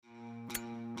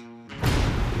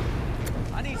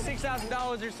I need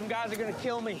 $6,000. There's some guys that are gonna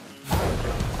kill me.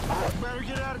 Better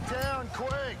get out of town,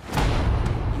 quick!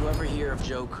 You ever hear of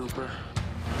Joe Cooper?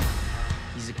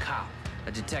 He's a cop,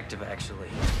 a detective actually.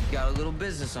 Got a little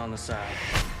business on the side.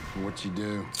 What you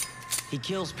do? He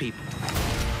kills people.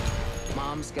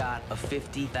 Mom's got a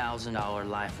 $50,000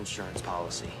 life insurance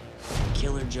policy.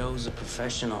 Killer Joe's a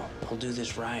professional. He'll do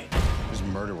this right. This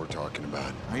murder we're talking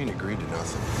about. I ain't agreed to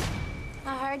nothing.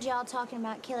 I heard y'all talking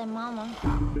about killing Mama.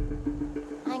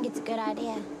 I think it's a good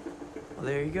idea. Well,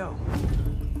 there you go.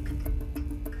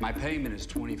 My payment is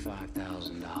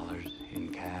 $25,000 in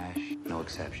cash, no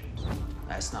exceptions.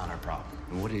 That's not our problem.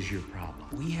 And what is your problem?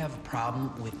 We have a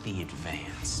problem with the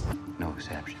advance. No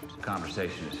exceptions.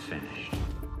 Conversation is finished.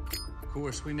 Of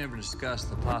course, we never discussed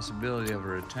the possibility of a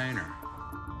retainer.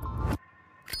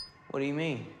 What do you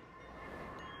mean?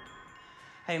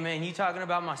 Hey, man, you talking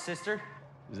about my sister?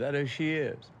 Is that who she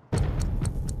is?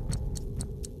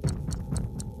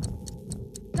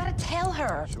 Gotta tell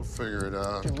her. She'll figure it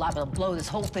out. You're liable to blow this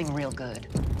whole thing real good.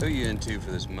 Who you into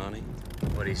for this money?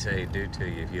 What'd he say he'd do to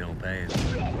you if you don't pay him?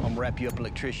 I'm gonna wrap you up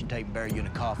electrician tape and bury you in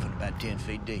a coffin about 10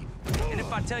 feet deep. And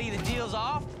if I tell you the deal's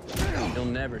off, You'll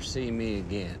never see me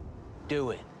again.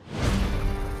 do it.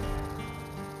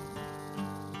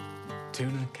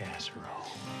 Tuna casserole.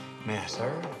 May I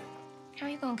serve? How are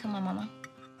you gonna kill my mama?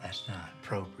 That's not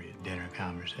appropriate dinner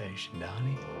conversation,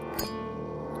 Donnie.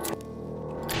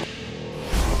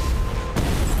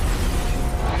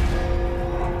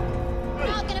 They're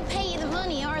not gonna pay you the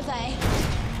money, are they?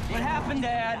 What happened,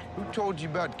 Dad? Who told you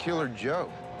about Killer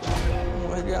Joe? Oh,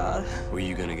 my God. Were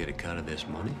you gonna get a cut of this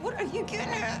money? What are you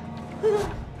getting at?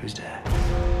 Who's that?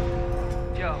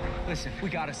 Joe, listen, we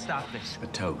gotta stop this. A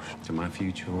toast to my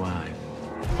future wife.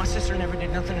 My sister never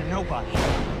did nothing to nobody.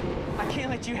 I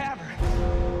can't let you have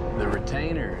her. The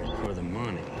retainer's for the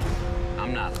money.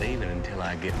 I'm not leaving until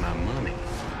I get my money.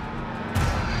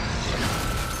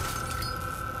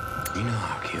 You know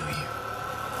I'll kill you.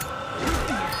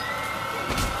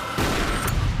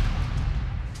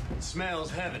 It smells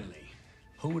heavenly.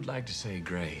 Who would like to say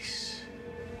grace?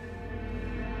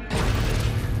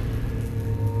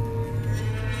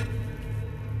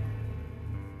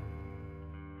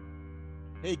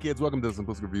 Hey kids, welcome to the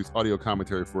Simplistic Reviews audio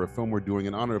commentary for a film we're doing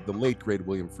in honor of the late great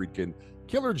William Friedkin,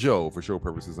 Killer Joe. For show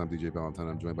purposes, I'm DJ Valentine.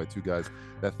 I'm joined by two guys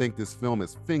that think this film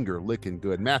is finger-licking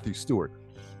good, Matthew Stewart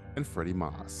and Freddie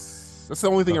Moss. That's the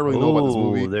only thing I really know about this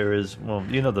movie. There is, well,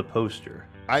 you know the poster.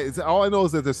 All I know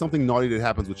is that there's something naughty that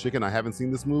happens with chicken. I haven't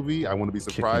seen this movie. I want to be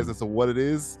surprised as to what it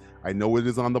is. I know it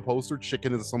is on the poster.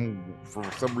 Chicken is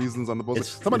for some reasons on the poster.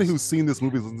 Somebody who's seen this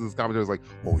movie, listens to this commentary, is like,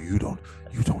 "Oh, you don't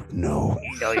know.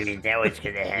 You don't even know what's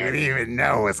gonna You happen. don't even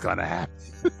know what's gonna happen."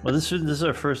 Well, this is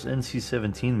our first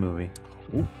NC-17 movie.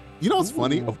 You know what's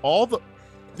funny? Of all the,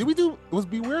 was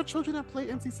Beware Children that play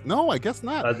NC? No, I guess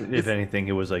not. If anything,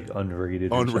 it was like unrated.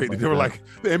 Unrated. They were like,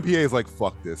 the MPA is like,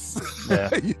 "Fuck this.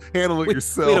 Yeah. You handle it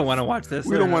yourself. We don't want to watch this.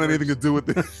 We don't want anything to do with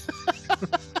this."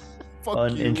 Fuck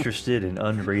uninterested and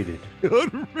unrated.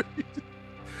 Unrated.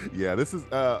 Yeah, this is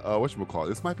whatchamacallit.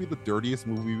 This might be the dirtiest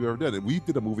movie we've ever done. And we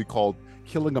did a movie called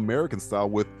Killing American Style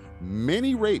with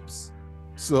many rapes.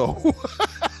 So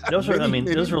those were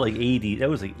like 80. That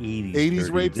was like 80s.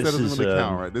 80s rapes. That This doesn't is, really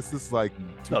count, right? This is like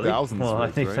 2000s. Well,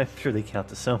 rapes, right? I'm sure they count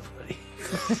to somebody.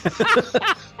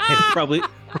 probably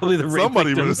the rape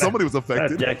somebody was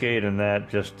affected. That decade and that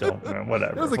just don't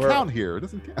whatever. It doesn't count here. It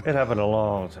doesn't count. It happened a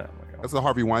long time ago. That's the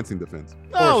Harvey Weinstein defense.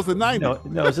 No, it was the 90s.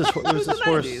 No, it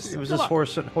was this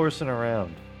horsing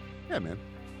around. Yeah, man.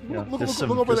 Yeah, Look just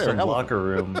over there. Some locker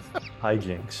room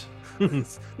hijinks.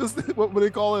 What do they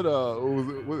call it? What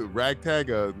was it? Ragtag?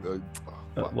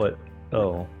 What?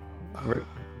 Oh,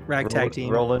 ragtag team.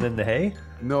 Rolling in the hay?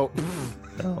 No.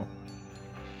 No.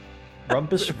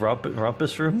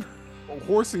 Rumpus room?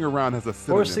 Horsing around has a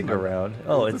synonym. Horsing around.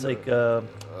 Oh, it's like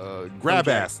grab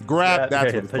ass. Grab.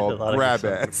 That's what it's called. Grab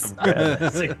ass. I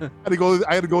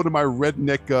had to go to my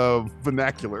redneck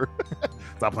vernacular.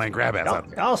 Stop playing grab ass.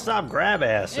 I'll stop grab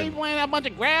ass. Ain't playing that bunch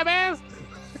of grab ass.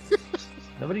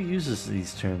 Nobody uses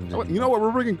these terms. You know what?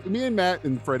 We're bringing. Me and Matt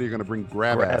and Freddie are going to bring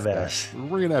grab ass. Back. We're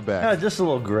bringing that back. Yeah, just a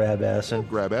little grab ass. And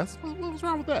grab ass. What's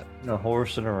wrong with that? No,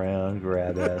 horsing around,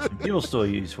 grab ass. People still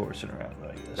use horsing around,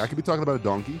 I guess. I could be talking about a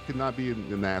donkey. Could not be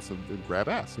an ass of grab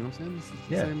ass. You know what I'm saying?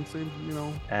 This is the same. You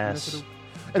know. Ass. Anyway,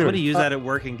 somebody use that at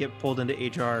work and get pulled into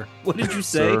HR. What did you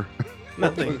say?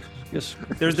 Nothing. Yes.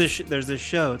 There's this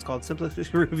show. It's called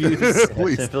Simplistic Reviews.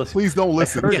 please don't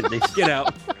listen. Get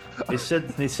out. They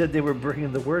said they were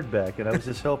bringing the word back, and I was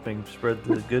just helping spread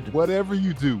the good. Whatever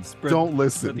you do, don't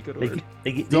listen. They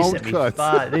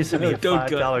sent me a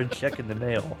 $5 check in the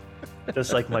mail.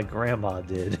 Just like my grandma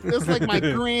did. Just like my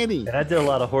granny. And I did a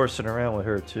lot of horsing around with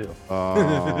her too.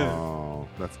 Oh,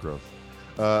 that's gross.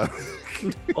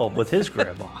 Oh, with his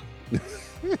grandma.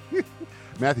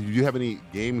 Matthew, do you have any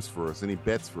games for us? Any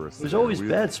bets for us? There's always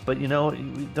bets, but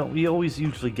we always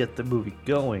usually get the movie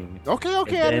going. Okay.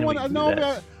 I didn't want to know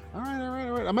that. All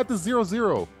right. I'm at the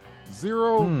 0-0.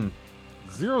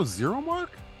 0-0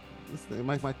 mark?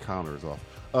 My counter is off.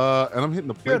 And I'm hitting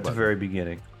the play You're at button. the very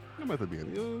beginning. I'm at the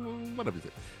beginning. Whatever you say.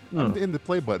 I'm in the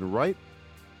play button right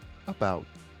about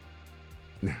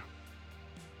now.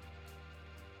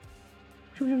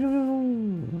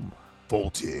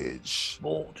 Voltage.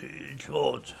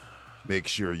 Make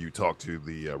sure you talk to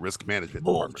the risk management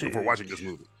department before watching this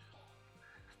movie.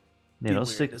 Yeah, don't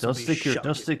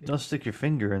stick your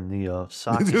finger in the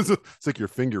socket. Just stick your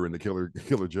finger in the Killer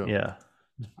Joe. Yeah.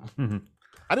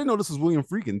 I didn't know this was William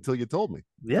Friedkin until you told me.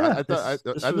 Yeah,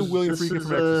 I knew William Friedkin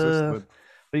from Exorcist. But what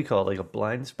do you call it? Like a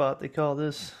blind spot? They call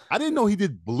this. I didn't know he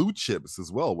did Blue Chips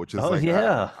as well, which is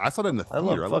yeah. I saw that in the I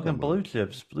theater. love fucking Blue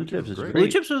Chips. Blue Chips is great. Blue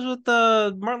Chips was with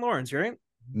Martin Lawrence, right?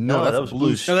 No, that was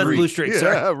Blue Streak. No, that's Blue Streak.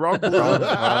 Sorry. Yeah, wrong.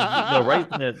 No, right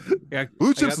in it. Yeah,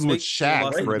 Blue Chips is with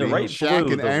Shaq, Freddie. Shaq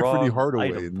blue, and the Anthony wrong Hardaway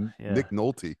item. and Nick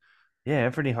Nolte. Yeah,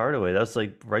 Anthony Hardaway. That's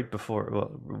like right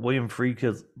before William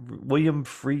Friedkin's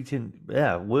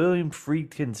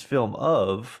film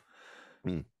of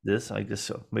this. I guess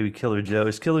so. Maybe Killer Joe.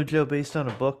 Is Killer Joe based on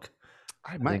a book?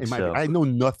 I know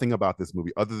nothing about this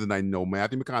movie other than I know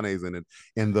Matthew McConaughey's in it,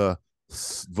 and the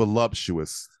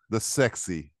voluptuous, the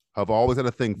sexy. I've always had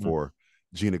a thing for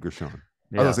Gina Gershon.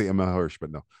 Yeah. I was gonna say Emma Hirsch, but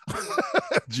no,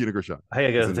 Gina Gershon.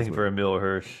 I got a thing for Emil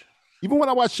Hirsch. Even when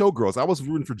I watched Showgirls, I was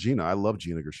rooting for Gina. I love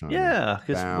Gina Gershon. Yeah,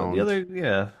 because the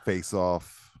other, Face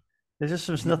Off.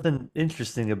 There's nothing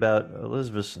interesting about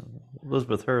Elizabeth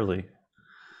Hurley.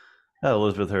 Not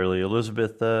Elizabeth Hurley.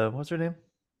 Elizabeth, what's her name?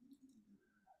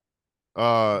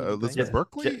 Elizabeth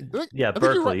Berkley.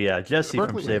 Berkley. Right. Yeah, Jesse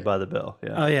Berkley, from Saved by the Bell.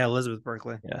 Yeah. Oh yeah, Elizabeth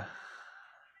Berkley. Yeah.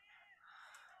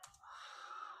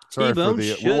 Sorry for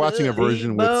we're watching a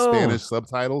version with Spanish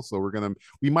subtitles, so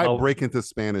we might break into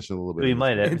Spanish in a little bit. We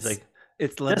might have.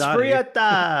 It's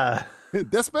Desperata.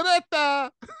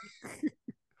 Desperata.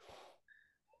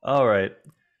 All right.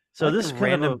 So like this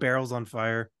random barrels on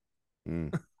fire.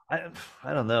 I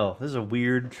don't know. This is a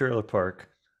weird trailer park.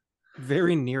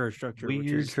 Very near a structure.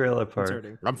 Weird trailer park.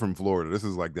 Concerning. I'm from Florida. This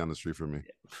is like down the street from me.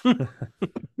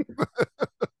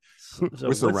 So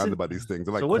we're surrounded by these things.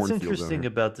 They're like what's cornfields interesting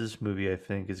about this movie, I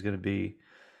think, is going to be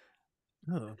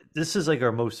this is like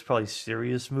our most probably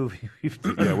serious movie we've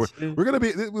done. Yeah, we're gonna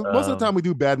be most of the time we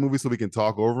do bad movies so we can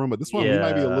talk over them, but this one we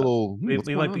might be a little.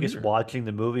 We might be just watching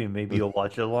the movie, and maybe you'll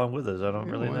watch it along with us. I don't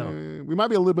really know. We might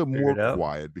be a little bit more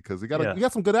quiet because we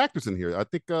got some good actors in here. I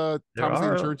think Thomas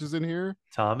Hayden Church is in here.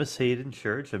 Thomas Hayden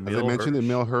Church, as I mentioned,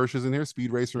 Emil Hirsch is in here.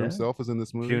 Speed Racer himself is in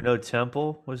this movie. Juno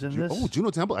Temple was in this. Oh,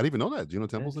 Juno Temple! I didn't even know that. Juno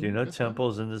Temple's in Juno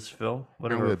Temple's in this film.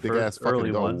 One of a big ass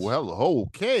fucking ones. Well,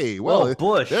 okay. Well,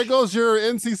 Bush. There goes your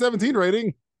NC-17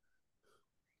 rating.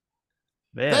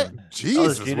 Man,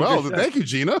 Jesus. Well, thank you,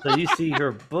 Gina. So you see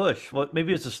her bush. Well,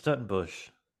 maybe it's a stunt bush.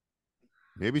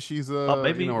 Maybe she's a I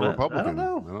Republican. don't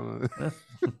know.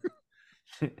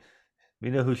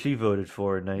 We know who she voted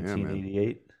for in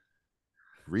 1988.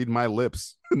 Read my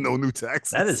lips. No new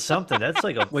taxes. That is something. That's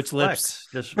like a which flex.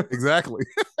 lips? Just exactly.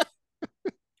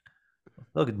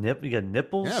 Look, you got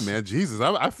nipples. Yeah, man. Jesus,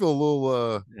 I feel a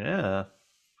little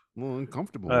a little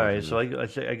uncomfortable. All right, so I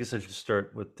guess I should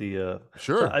start with the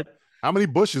sure. So how many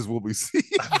bushes will we see?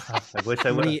 I wish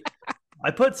I would.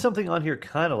 I put something on here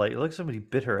kind of like it looks like somebody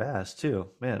bit her ass too.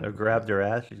 Man, or grabbed her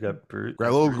ass. She's got a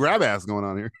little grab ass going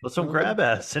on here. Some grab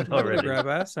ass in already. Grab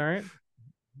ass, all right.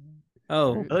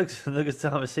 Oh, look at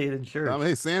Thomas Hayden Church.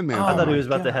 Hey, Sandman. I thought he was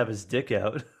about to have his dick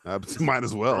out. Might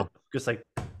as well. Just like.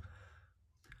 All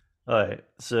right,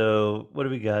 so what do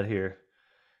we got here?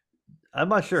 I'm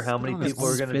not sure how many people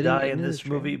are going to die in this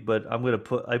movie, but I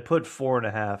put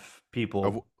 4.5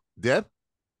 people dead.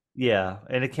 Yeah,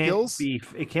 and it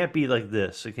can't be like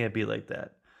this. It can't be like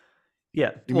that.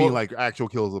 Yeah, you mean like actual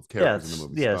kills of characters in the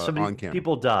movie? Yeah, so many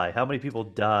people die. How many people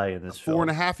die in this film?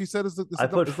 4.5. You said is the. I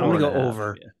put 4. I'm gonna go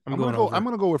over. Yeah. I'm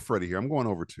gonna go with Freddie here. I'm going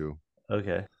over 2.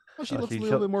 Okay. Oh, she looks a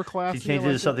little bit more classy. She changed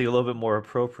it to something a little bit more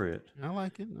appropriate. I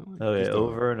like it. Okay,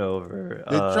 over and over.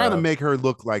 They're trying to make her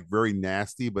look like very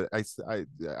nasty, but it's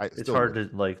hard to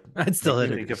like. I'd still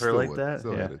think of her like that.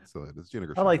 Still hit it. It's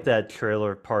Jennifer. I like that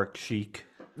trailer park chic.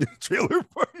 Trailer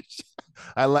park.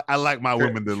 I like my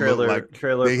women to look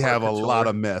like they have a lot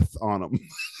of meth on them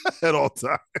at all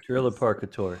times. Trailer park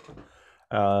couture.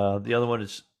 The other one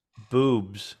is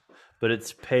boobs, but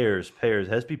it's pairs. It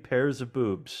has to be pairs of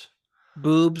boobs.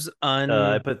 Boobs on.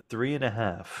 I put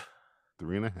 3.5.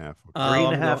 3.5.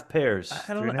 3.5 pairs.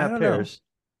 I don't 3.5 know. pairs.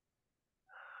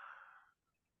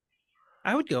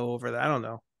 I would go over that. I don't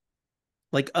know.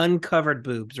 Like uncovered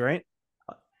boobs, right?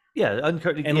 Yeah,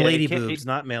 uncovered And lady boobs,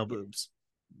 not male boobs.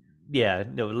 Yeah,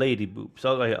 no, lady boobs.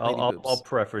 I'll boobs.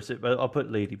 preface it, but I'll put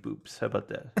lady boobs. How about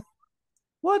that?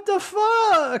 What the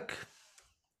fuck?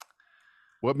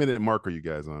 What minute mark are you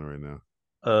guys on right now?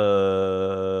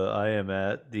 I am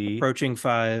at the approaching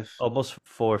 5. Almost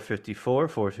 4:54,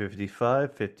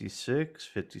 4:55, 56,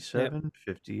 57,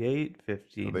 58,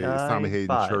 59. It's Tommy Hayden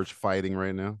 5. Church fighting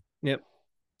right now. Yep.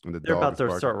 And They're about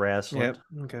to start wrestling. Yep.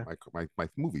 Okay. My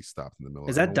movie stopped in the middle.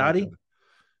 Is that Dottie?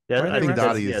 Yeah, I think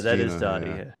Dottie is that is Gina, Dottie.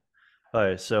 yeah. Yeah. All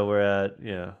right, so we're at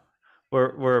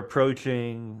we're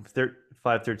approaching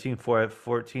 5:13,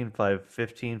 4:14,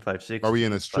 5:15, 5:16. Are we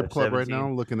in a strip club right now?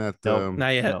 Looking at Nope. Not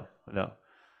yet. No.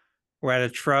 We're at a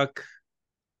truck.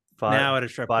 Now at a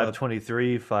strip club.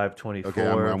 5:23, 5:24, Okay,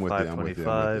 I'm with you, I'm with you,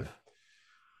 5:25.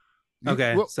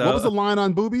 Okay, what was the line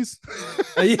on boobies?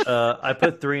 I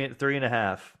put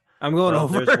 3.5. I'm going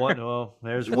over. There's one. Well,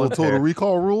 there's one. Total pair.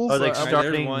 Recall rules. Oh, like I'm-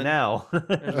 starting one. now.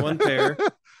 There's one pair.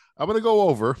 I'm gonna go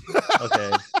over.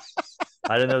 Okay.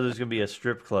 I didn't know there's gonna be a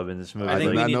strip club in this movie. I think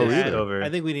did we not need know to add. either. Over. I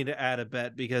think we need to add a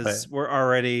bet because Right. we're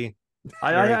already.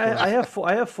 I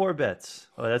have 4 bets.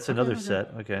 Oh, that's another set.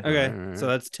 Okay. Okay, Alright. so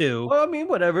that's 2. Well, I mean,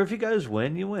 whatever. If you guys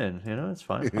win, you win. You know, it's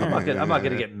fine. I'm not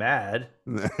gonna get mad.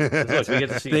 Look, we get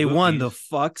to see They won the boobies.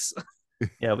 fucks.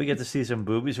 Yeah, we get to see some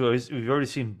boobies. We've already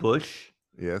seen Bush.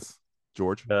 Yes,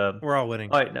 George. We're all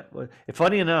winning. All right. Now,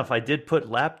 funny enough, I did put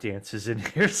lap dances in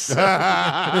here. So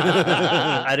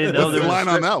I didn't know What's there the was line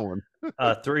on that one.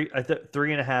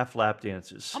 3.5 lap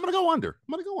dances. I'm gonna go under.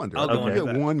 I'll go I'm gonna under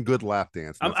get one good lap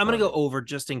dance. I'm That's gonna fine. go over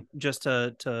just to Just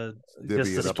to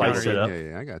Divvy it up. spice it up.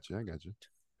 Yeah, I got you.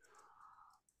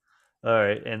 All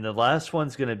right, and the last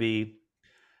one's going to be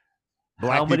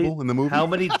Black how many, people in the movie. How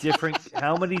many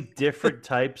different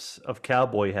types of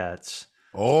cowboy hats?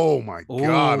 Oh my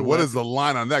God! Ooh, What is the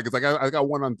line on that? Because I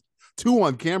got 2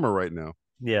 on camera right now.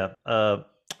 Yeah,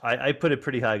 I put it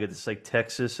pretty high because it's like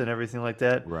Texas and everything like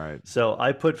that. Right. So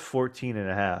I put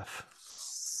 14.5.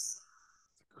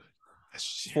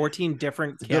 14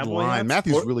 different It's a good cowboy line. hats?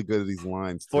 Matthew's really good at these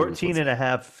lines. Too.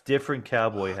 14.5 different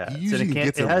cowboy hats. He usually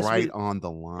gets it has to right be- on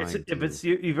the line. If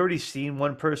too. you've already seen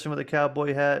one person with a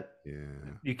cowboy hat, yeah,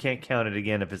 you can't count it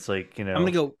again if it's like, I'm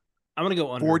gonna go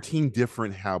under. 14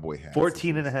 different cowboy hats.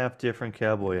 14.5 different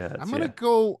cowboy hats. I'm gonna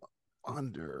go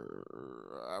under.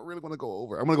 I really want to go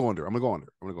over. I'm gonna go under. I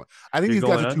think You're these guys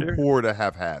going are too under? poor to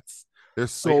have hats. They're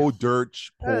so dirt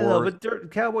I don't know, poor.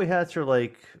 but cowboy hats are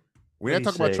like. We're what not do you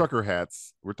talking about say? trucker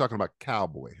hats. We're talking about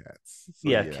cowboy hats. So,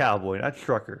 Yeah, cowboy, not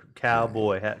trucker.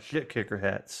 Cowboy hat, shit kicker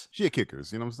hats. Shit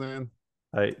kickers. You know what I'm saying?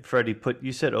 All right, Freddie,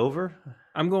 you said over?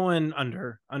 I'm going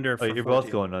under. Under. Oh, For you're 14.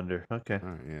 both going under. Okay. All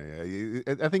right, yeah.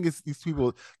 I think it's these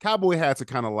people. Cowboy hats are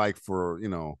kind of like for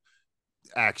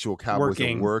actual cowboys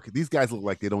Working. that work. These guys look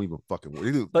like they don't even fucking work.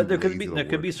 They do But too there could lazy be to there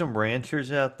could be work. some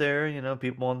ranchers out there,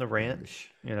 people on the ranch,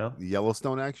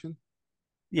 Yellowstone action.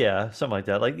 Yeah, something like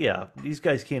that. Like, yeah, these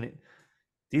guys can't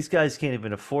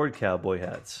even afford cowboy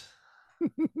hats.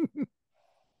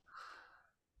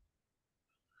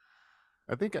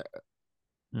 I think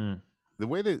Hmm. the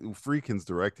way that Friedkin's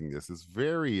directing this is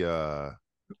very odd.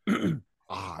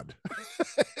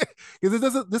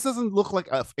 Because this doesn't look like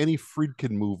any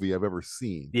Friedkin movie I've ever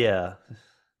seen. Yeah.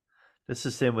 This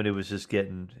is him when he was just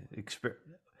getting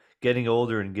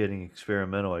older and getting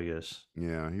experimental, I guess.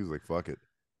 Yeah, he was like, fuck it.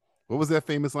 What was that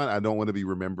famous line? I don't want to be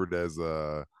remembered as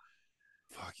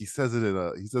fuck. He says it in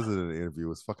an interview. It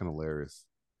was fucking hilarious.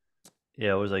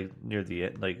 Yeah, it was like near the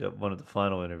end, like one of the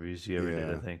final interviews he ever did,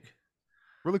 I Yeah. think.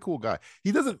 Really cool guy.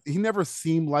 He never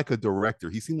seemed like a director.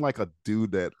 He seemed like a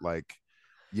dude that like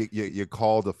you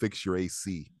call to fix your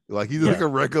AC. Like he's like a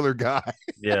regular guy.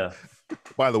 Yeah.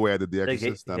 By the way, I did The Like,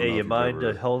 Exorcist. I don't hey, know you if you've mind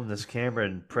ever- holding this camera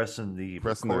and pressing the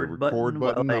record button?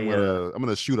 while I'm I,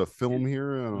 gonna shoot a film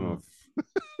here. I don't know.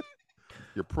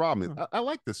 Your problem is I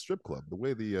like this strip club. The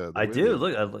way the I way do. the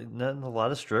Look, a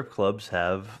lot of strip clubs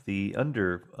have the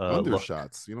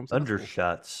undershots. You know what I'm saying?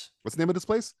 undershots. What's the name of this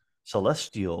place?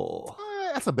 Celestial.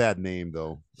 That's a bad name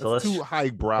though. That's too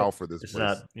highbrow for this It's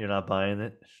place. You're not buying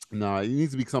it. No, it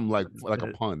needs to be something like a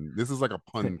pun. This is like a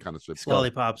pun kind of strip club.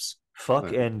 Scully Pops.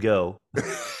 Fuck and go.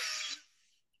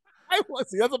 I want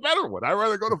see that's a better one. I'd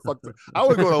rather go to fuck. I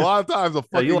would go to a lot of times. A No,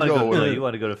 fucking you want to go. go? No, you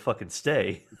want to go to fucking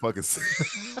stay. Fucking.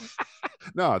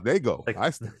 No, they go. Like,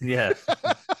 I stay. Yeah.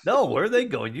 No, where are they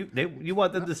going? You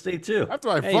want them to stay too? After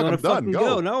I Hey, you fuck wanna them done, fucking go.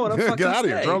 go? No, I wanna Get fucking out of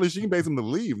here. stay. Charlie Sheen pays him to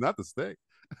leave, not to stay.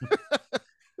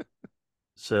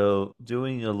 So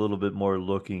doing a little bit more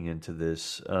looking into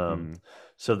this.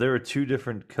 So there are two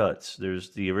different cuts.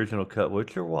 There's the original cut,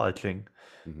 which you're watching.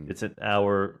 It's an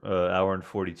hour and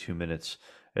 42 minutes.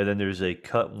 And then there's a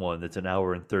cut one that's an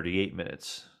hour and 38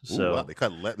 minutes. So Ooh,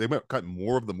 wow, they might cut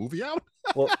more of the movie out.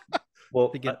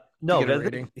 well, no, get a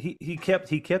rating. he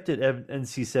kept it at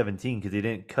NC-17 because he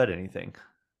didn't cut anything.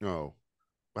 No,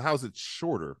 but how's it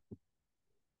shorter?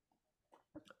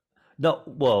 No,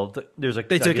 well, there's a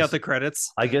They took out the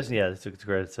credits. I guess they took the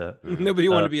credits out. Nobody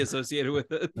wanted to be associated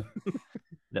with it.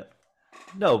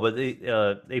 No, but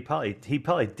he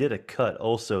probably did a cut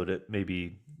also to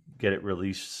maybe get it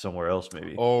released somewhere else,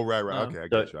 maybe. Oh, right. Okay,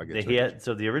 I get you.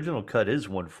 So the original cut is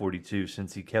 142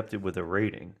 since he kept it with a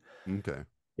rating. Okay.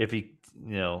 If he,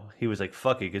 he was like,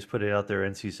 fuck it, just put it out there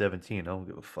NC-17. I don't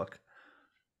give a fuck.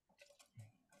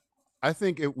 I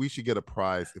think we should get a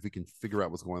prize if we can figure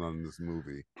out what's going on in this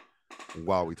movie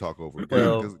while we talk over it.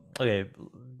 Well, okay.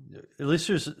 At least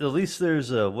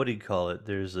there's a, what do you call it?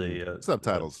 There's a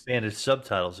subtitles, Spanish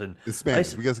subtitles, and it's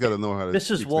Spanish. We guys got to know how to.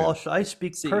 Mrs. Walsh, I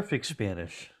speak perfect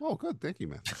Spanish. Oh, good, thank you,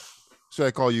 man. Should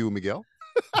I call you Miguel?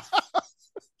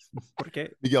 Okay,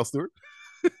 Miguel Stewart.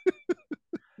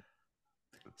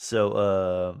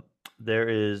 So there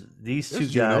is these two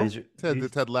Juno. guys.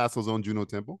 Ted Lasso's own Juno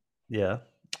Temple. Yeah.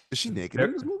 Is she naked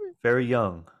in this movie? Very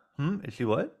young. Is she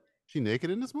what? She naked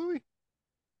in this movie?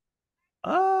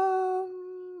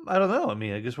 I don't know. I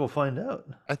mean, I guess we'll find out.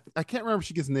 I can't remember if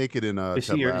she gets naked in you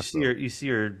Ted Lasso. You see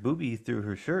her boobie through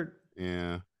her shirt.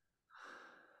 Yeah.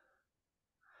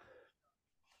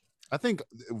 I think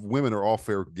women are all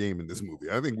fair game in this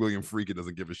movie. I think William Friedkin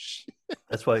doesn't give a shit.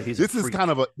 That's why he's. This kind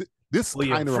of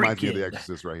reminds me of The Friedkin.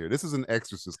 Exorcist right here. This is an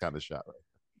Exorcist kind of shot, right?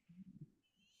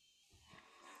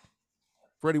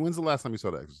 Freddie, when's the last time you saw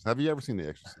The Exorcist? Have you ever seen The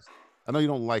Exorcist? I know you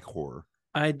don't like horror.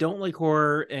 I don't like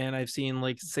horror, and I've seen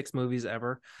like 6 movies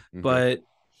ever, but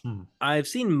I've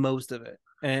seen most of it,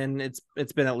 and it's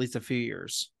been at least a few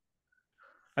years.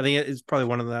 I think it's probably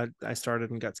one of the I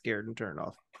started and got scared and turned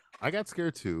off. I got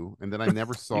scared too, and then I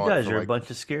never saw it. You guys are a bunch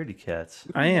of scaredy cats.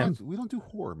 I am. We don't do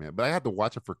horror, man, but I had to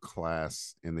watch it for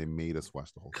class, and they made us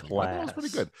watch the whole thing. I thought it was pretty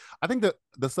good. I think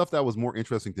the stuff that was more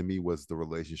interesting to me was the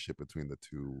relationship between the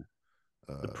two.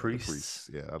 The priests.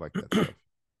 Yeah, I like that stuff.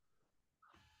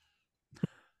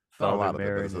 Father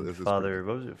Marin, Father,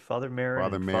 what was it? Father Marin,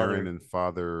 Father Marin, and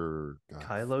Father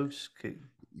Kylos. He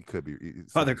could be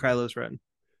Father Kylos Ren.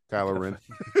 Kylo Ren.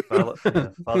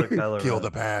 Father Kylo Ren. Kill the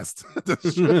past.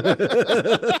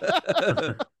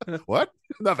 What?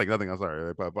 Nothing. I'm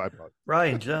sorry.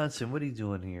 Ryan Johnson, what are you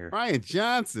doing here? Ryan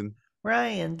Johnson.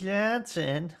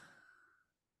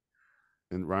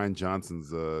 And Ryan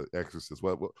Johnson's Exorcist.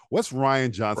 What's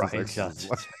Ryan Johnson's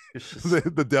Exorcist?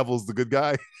 The devil's the good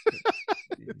guy.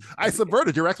 I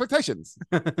subverted your expectations.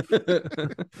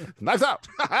 Knives out.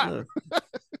 I'm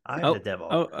the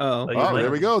devil.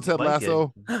 There we go, Ted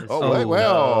Lasso. Wait,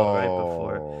 well, right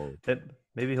before.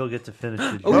 Maybe he'll get to finish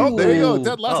the Oh, there you go,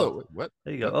 Ted Lasso. What?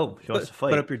 There you go. Oh, he wants to fight.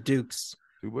 Put up your dukes.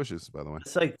 2 bushes, by the way.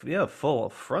 It's like full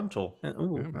frontal. That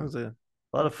was a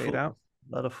lot of fade out.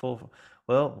 A lot of full.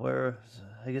 Well,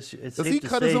 I guess it's. Does he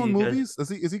cut his own movies?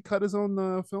 Is he cut his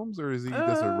own films, or is he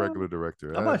just a regular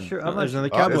director? I'm not sure. There's another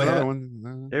cowboy hat.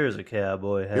 There's a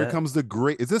cowboy hat. Here comes the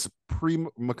great. Is this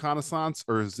pre-reconnaissance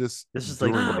or is this? This is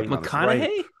like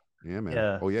McConaughey. Yeah, man.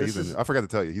 Yeah, oh yeah, I forgot to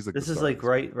tell you, he's like. This is like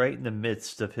right in the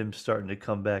midst of him starting to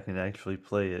come back and actually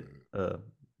play it,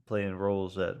 playing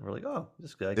roles that we're like, oh,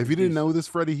 this guy. If you didn't know this,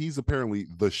 Freddie, he's apparently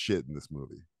the shit in this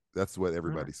movie. That's what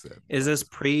everybody said. Is this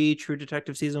pre-True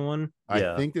Detective season 1?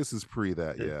 I think this is pre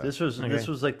that. Yeah, this was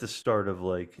like the start of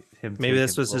like him. Maybe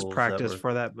this was his practice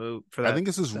for that move. I think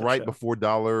this is right before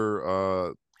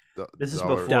Dollar. This is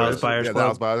before Dallas Buyers Club.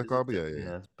 Dallas Buyers Club. Yeah.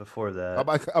 It's before that.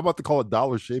 I'm about to call it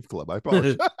Dollar Shave Club. I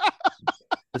apologize.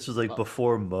 This was like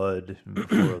before Mud.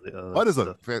 Before the other Mud is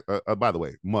stuff. by the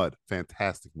way, Mud,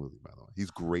 fantastic movie. By the way,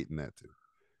 he's great in that too.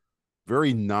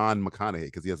 Very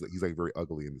non-McConaughey because he's like very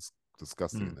ugly and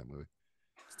disgusting in that movie.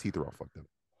 His teeth are all fucked up.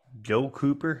 Joe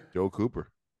Cooper,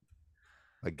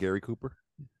 like Gary Cooper.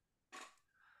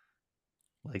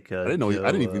 Like I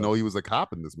didn't even know he was a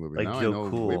cop in this movie. Like now Joe I know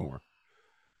Cool. way more.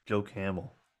 Joe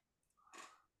Camel.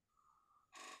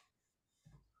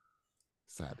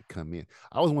 Decided to come in.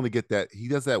 I always want to get that. He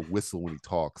does that whistle when he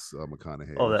talks.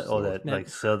 McConaughey. That like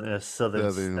southern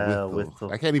style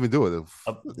whistle. I can't even do it.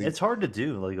 It's hard to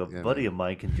do. Like a buddy of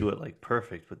mine can do it like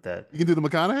perfect with that. You can do the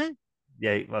McConaughey?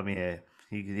 Yeah, I mean,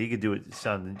 he could do it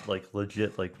sounding like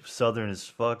legit, like southern as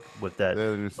fuck with that.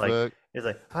 Like it's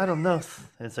like I don't know.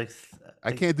 It's like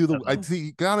I can't do the. I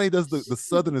see. McConaughey does the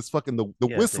southern is fucking the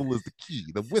whistle is the key.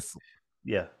 The whistle.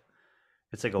 Yeah,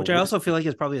 It's like a which I also feel like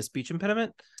is probably a speech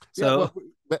impediment. So,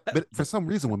 but for some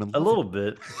reason, women a love little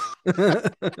bit.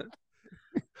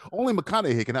 Only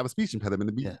McConaughey can have a speech impediment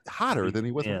and be hotter than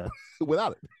he was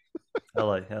without it. I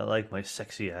like my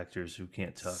sexy actors who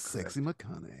can't talk. Sexy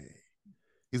McConaughey.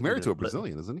 He's married to a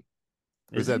Brazilian, isn't he?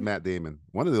 Or is that Matt Damon?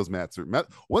 One of those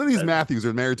one of these Matthews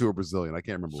are married to a Brazilian. I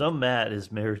can't remember. Some Matt is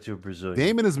married to a Brazilian.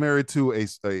 Damon is married to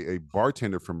a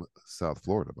bartender from South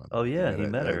Florida. By the way. Oh yeah, he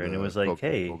met her and it was like,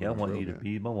 "Hey, I want you to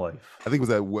be my wife." I think it was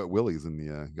at Wet Willie's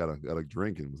and got a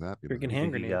drink and was happy. Drinking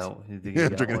hand grenades. Drinking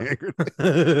hand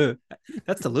grenades.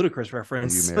 That's the Ludacris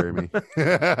reference. You marry me.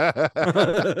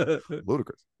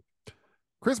 Ludacris.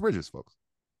 Chris Bridges, folks.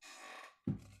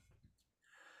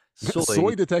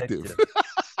 Soy detective.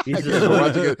 He's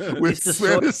with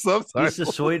Spanish subtitles. He's the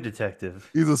soy detective.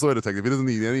 He's a soy detective. He doesn't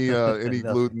need any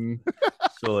gluten.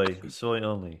 Soy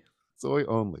only. Soy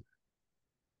only.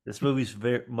 This movie's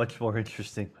very much more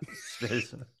interesting.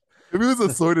 If he was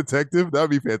a soy detective, that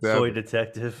would be fantastic. Soy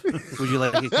detective. Would you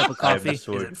like a cup of coffee?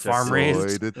 Farm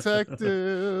raised. Soy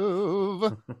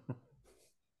detective.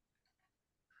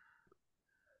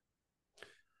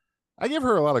 I give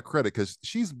her a lot of credit because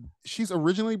she's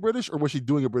originally British, or was she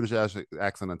doing a British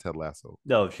accent on Ted Lasso?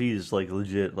 No, she's like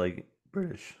legit like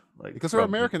British, like because her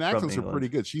American accents are pretty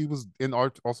good. She was in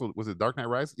art. Also, was it Dark Knight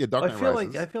Rises? Yeah, Dark Knight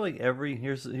Rises. I feel like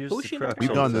here's the crux.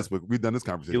 We've done this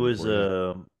conversation. It was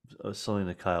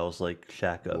Selena Kyle's like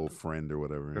shack up, little friend or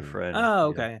whatever. Her friend. Oh,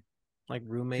 okay. Yeah. Like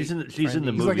roommate. She's in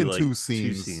the movie. He's like in like two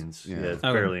scenes. Yeah, it's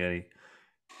barely any.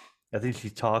 I think she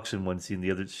talks in one scene.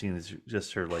 The other scene is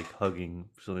just her like hugging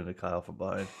Selena Kyle from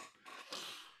behind.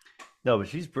 No, but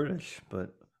she's British.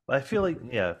 But I feel like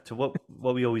to what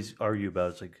we always argue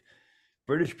about is like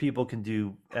British people can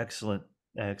do excellent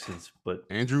accents, but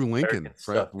Andrew Lincoln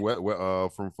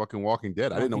from fucking Walking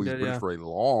Dead. I didn't know he was British for a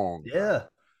long time. Yeah,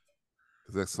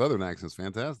 because that Southern accent's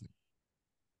fantastic.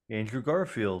 Andrew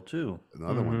Garfield too,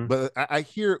 another one. But I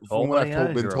hear from what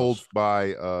I've been told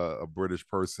by a British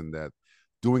person that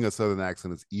doing a Southern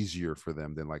accent is easier for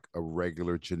them than like a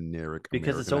regular generic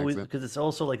American because it's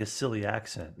also like a silly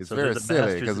accent. It's very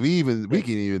silly because we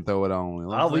can even throw it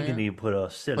on. We can even put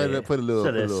a silly, put a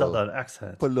little Southern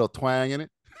accent, put a little twang in it.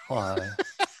 Why?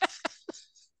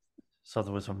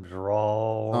 Something with some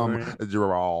drawl.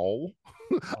 Drawl.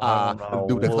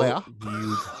 Do the clear.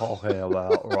 You talking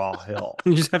about raw hill?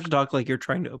 You just have to talk like you're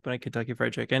trying to open a Kentucky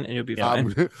Fried Chicken, and you'll be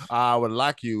fine. I would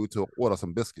like you to order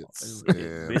some biscuits. Some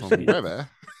gravy.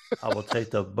 I will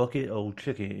take the bucket of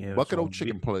chicken. Bucket of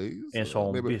chicken, please. And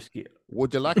some biscuit.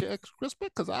 Would you like it extra crispy?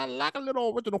 Because I like a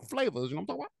little original flavors. You know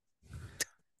what I'm talking about?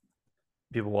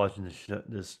 People watching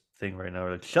this thing right now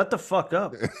are like, "Shut the fuck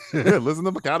up!" Listen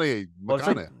to McConaughey.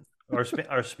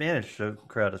 Our Spanish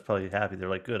crowd is probably happy. They're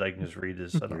like, "Good, I can just read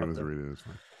this. I don't have to read it.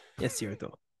 Yes,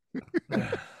 cierto.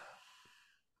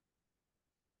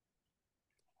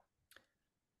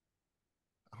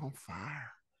 On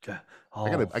fire. Oh,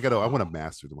 I want to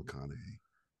master the McConaughey.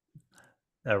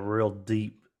 That real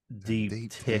deep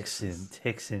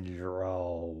Texan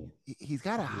drawl. He's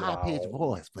got a high pitched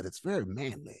voice, but it's very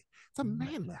manly. It's a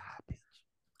manly high pitch.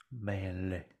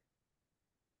 Manly.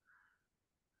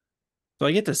 So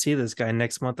I get to see this guy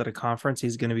next month at a conference.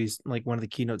 He's going to be like one of the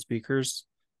keynote speakers.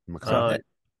 McConaughey.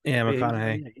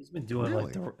 McConaughey. He's been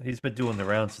doing he's been doing the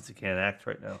round since he can't act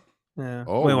right now. Yeah.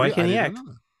 Oh, wait, why can't he act?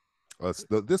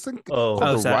 This thing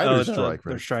the writer's strike.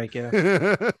 The strike, yeah.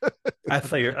 I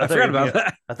forgot about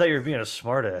that. I thought you were being a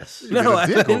smartass. No, I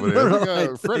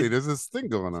didn't. Freddie, there's this thing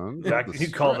going on.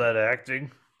 You call that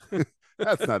acting?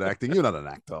 That's not acting. You're not an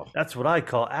actor. That's what I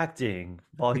call acting.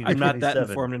 I'm not that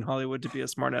informed in Hollywood to be a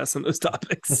smartass on those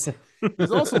topics.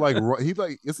 He's also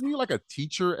isn't he like a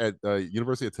teacher at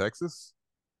University of Texas?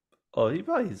 Oh, he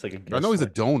probably is like a guest. I know he's a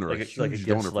donor, like a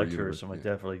guest lecturer or something like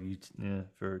that for like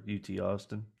for UT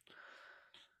Austin.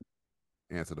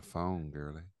 Answer the phone,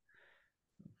 girlie.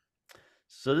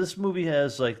 So this movie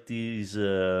has like these,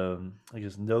 I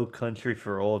guess, No Country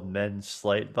for Old Men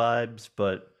slight vibes,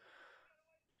 but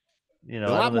you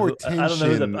know, I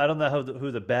don't know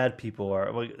who the bad people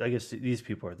are. Well, I guess these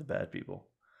people are the bad people.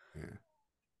 Yeah.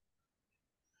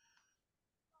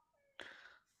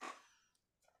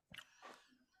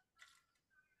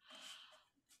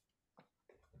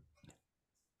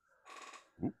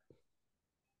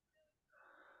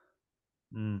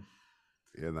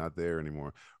 Yeah, not there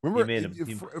anymore. Remember,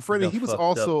 Freddie? He was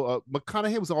also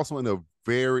McConaughey was also in a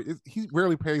he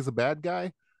rarely plays a bad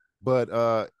guy,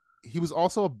 but he was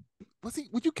also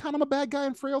would you count him a bad guy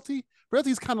in Frailty?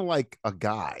 Frailty's kind of like a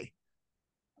guy.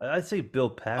 I'd say Bill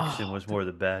Paxton was more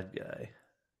the bad guy.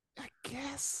 I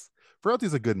guess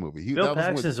Frailty's a good movie. Bill that was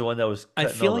Paxton's the one that was. I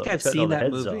feel like I've cutting all seen the that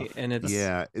heads movie, off. and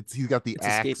it's he's got the it's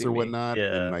axe escaping or me. whatnot,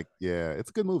 Yeah. and like it's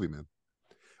a good movie, man.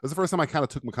 It was the first time I kind of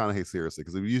took McConaughey seriously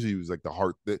because usually he was like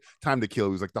the Time to Kill.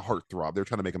 He was like the heartthrob. They were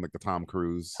trying to make him like the Tom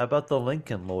Cruise. How about the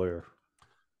Lincoln Lawyer?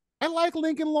 I like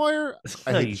Lincoln Lawyer.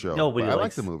 I hate the show. Nobody but I like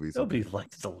likes the movies. Nobody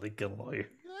likes the Lincoln Lawyer.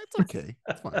 It's okay.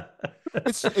 It's fine.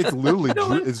 It's literally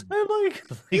No, it's I like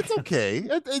it's okay.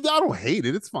 I don't hate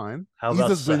it. It's fine. How He's about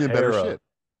just bringing better Sahara? shit.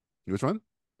 Which one?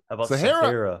 How about Sahara?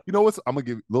 Sahara? You know what's? I'm gonna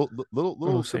give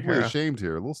little simply Sahara. ashamed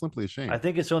here. A little simply ashamed. I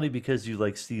think it's only because you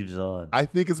like Steve Zahn. I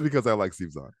think it's because I like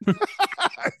Steve Zahn.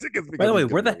 I think it's because By the way,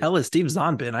 he's where the good. hell has Steve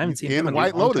Zahn been? I haven't He's seen him in in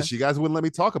White a long Lotus. time. You guys wouldn't let me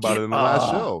talk about it in the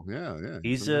last show. Yeah.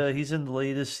 He's in the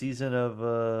latest season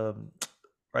of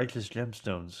Righteous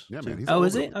Gemstones. Yeah, man. He's Oh, all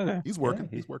is over he? it. Okay. He's working.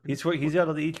 Yeah, he's working. He's out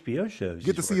on the HBO shows. You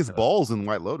get to see his balls in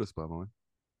White Lotus, by the way.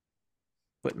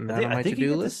 Putting that on my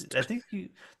to-do list. I think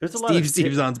there's a lot of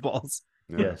Steve Zahn's balls.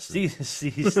 Yeah, Steve's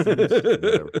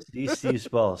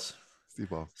balls. Steve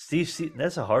balls. Steve.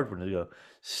 That's a hard one to go.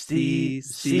 Steve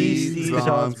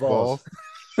Zahn's balls.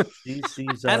 Steve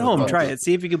Zahn's At home, balls. try it.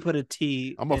 See if you can put a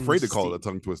T. I'm afraid to call it a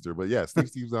tongue twister, but yeah,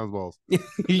 Steve Zahn's balls.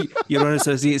 You don't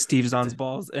associate Steve Zahn's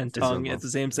balls and Steve tongue Zahn's at the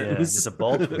same Yeah, sentence. it's a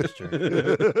ball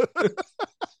twister.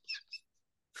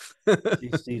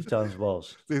 Steve Zahn's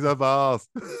balls. Steve Zahn's balls.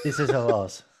 This is how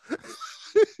balls.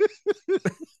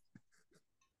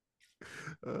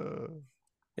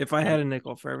 If I had a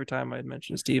nickel for every time I'd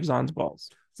mention Steve Zahn's balls.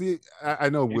 See, I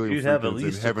know William you'd have at Friedkin's in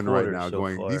least a heaven right quarter now so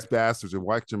going, far. these bastards are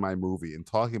watching my movie and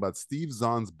talking about Steve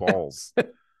Zahn's balls.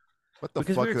 What the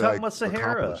Because fuck we were did talking I about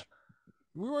Sahara. accomplish?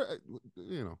 We were,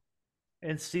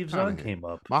 And Steve Zahn McConaughey. came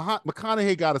up.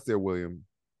 McConaughey got us there, William.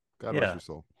 God rest Yeah. your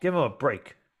soul. Give him a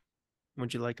break.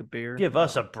 Would you like a beer? Give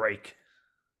us a break.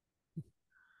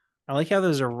 I like how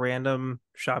there's a random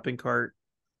shopping cart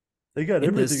They got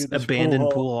in this abandoned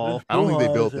pool hall. I don't think they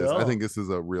built this. I think this is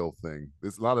a real thing.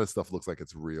 There's a lot of stuff looks like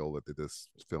it's real that they just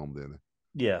filmed in.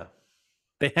 Yeah.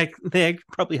 They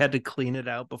probably had to clean it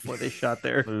out before they shot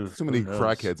there. Too many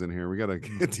crackheads in here. We gotta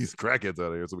get these crackheads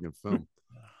out of here so we can film.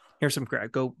 Here's some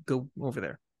crack. Go over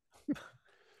there.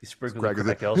 He sprinkled Crack the is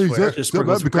crack it? elsewhere. Hey, Just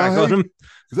sprinkle some crack on him.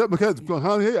 Is that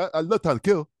McConaughey? I love Time to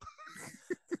Kill.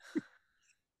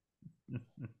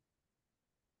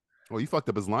 Well, you fucked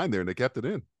up his line there, and they kept it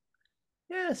in.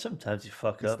 Yeah, sometimes you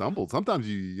fuck He up. stumbled. Sometimes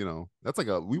that's like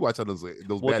we watch on those bad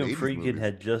William 80s Friedkin movies.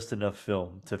 had just enough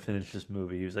film to finish this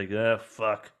movie. He was like,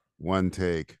 fuck. One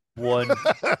take. Call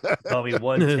me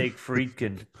one take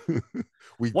Friedkin.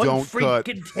 We One don't cut.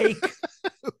 Friedkin take.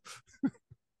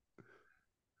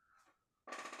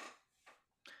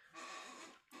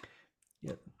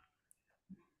 Yep.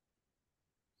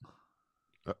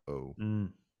 Uh-oh.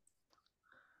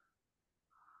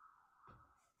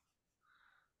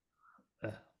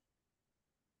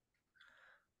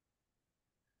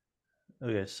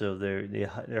 Okay, so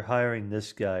they're hiring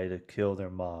this guy to kill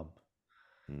their mom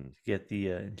to get the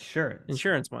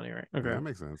insurance money, right? Okay, Okay. that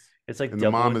makes sense. It's like And the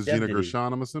double mom is Gina indemnity.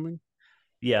 Gershon, I'm assuming.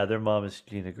 Yeah, their mom is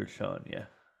Gina Gershon. Yeah.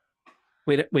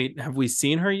 Wait, have we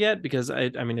seen her yet? Because I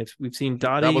mean, if we've seen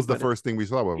Dottie, That was the but- first thing we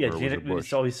saw of Yeah, her. Gina. Was the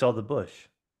bush. We saw the bush.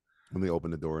 When they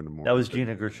opened the door in the morning. That was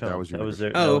Gina Gershon. That was Gina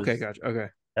Gershon. Oh, okay, gotcha. Okay.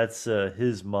 That's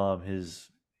his mom, his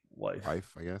wife.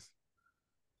 Wife, I guess.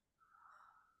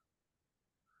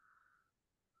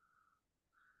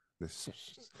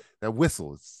 That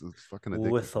whistle, it's fucking addictive.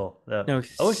 Whistle. Yeah. No,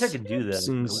 I wish I could do that.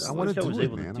 Simpsons. I wanna wish I was do it,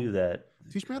 able man. to do that.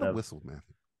 Teach me how to whistle, Matthew.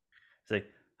 It's like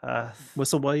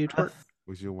Whistle while you twerk.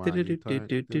 Was your wine?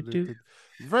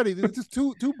 Freddie, this is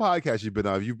two podcasts you've been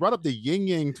on. You brought up the Yin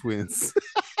Yang Twins.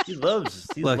 He loves.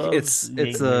 He Look, loves it's Yang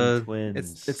Yang the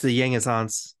twins. it's the Yang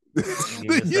Assance.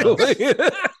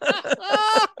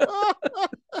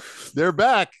 They're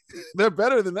back. They're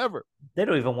better than ever. They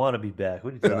don't even want to be back.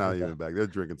 What are you They're talking not about? even back. They're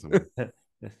drinking something. They're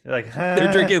like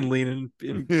They're drinking lean and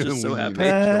being just so Lean.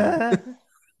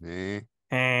 happy.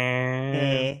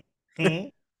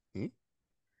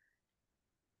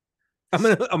 I'm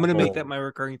gonna make that my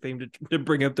recurring theme to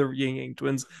bring up the Yin Yang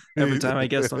Twins every time I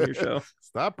guest on your show.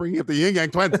 Stop bringing up the Yin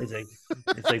Yang Twins.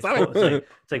 It's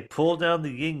like pull down the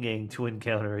yin yang twin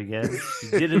counter again. You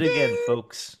did it again,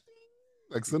 folks.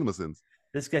 Like CinemaSins.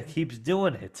 This guy keeps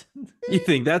doing it. You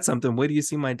think that's something? Wait till you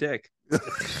see my dick.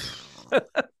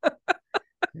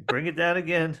 Bring it down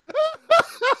again.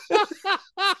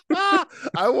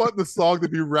 I want the song to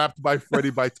be rapped by Freddie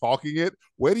by talking it.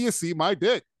 Where do you see my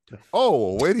dick?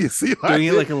 Oh, where do you see my Doing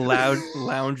it dick? like a loud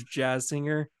lounge jazz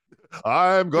singer.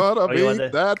 I'm gonna you want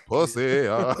beat that pussy.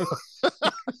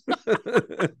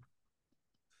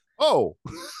 Oh.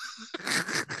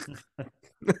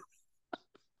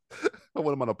 I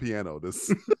want him on a piano.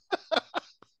 This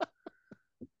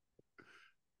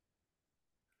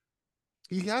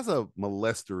He has a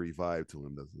molestery vibe to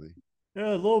him, doesn't he?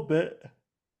 Yeah, a little bit.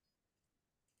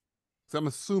 So I'm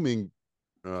assuming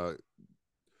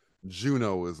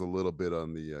Juno is a little bit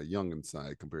on the youngin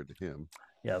side compared to him.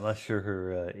 Yeah, I'm not sure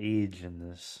her age in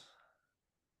this.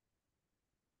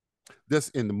 This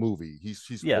in the movie,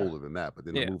 she's Yeah. older than that, but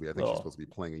in the movie, I think she's supposed to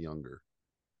be playing a younger.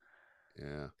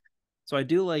 Yeah. So I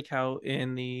do like how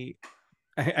in the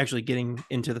actually getting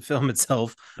into the film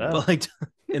itself, but like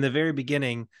in the very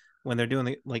beginning when they're doing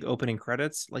the like opening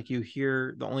credits, like you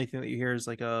hear the only thing that you hear is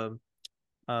like a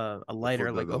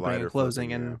lighter, like opening lighter and closing,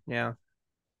 flipping, and yeah.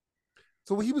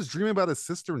 So he was dreaming about his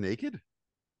sister naked?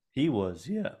 He was,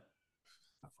 yeah.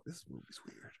 This movie's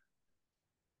weird.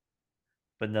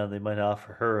 But now they might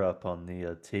offer her up on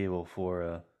the table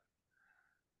for.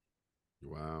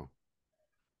 Wow.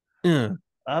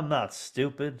 I'm not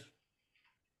stupid.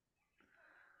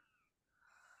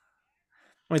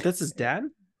 Wait, that's his dad?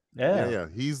 Yeah.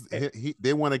 He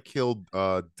they want to kill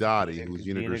Dottie, who's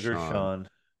Gina Gershon.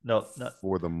 No, not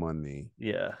for the money.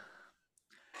 Yeah.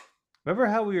 Remember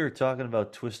how we were talking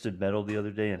about Twisted Metal the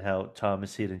other day and how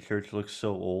Thomas Hayden Church looks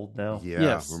so old now? Yeah.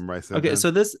 Yes. Remember I said okay, that?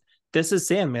 so this is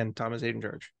Sandman, Thomas Hayden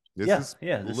Church. This is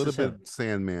a little bit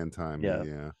Sandman time.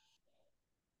 Yeah.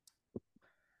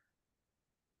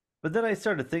 But then I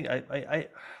started to think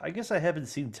I guess I haven't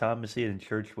seen Thomas Hayden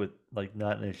Church with like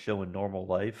not in a show in normal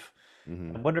life.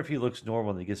 I wonder if he looks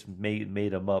normal and they just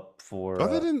made him up for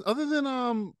other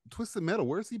than Twisted Metal.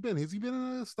 Where's he been? Has he been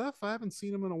in stuff? I haven't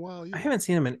seen him in a while either. I haven't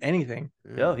seen him in anything.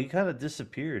 Yeah, he kind of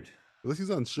disappeared. Unless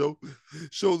he's on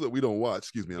shows that we don't watch.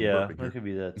 Excuse me, I'm burping here. That could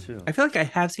be that too. I feel like I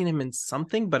have seen him in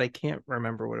something, but I can't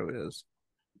remember what it is.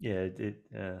 Yeah,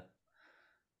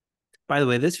 By the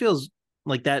way, this feels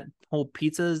like that whole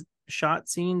pizza shot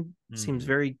scene seems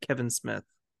very Kevin Smith.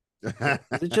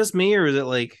 Is it just me, or is it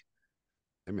like?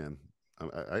 Hey man,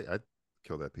 I'd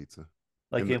kill that pizza.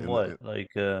 Like in what?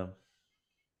 Like the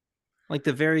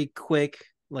very quick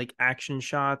like action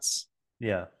shots.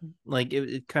 Yeah, like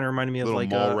it kind of reminded me of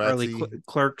like early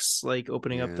Clerks, like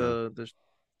opening up the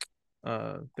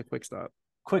quick stop,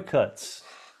 quick cuts,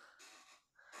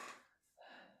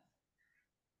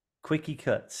 quickie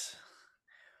cuts.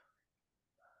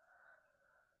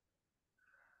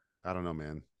 I don't know,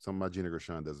 man. Something about Gina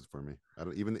Gershon does it for me. I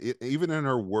don't even in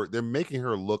her work, they're making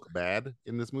her look bad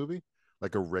in this movie,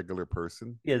 like a regular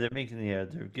person. Yeah, they're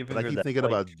giving. But I her keep that thinking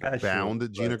about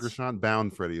Bound. Gina Gershon.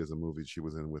 Bound, Freddy is a movie she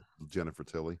was in with Jennifer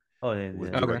Tilly. Oh, yeah,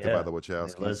 directed by the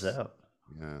Wachowskis. Liz out.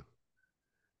 Yeah,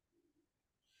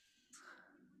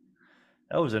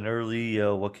 that was an early.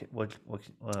 I think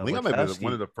that might be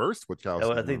one of the first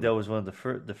Wachowskis. I think that was one of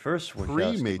the first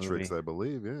pre-Matrix, I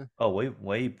believe. Yeah. Oh,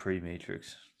 way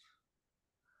pre-Matrix.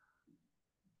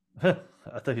 I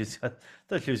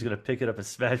thought she was gonna pick it up and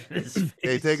smash it in his face.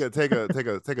 Hey, take a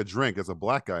drink. There's a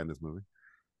black guy in this movie.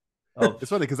 Oh, it's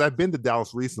funny because I've been to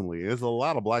Dallas recently. There's a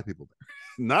lot of black people there.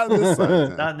 Not in this side of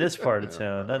town. Not in this part of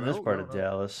town. Not in this part of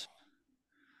Dallas.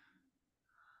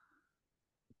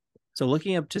 So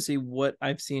looking up to see what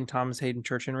I've seen Thomas Hayden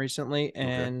Church in recently,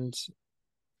 and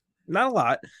not a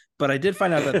lot, but I did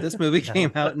find out that this movie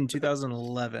came out in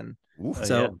 2011.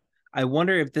 So I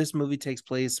wonder if this movie takes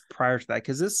place prior to that,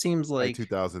 because this seems like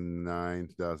 2009,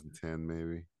 2010,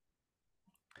 maybe.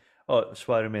 Oh,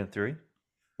 Spider-Man 3?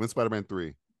 When Spider-Man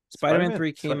 3? Spider-Man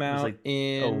 3 came out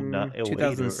in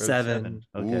 2007.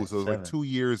 Okay, ooh, so it was like 2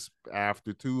 years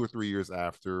after, 2 or 3 years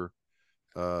after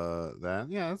that.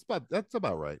 Yeah, that's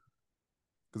about right.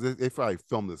 Because they probably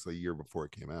filmed this a year before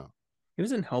it came out. He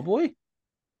was in Hellboy?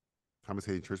 Thomas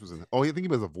Hayden Church was in. Oh, I think he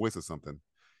was a voice of something.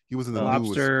 He was in the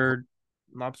Lobster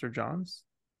Johns.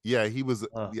 Yeah, he was.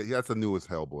 Yeah, that's the newest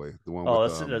Hellboy. The one. Oh,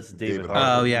 with, that's David.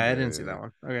 Oh yeah, I didn't see that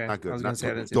one. Okay, not good. I was gonna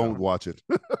say I didn't see don't watch it.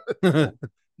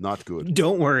 Not good.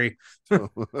 Don't worry.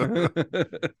 Aren't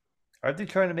they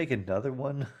trying to make another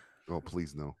one? Oh,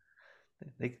 please no.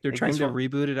 They're trying to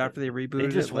reboot it after they rebooted it.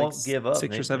 They just won't give up.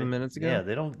 6 or 7 minutes ago. Yeah,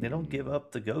 they don't give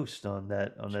up the ghost on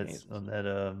that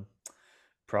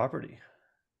property.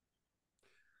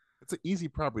 It's an easy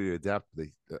property to adapt.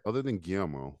 Other than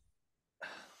Guillermo,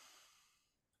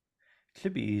 it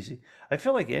should be easy. I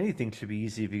feel like anything should be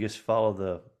easy if you just follow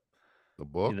the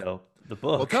book. The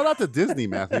book. Well, tell that to Disney,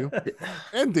 Matthew,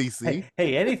 and DC.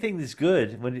 Hey, anything is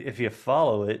good if you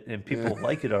follow it and people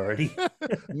like it already.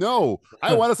 No,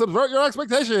 I want to subvert your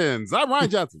expectations. I'm Ryan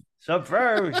Johnson.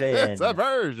 Subversion.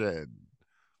 Subversion.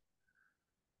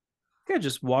 I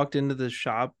just walked into the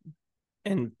shop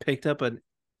and picked up an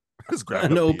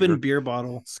open beer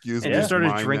bottle. Excuse me, and just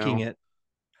started drinking it.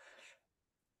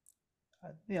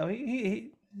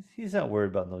 He's not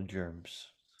worried about no germs.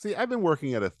 See, I've been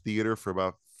working at a theater for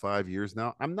about 5 years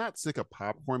now. I'm not sick of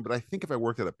popcorn, but I think if I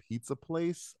worked at a pizza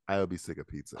place, I would be sick of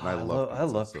pizza. And I love pizza. I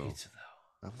love pizza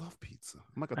though. I love pizza.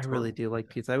 I'm like I really do like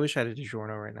pizza. I wish I had a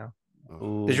DiGiorno right now.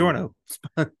 Oh. DiGiorno.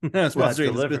 No,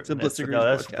 sponsoring this Simplistic No,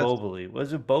 that's podcast. Boboli.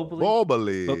 Was it Boboli?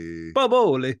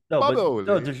 Boboli. No, Boboli.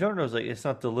 but no, DiGiorno's like it's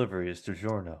not delivery, it's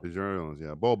DiGiorno. DiGiorno's,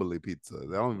 yeah, Boboli pizza.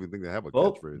 I don't even think they have a Yeah,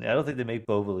 catchphrase. I don't think they make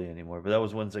Boboli anymore. But that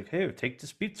was one's like, hey, take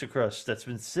this pizza crust that's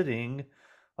been sitting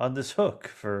on this hook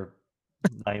for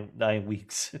 9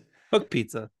 weeks. Hook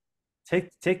pizza.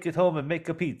 Take it home and make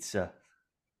a pizza.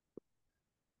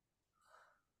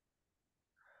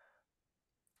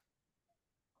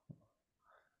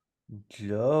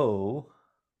 Joe.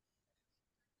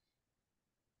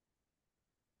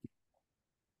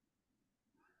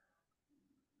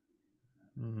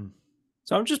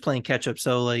 So I'm just playing catch up.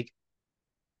 So like,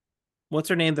 what's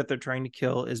her name that they're trying to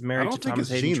kill is I married don't to think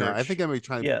Thomas it's Hayden Gina. Church. I think I'm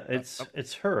trying. Yeah,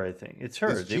 it's her. I think it's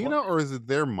her. Is They Gina want- or is it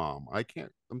their mom? I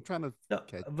can't. I'm trying to. No,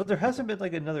 but there hasn't been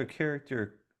like another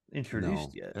character introduced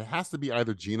yet. It has to be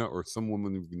either Gina or some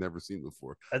woman we've never seen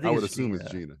before. I I, think would it's assume Gina.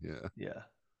 it's Gina. Yeah.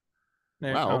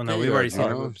 Yeah. Wow. Oh no, okay, we've already seen her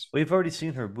Gina. boobs. We've already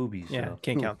seen her boobies. Yeah, so.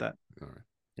 can't count that. All right.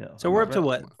 Yeah. So we're up to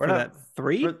what We're for not- that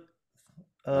 3?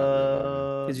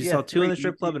 Because you saw 2 in the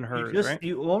strip club and hers, right?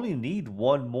 You only need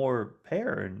one more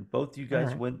pair, and both you guys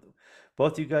Alright. win.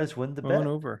 Both you guys win the Going bet.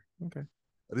 over. Okay.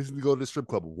 I just need to go to the strip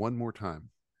club one more time.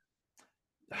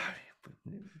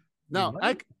 Now, I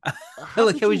like how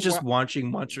could he's you just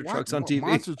watching monster wa- trucks on mo- TV.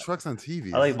 Monster trucks on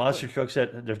TV. I like monster trucks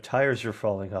that their tires are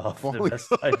falling off. Falling The best,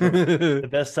 type of, the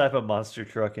best type of monster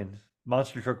truck and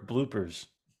monster truck bloopers.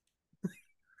 Look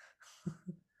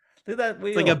at that wheel.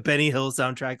 It's like a Benny Hill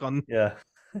soundtrack on. Yeah.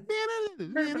 I see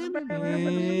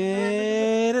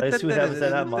what happens to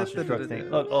that monster truck thing.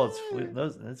 Look,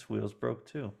 its wheels broke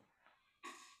too.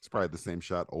 It's probably the same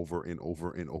shot over and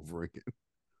over and over again.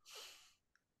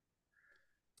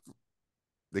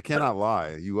 They cannot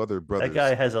lie. You other brothers. That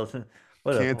guy has a.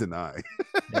 What can't deny.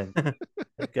 Man,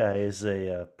 that guy is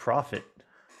a prophet.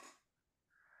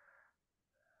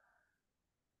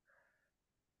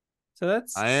 So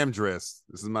that's. I am dressed.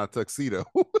 This is my tuxedo.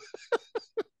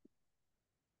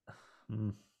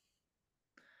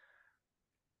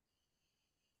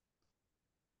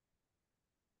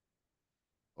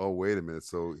 Oh, wait a minute.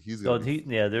 So he's So gonna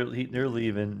they're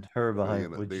leaving her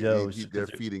behind with Joe. They're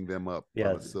feeding them up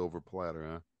on a silver platter,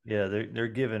 huh? Yeah, they're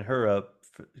giving her up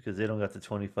because they don't got the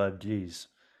 25 G's.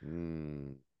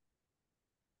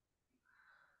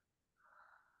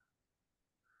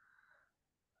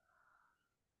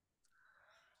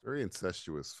 Very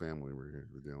incestuous family we're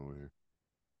dealing with here.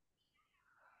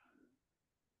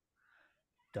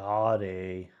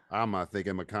 Dottie. I'm not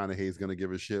thinking McConaughey's gonna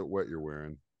give a shit what you're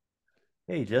wearing.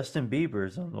 Hey, Justin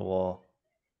Bieber's on the wall.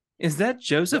 Is that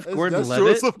Joseph That's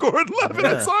Gordon-Levitt? Joseph Gordon-Levitt.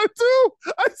 I Yeah. saw it too.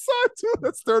 I saw it too.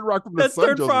 That's Third Rock from the That's Sun.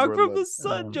 Third Joseph Rock from the Gordon-Levitt.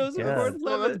 Sun. Joseph yeah. No, that's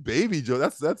Gordon-Levitt. Baby Joe.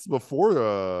 That's before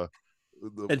the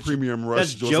That's- Premium Rush.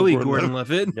 That's Joseph Joey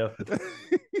Gordon-Levitt. Gordon-Levitt.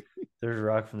 Third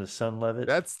Rock from the Sun Levitt.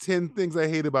 That's 10 things I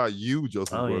hate about you,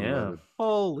 Joseph Oh, yeah. Gordon-Levitt.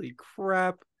 Holy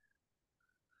crap!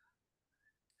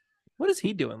 What is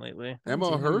he doing lately? I haven't Emma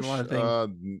seen him in a Hirsch. lot of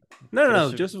things.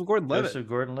 No. Joseph Gordon-Levitt. Joseph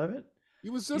Gordon-Levitt. He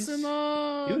was just He's- in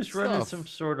He was running stuff. some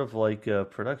sort of like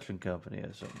production company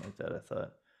or something like that. I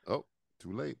thought. Oh,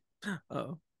 too late.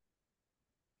 Oh,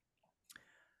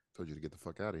 Told you to get the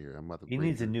fuck out of here. I'm about to He break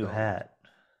needs a your new dog. hat.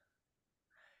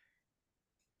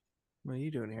 what are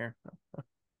you doing here?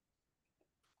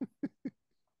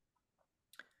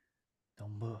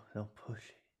 Don't move. Don't push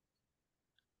it.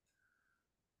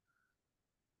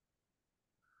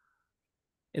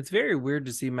 It's very weird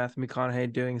to see Matthew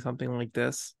McConaughey doing something like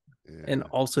this, Yeah. and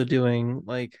also doing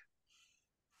like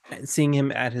seeing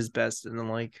him at his best, and then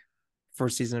like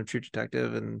first season of True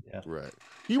Detective, and Yeah. Right.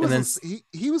 He was then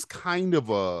he was kind of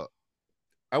a,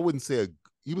 I wouldn't say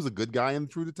he was a good guy in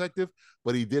True Detective,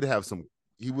 but he did have some.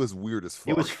 He was weird as fuck.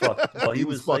 He was fucked. Well, he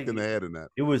was was fucked like- in the head in that.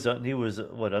 He was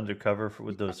what undercover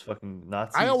with those fucking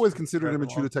Nazis. I always considered him in Driving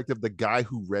True along. Detective the guy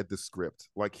who read the script.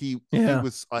 Like he Yeah.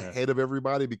 was ahead of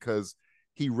everybody because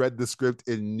he read the script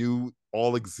and knew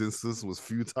all existence was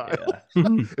futile.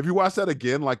 Yeah. If you watch that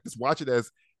again, like just watch it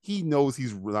as he knows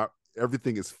he's not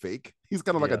everything is fake. He's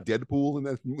kind of like a Deadpool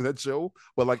in that show.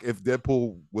 But like if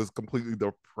Deadpool was completely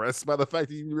depressed by the fact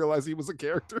that he didn't realize he was a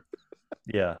character.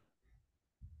 Yeah.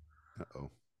 Uh-oh.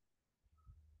 all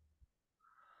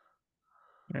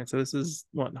right, so this is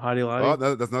what Hottie Lottie.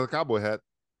 Oh, that's another cowboy hat.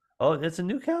 Oh, that's a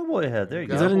new cowboy hat. There you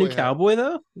Is go. that a new hat. cowboy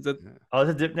though? Is that Oh,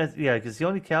 yeah, because the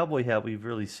only cowboy hat we've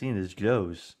really seen is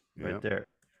Joe's Yeah. right there.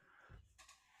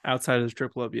 outside of the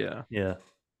strip club? Yeah. Yeah.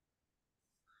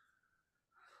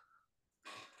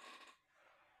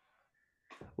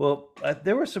 Well,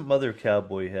 there were some other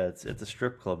cowboy hats at the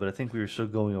strip club, but I think we were still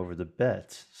going over the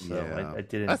bets. So Yeah. I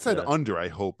didn't. I said under. I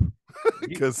hope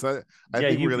because I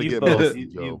think we're gonna get both. most of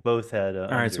You both had.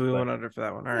 All right, so we went under for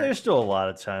that one. All right. There's still a lot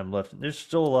of time left. There's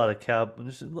still a lot of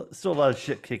There's still a lot of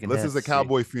shit kicking. This is a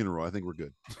cowboy funeral. I think we're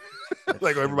good.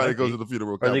 Like everybody goes to the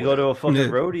funeral. Or they go to a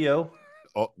fucking rodeo.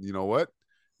 Oh, you know what?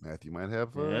 Matthew might have.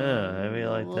 Yeah, I mean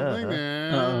like that.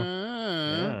 Huh?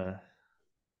 Yeah.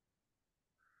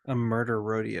 A murder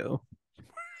rodeo.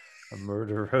 A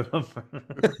murder.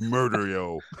 Murder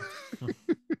yo.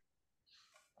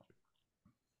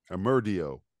 A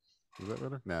murdio. Is that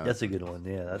better? No. That's a good one.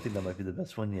 Yeah, I think that might be the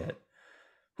best one yet.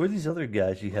 Who are these other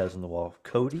guys she has on the wall?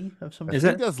 Cody of some. I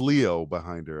think that's Leo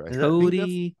behind her.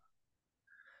 Cody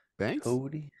Banks.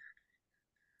 Cody.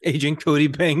 Agent Cody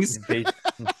Banks. Is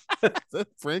that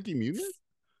Frankie Muniz?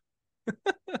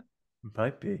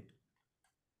 Might be.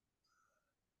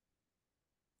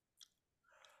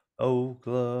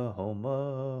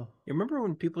 Oklahoma. You remember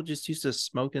when people just used to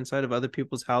smoke inside of other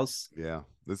people's house? Yeah,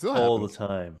 this all the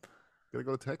time. Gotta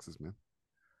go to Texas, man.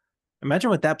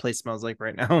 Imagine what that place smells like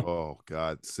right now. Oh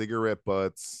God, cigarette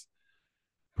butts,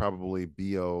 probably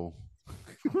BO.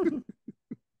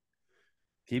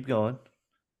 Keep going.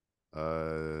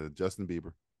 Justin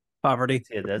Bieber. Poverty.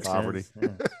 Yeah, that's poverty. Yeah.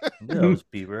 That was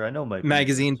Bieber. I know my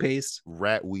magazine paste.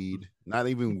 Rat weed. Not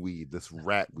even weed. This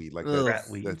rat weed. Like that, rat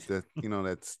weed. That that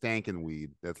stankin'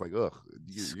 weed. That's like, ugh.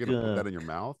 You're gonna put that in your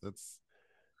mouth? That's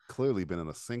clearly been in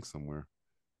a sink somewhere.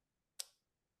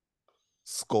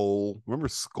 Skull. Remember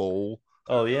Skull?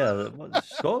 Oh yeah,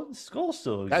 Skull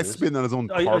still exists. Guy's spitting on his own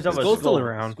carpet. carpet. Skull's still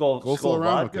around. Skull still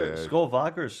around? vodka. Okay. Skull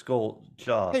vodka or Skull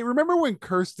jaw. Hey, remember when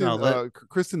Kristen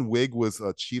Wiig was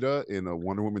a cheetah in a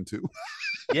Wonder Woman 2?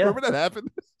 Yeah. Remember that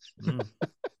happened?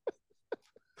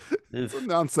 It's a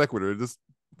non sequitur. Just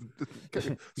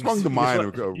sprung to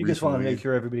mind. You just want to make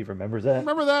sure everybody remembers that.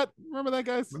 Remember that? Remember that,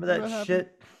 guys? Remember that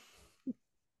shit?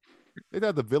 They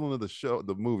thought the villain of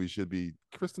the movie should be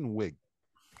Kristen Wiig.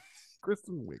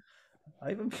 Kristen Wiig.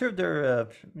 I'm sure they're,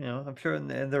 I'm sure in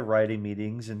their writing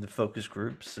meetings and the focus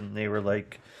groups, and they were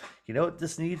like, you know what,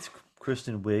 this needs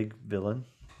Kristen Wiig villain.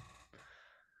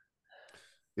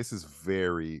 This is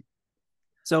very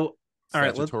all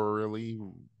right. Statutorily.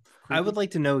 I would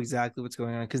like to know exactly what's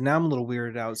going on because now I'm a little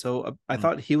weirded out. So I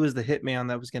thought he was the hitman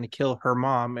that was going to kill her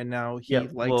mom, and now he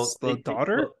likes the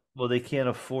daughter. Well, they can't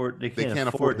afford. They can't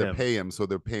afford him. to pay him, so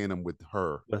they're paying him with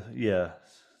her. Yeah.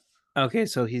 Okay,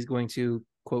 so he's going to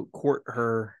quote court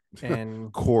her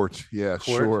and court. Yeah,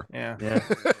 sure. Yeah.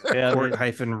 Court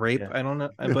hyphen rape. Yeah. I don't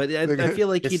know, but I feel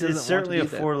like he doesn't. It's certainly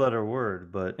want to a 4-letter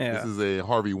word, but this is a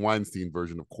Harvey Weinstein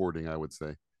version of courting, I would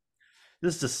say.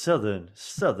 This is the Southern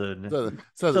Bale.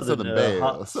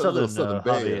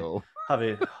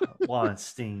 Harvey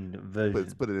Weinstein version.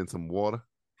 Let's put it in some water.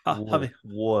 Harvey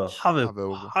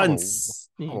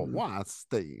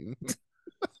Weinstein.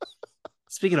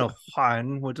 Speaking of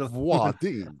wine, would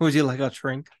you like a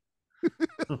drink?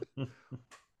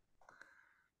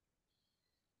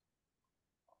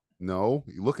 No,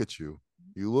 you look at you.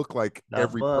 You look like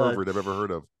every pervert I've ever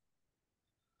heard of.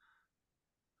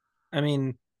 I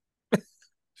mean,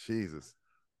 Jesus.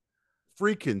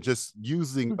 Freaking just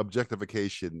using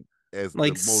objectification as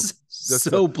like the most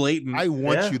so blatant. I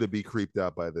want you to be creeped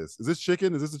out by this. Is this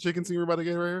chicken? Is this the chicken scene we're about to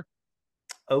get right here?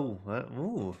 Oh, I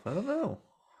don't know.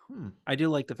 I do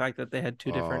like the fact that they had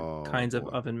two different kinds of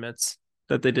oven mitts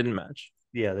that they didn't match.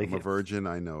 Yeah, I'm a virgin.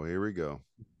 I know. Here we go.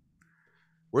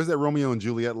 Where's that Romeo and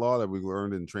Juliet law that we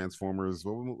learned in Transformers?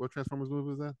 What Transformers movie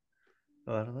was that?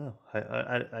 Oh, I don't know.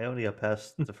 I only got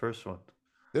past the first one.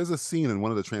 There's a scene in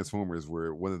one of the Transformers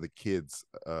where one of the kids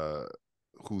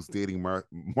who's dating Mark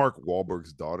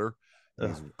Wahlberg's daughter,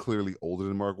 he's clearly older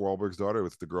than Mark Wahlberg's daughter.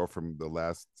 It's the girl from the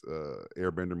last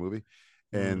Airbender movie.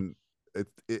 And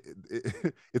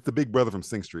it's the big brother from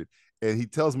Sing Street. And he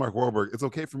tells Mark Wahlberg, it's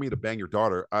okay for me to bang your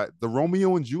daughter. The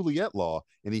Romeo and Juliet law.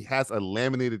 And he has a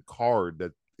laminated card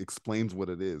that explains what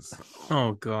it is.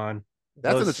 Oh, God.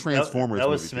 That's in the Transformers movie. That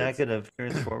was smacking a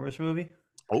Transformers movie?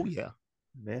 Oh, yeah.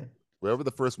 Man. Wherever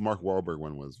the first Mark Wahlberg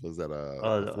one was that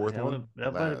the fourth one?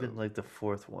 That might have been like the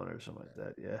fourth one or something like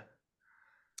that. Yeah.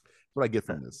 What I get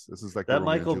from this is like that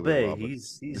Michael Bay.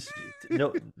 He's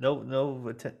no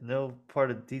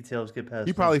part of details get past.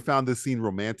 He probably found this scene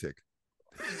romantic.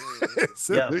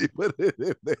 So he put it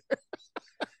in there.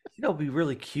 It'd be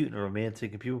really cute and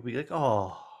romantic, and people would be like,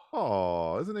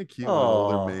 "Oh, isn't it cute when an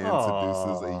older man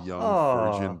seduces a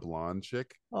young virgin blonde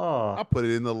chick?" I'll put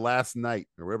it in The Last Night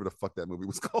or whatever the fuck that movie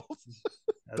was called.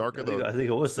 I think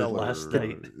it was The Last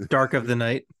Night. Dark of the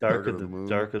Night. Dark of the Moon.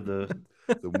 Dark of the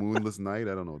the Moonless Night.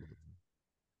 I don't know.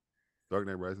 Dark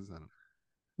Knight Rises. I don't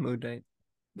know. Moon Knight.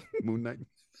 Moon Knight.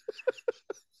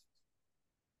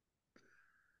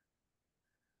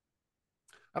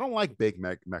 I don't like baked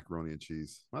macaroni and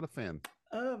cheese. Not a fan.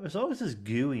 As long as it's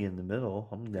gooey in the middle,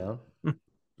 I'm down.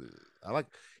 I like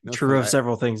True of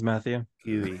several things, Matthew.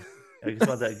 Gooey. I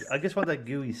just want that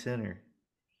gooey center.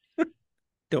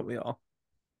 Don't we all?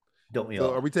 Don't we So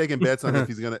all? are we taking bets on if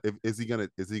he's gonna is he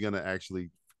gonna actually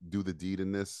do the deed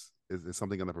in this? Is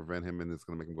something gonna prevent him and it's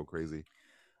gonna make him go crazy?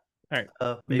 All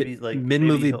right. Maybe mid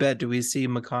movie bet. Do we see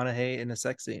McConaughey in a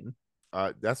sex scene?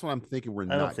 That's what I'm thinking. We're I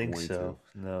not don't think going so.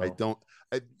 to. No, I don't.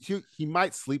 He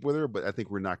might sleep with her, but I think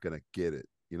we're not gonna get it.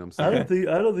 You know what I'm saying?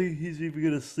 I don't think he's even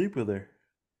gonna sleep with her.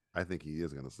 I think he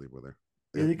is gonna sleep with her.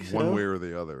 You think One so? way or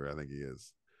the other. I think he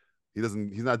is.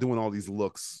 He's not doing all these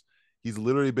looks. He's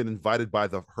literally been invited by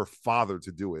her father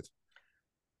to do it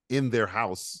in their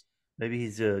house. Maybe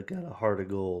he's got a heart of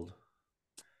gold.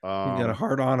 He's got a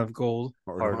heart on of gold.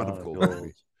 Heart on of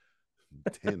gold.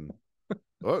 10.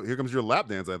 Oh, here comes your lap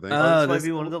dance, I think. This might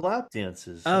be one of the lap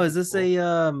dances. Oh, is this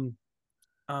a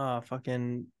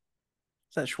fucking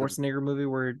is that Schwarzenegger movie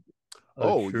where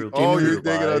you're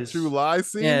thinking of True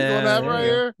Lies scene going on right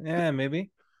here? Yeah, maybe.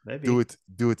 Do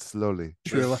it slowly.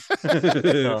 True.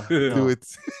 Do it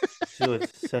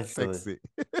sexually.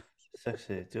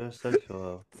 Sexy. Do it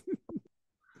sexual.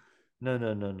 No.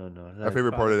 My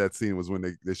favorite part of that scene was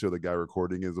when they show the guy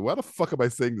recording is, why the fuck am I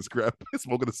saying this crap?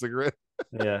 Smoking a cigarette.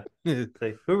 Yeah.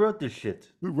 Like, who wrote this shit?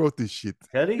 Who wrote this shit?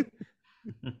 Teddy?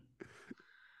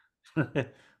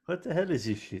 What the hell is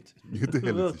this shit?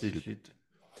 Who wrote this shit?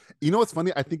 You know what's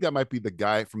funny? I think that might be the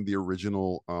guy from the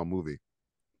original movie.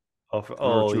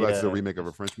 True Lies is a remake of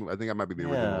a French movie. I think that might be the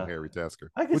original Harry Tasker,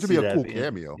 which would be a cool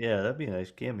cameo. Yeah, that'd be a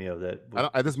nice cameo.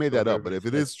 I just made that up, but if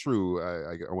it is true,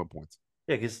 I want points.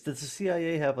 Yeah, because does the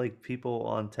CIA have like people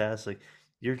on task? Like,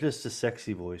 you're just a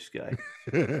sexy voice guy,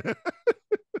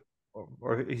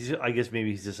 or I guess maybe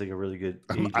he's just like a really good.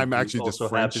 I'm actually just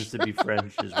French. Happens to be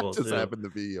French as well. Just too. happen to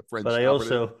be a French. But I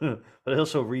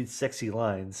also read sexy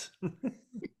lines.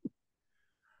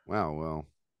 Wow. Well,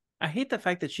 I hate the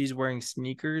fact that she's wearing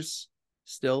sneakers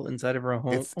still inside of her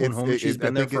home. She's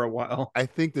been there for a while. I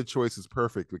think the choice is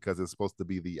perfect because it's supposed to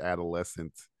be the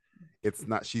adolescent. It's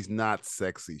not. She's not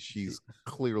sexy. She's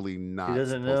clearly not. She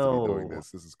doesn't supposed know. to be doing this.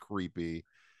 This is creepy.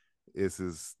 This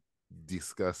is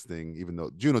disgusting. Even though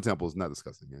Juno Temple is not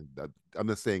disgusting. I'm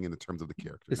just saying in the terms of the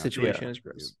character. The situation is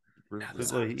gross.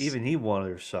 Even he wanted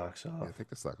her socks off. Yeah, take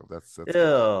the sock off. That's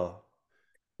ew.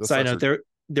 Side note: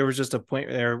 there was just a point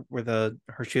there where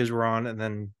her shoes were on, and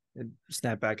then it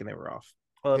snapped back, and they were off.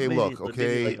 Well, hey, look,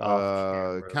 okay.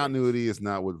 Continuity is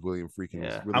not what William Friedkin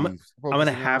is. Really I'm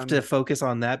gonna have to focus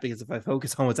on that because if I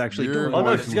focus on what's actually going on,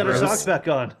 no, she's got her socks back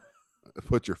on.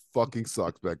 Put your fucking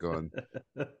socks back on.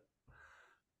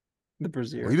 The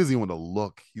brassiere. Well, he doesn't even want to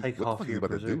look. What the fuck off is he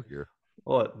about to do here?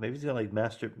 What? Maybe he's gonna like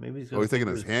master. Maybe he's gonna. He's taking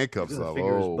his handcuffs off.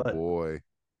 Oh boy.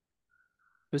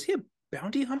 Was he a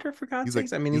bounty hunter for God's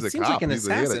sakes? Like, I mean, he seems like an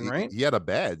assassin, right? He had a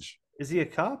badge. Is he a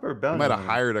cop or a bounty? He might have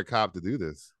hunter? hired a cop to do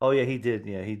this. Oh yeah, he did.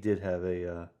 Yeah, he did have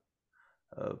a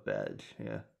badge.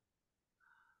 Yeah.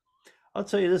 I'll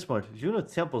tell you this much: Juno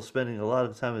Temple's spending a lot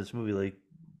of time in this movie like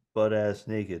butt ass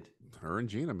naked. Her and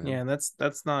Gina, man. Yeah,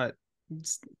 that's not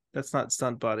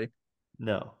stunt body.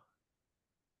 No.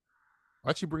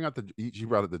 Why'd she bring out she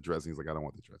brought out the dress and he's like, I don't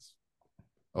want the dress.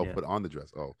 Oh, Yeah. Put on the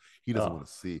dress. Oh, he doesn't want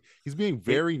to see. He's being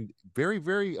very, very,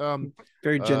 very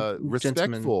respectful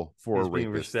gentleman. for He's a being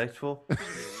rapist. respectful.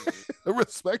 A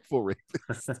respectful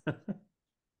rapist.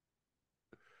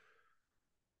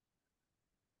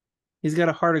 He's got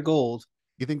a heart of gold.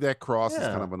 You think that cross is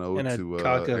kind of an ode And a to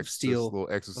cock of steel. little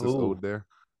exorcist ode there?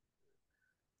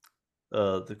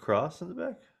 The cross in the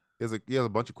back. He has a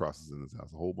bunch of crosses in his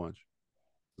house, a whole bunch.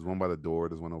 There's one by the door.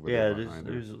 There's one over Yeah, there behind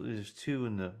her. there's two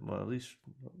in the at least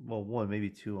one,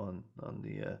 maybe two on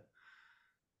the.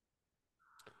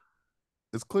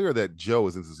 It's clear that Joe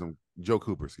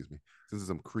Cooper, is into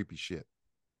some creepy shit.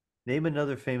 Name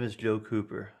another famous Joe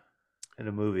Cooper in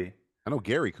a movie. I know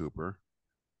Gary Cooper.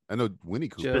 I know Winnie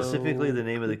Cooper. Specifically, the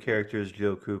name of the character is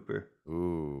Joe Cooper.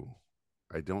 Ooh,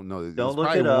 I don't know. Don't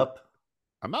look it up.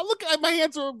 I'm not looking at my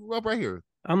hands are up right here.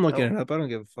 I'm looking it up. I don't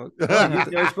give a fuck.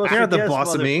 You're not the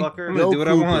boss of me. I'm gonna do what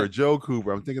I want. Joe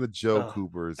Cooper. I'm thinking of Joe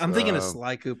Cooper's. I'm thinking of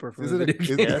Sly Cooper from the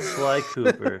video game. Yeah, Sly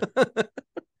Cooper.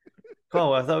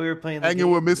 Oh, I thought we were playing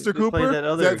Hanging with Mr. Cooper. That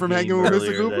Is that from Hanging with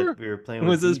Mr. Cooper? We were playing.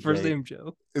 Was his DJ. first name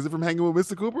Joe? Is it from Hanging with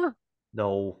Mr. Cooper?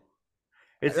 No.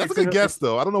 That's a good guess,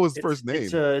 though. I don't know his first name.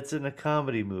 It's in a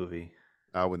comedy movie.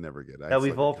 I would never get that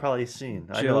we've all probably seen.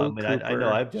 I know.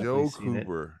 I've definitely seen it.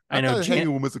 I know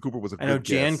Hanging with Mr. Cooper was a good I know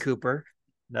Jan guess. Cooper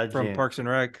Not from Jan. Parks and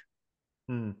Rec.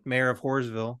 Mayor of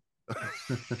Horseville.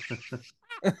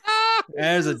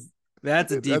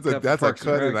 That's a deep cut. That's a Parks and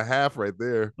cut and Rec. a half right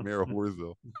there, Mayor of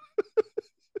Horseville.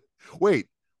 Wait,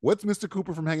 what's Mr.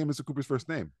 Cooper from Hanging Mr. Cooper's first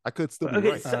name? I could still be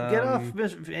Okay, right. so get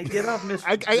off, Miss.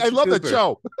 I love that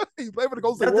show. He's playing for the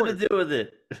Golden State Nothing Warriors. to do with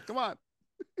it. Come on.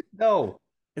 No.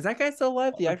 Is that guy still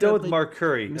alive? The I'm actor done that with played Mark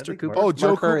Curry. Mr. I think Cooper. Mark- Oh, Joe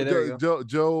Mark Curry, there you Cooper.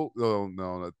 Joe. Oh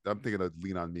no, I'm thinking of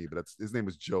Lean on Me, but his name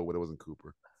was Joe, but it wasn't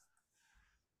Cooper.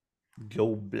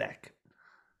 Joe Black.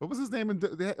 What was his name in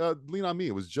Lean on Me?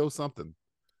 It was Joe something.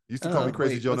 You used to call me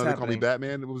Crazy Joe. Now they call me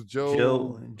Batman. It was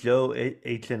Joe. Joe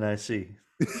HNIC.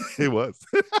 It was.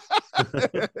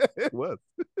 It was.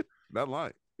 Not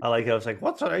lying. I like how it's like,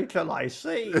 what's an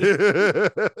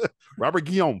HNIC? Robert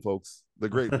Guillaume, folks, the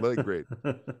great, late great.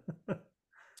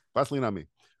 That's Lean on Me.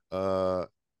 That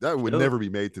would never be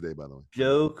made today, by the way.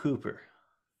 Joe Cooper.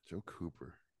 Joe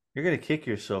Cooper. You're gonna kick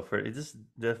yourself for it. This is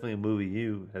definitely a movie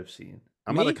you have seen.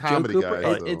 I'm not a comedy guy.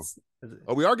 So. It's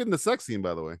Oh, we are getting the sex scene,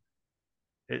 by the way.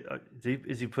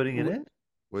 Is he putting it in?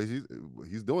 Well,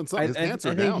 he's doing something. His pants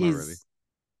are down already.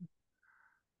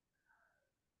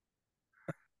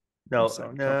 No,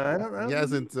 sorry, I don't. He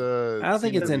hasn't. I don't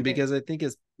think it's in because I think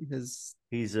his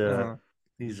he's ready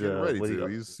what do to.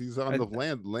 you- He's on the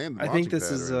land. I think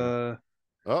this launching is pad right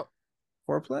now. Oh,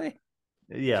 foreplay.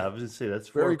 Yeah, I was gonna say that's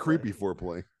very foreplay. creepy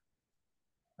foreplay.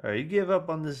 All right, you give up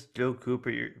on this Joe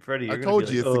Cooper. Freddie, I you're told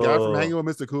gonna you be it's like, the guy from Hanging with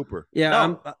Mr. Cooper. Yeah,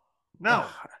 No. No,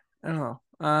 I don't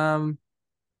know.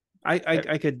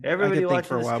 I could everybody think for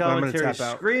watching a this while, but I'm gonna commentary tap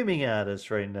out. screaming at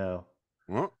us right now.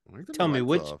 Well,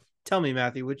 Tell me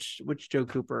Matthew, which Joe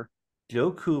Cooper?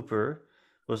 Joe Cooper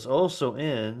was also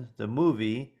in the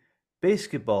movie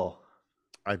Basketball.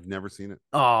 I've never seen it.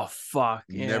 Oh fuck!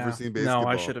 Never Yeah. seen No,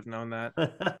 I Basketball. should have known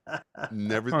that.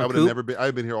 Never. Come on, I would have Coop. never been.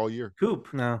 I've been here all year. Coop.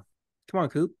 No, come on,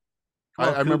 Coop.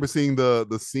 I remember seeing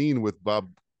the scene with Bob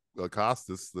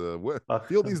Costas.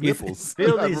 Feel these You nipples.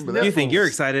 feel I these remember that. You think you're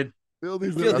excited? Feel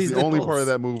these Feel nipples. That's these the only part nipples. of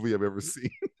that movie I've ever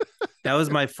seen. That was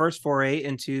my first foray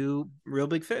into Real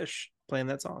Big Fish, playing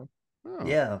that song. Oh.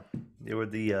 Yeah, they were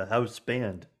the house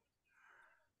band.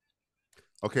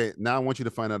 Okay, now I want you to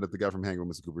find out if the guy from Hanging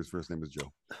with Mr. Cooper's first name is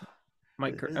Joe.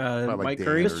 Mike like Mike Dan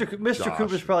Curry. or Mr. Josh.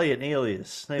 Cooper's probably an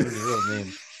alias. Not even his real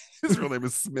name. His real name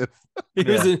is Smith.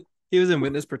 He was in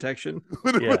Witness Protection.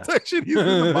 With Yeah. protection, he's in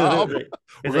the mob. Like- We're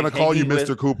it's gonna like call you hanging Mr.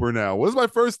 with- Cooper now. What's my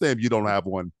first name? You don't have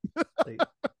one.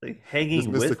 like hanging Just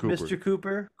Mr. with Cooper. Mr.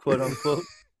 Cooper, quote unquote.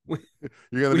 You're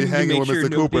gonna We be need to hanging make with sure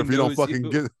Mr. Cooper if nobody you don't knows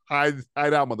fucking you.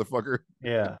 hide out, motherfucker.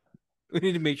 Yeah. We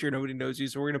need to make sure nobody knows you,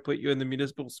 so we're gonna put you in the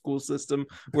municipal school system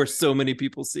where so many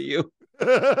people see you.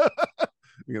 You're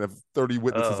gonna have 30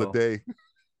 witnesses Uh-oh. a day.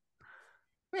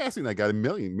 Yeah, I've seen that guy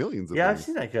millions of Yeah, I've times.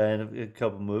 seen that guy in a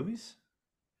couple movies.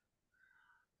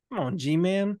 Come on,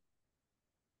 G-Man.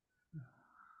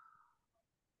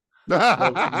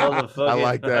 I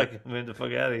like that. Get the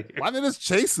fuck out of here. Why did they just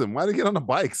chase him? Why did they get on the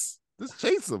bikes? Just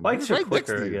chase him. Bikes He's are right next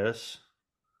quicker, to I you. guess.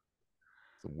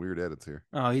 Some weird edits here.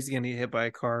 Oh, he's gonna get hit by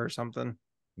a car or something.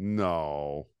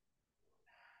 No.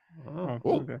 Oh,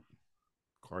 Oh. okay.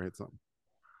 Car hit something.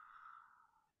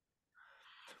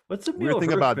 What's the Weird Emil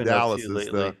thing about Hirsch been up Dallas to is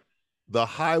lately? the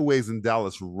highways in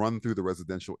Dallas run through the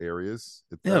residential areas.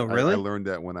 Oh, I really? learned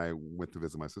that when I went to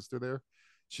visit my sister there.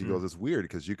 She Hmm. goes, it's weird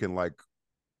because you can like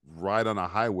ride on a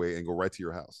highway and go right to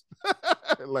your house.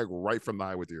 Like right from the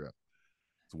highway to your house.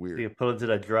 It's weird. You pull into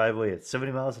that driveway at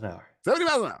 70 miles an hour. 70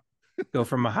 miles an hour. Go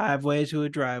from a highway to a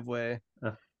driveway.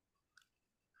 I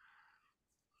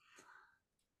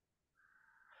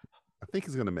think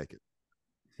he's gonna make it.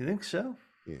 You think so?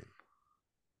 Yeah.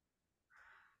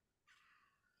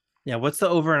 Yeah, what's the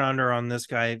over and under on this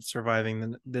guy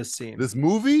surviving this scene? This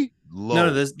movie? Low.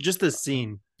 No, just this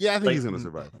scene. Yeah, I think Like- he's gonna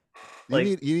survive. You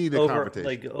like, need a over, confrontation.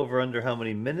 like over under how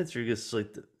many minutes, or just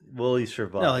like will he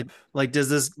survive? No, like does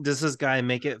this guy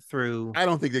make it through? I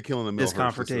don't think they're killing him. This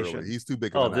confrontation. He's too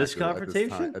big. Oh, Of an this actor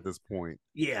confrontation? at this point.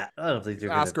 Yeah, I don't think they're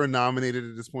gonna, Oscar nominated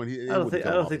at this point. I don't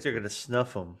think they're gonna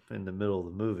snuff him in the middle of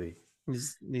the movie.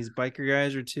 These biker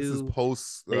guys are This is too.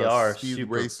 post. They are Speed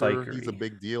super Racer. He's a bikery.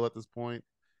 big deal at this point.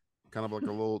 Kind of like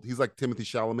a little. He's like Timothy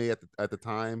Chalamet at the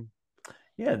time.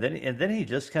 Yeah, then he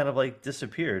just kind of like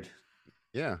disappeared.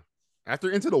 Yeah. After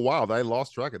Into the Wild, I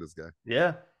lost track of this guy.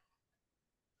 Yeah.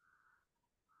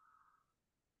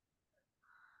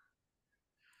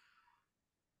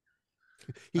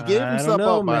 He gave I himself don't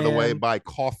know, up, by the way, man. by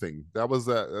coughing. That was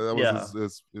Yeah.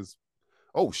 his.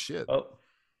 Oh shit! Oh,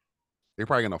 They're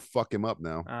probably gonna fuck him up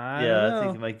now. yeah. I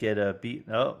think he might get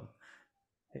beaten. Oh,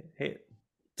 hey,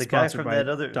 the guy Sponsored from by that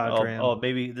other. Dodge Ram. Oh,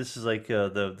 maybe this is like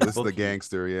the This is the bookie.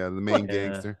 gangster, yeah, the main Yeah.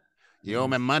 gangster. You owe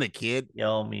me money, kid. You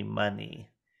owe me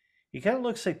money. He kind of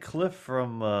looks like Cliff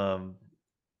from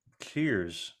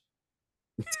Cheers.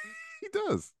 He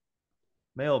does.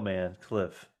 Mailman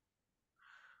Cliff.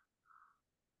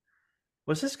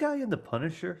 Was this guy in The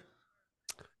Punisher?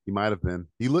 He might have been.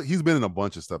 He's been in a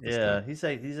bunch of stuff. Yeah, he's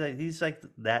like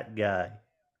that guy.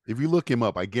 If you look him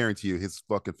up, I guarantee you his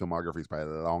fucking filmography is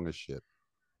probably long as shit.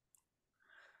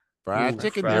 Fried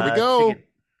chicken. There we go. Chicken.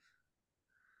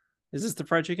 Is this the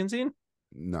fried chicken scene?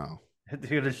 No.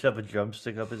 They're gonna shove a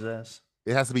drumstick up his ass.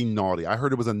 It has to be naughty. I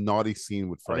heard it was a naughty scene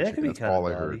with fried That chicken. could be That's kind all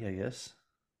of I heard. naughty, I guess.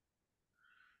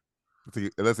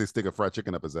 Unless they stick a fried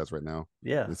chicken up his ass right now.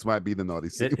 Yeah. This might be the naughty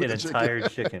scene. An entire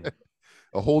chicken.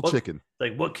 A whole chicken.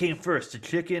 Like, what came first, the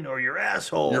chicken or your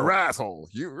asshole? Your asshole.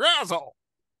 Your asshole.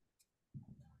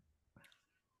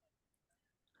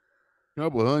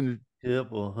 Couple hundred.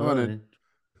 Couple hundred.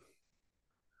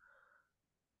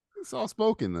 It's all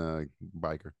smoking,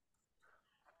 biker.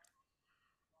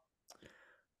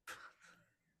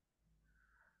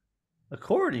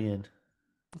 Accordion.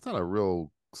 That's not a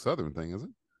real Southern thing, is it?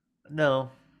 No,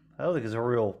 I don't think it's a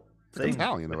real thing. It's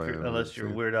Italian, unless you're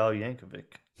Weird Al Yankovic.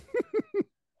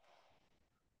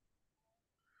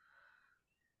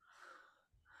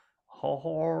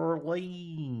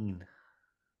 Harleen.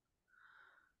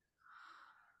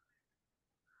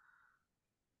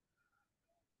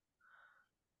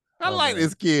 I like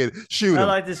this kid. Shoot him. I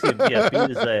like this kid. Yeah, beat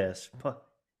his ass.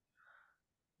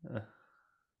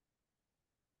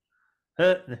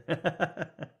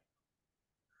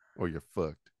 Or you're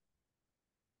fucked.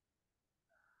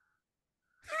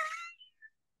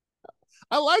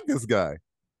 I like this guy.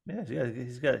 Yeah,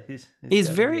 he's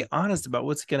very honest about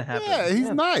what's gonna happen. Yeah, he's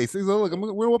nice. He's like, look,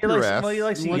 we're gonna whoop your ass. Well, he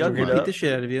likes to yuck yuck it up. Beat the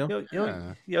shit out of you.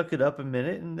 Yuck it up a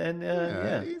minute, and then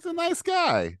yeah, he's a nice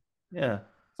guy. Yeah.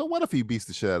 So what if he beats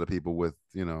the shit out of people with,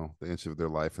 the inch of their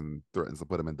life and threatens to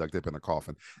put them in duct tape in a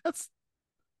coffin? That's,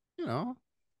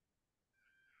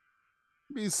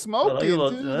 be smoking to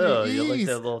the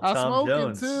east. I'm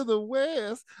smoking to the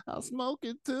west. I'm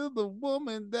smoking to the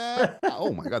woman that.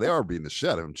 Oh my God, they are beating the shit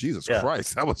out of him. Jesus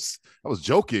Christ, I was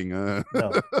joking. No.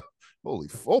 Holy,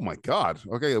 oh my God.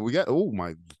 Okay, we got. Oh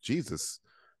my Jesus.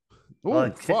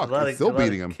 Oh fuck, he's still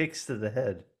beating him. Kicks to the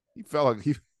head. He felt like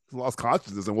he lost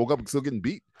consciousness and woke up and still getting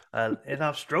beat. And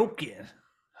I'm stroking.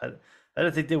 I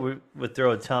don't think they would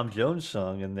throw a Tom Jones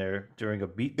song in there during a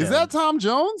beatdown. Is that Tom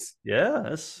Jones? Yeah,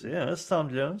 that's Tom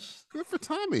Jones. Good for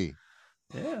Tommy.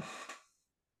 Yeah.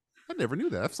 I never knew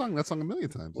that. I've sung that song a million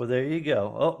times. Well, there you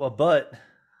go. Oh, a butt.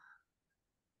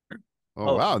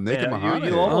 Oh wow, Naked Mahoney.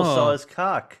 You almost saw his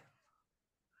cock.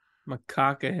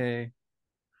 McConaughey.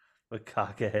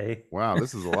 Wow,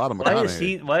 this is a lot of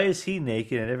McConaughey. Why is he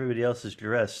naked and everybody else is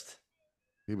dressed?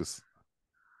 He was.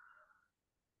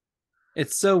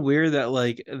 It's so weird that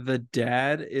like the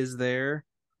dad is there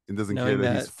and doesn't care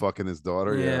that he's fucking his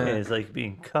daughter. Yeah, it's like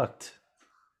being cucked.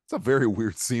 It's a very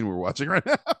weird scene we're watching right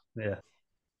now. Yeah.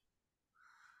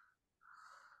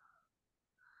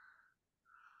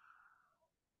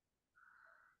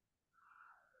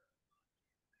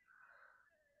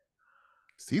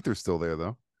 His teeth are still there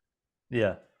though.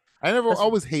 Yeah. I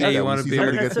always hate that when you see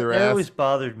somebody get their ass. That always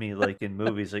bothered me, like in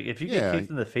movies. Like if you get kicked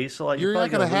in the face a lot, you're not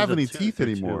gonna have any teeth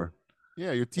anymore. Too.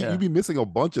 Yeah, your teeth. You'd be missing a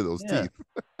bunch of those teeth.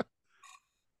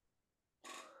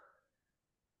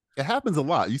 It happens a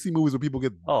lot. You see movies where people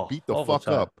get beat the fuck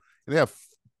up, and they have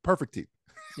perfect teeth.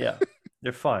 Yeah,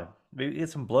 they're fine. Maybe get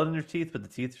some blood in their teeth, but the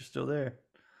teeth are still there.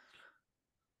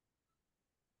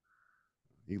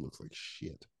 He looks like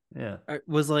shit. Yeah,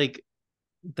 was like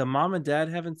the mom and dad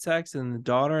having sex, and the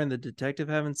daughter and the detective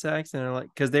having sex, and they're like,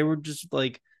 because they were just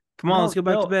like, "Come on, let's go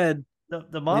back to bed."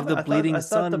 The mom, the bleeding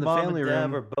son the in the mom family and dad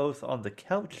room were both on the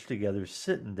couch together,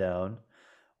 sitting down,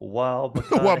 while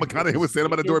McConaughey was standing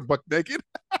by the door, buck naked.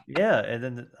 Yeah, and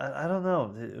then I don't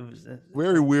know. It was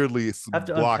very weirdly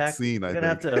blocked scene. I'm gonna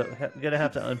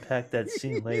have to unpack that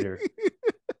scene later.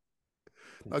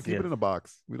 I'll keep it in a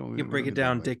box. We don't. You can break it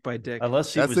down dick by dick.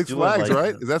 Unless he that's was Six doing Flags, like,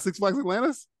 right? Is that Six Flags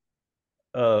Atlantis?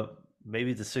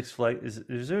 Maybe the Six Flags.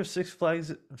 Is there a Six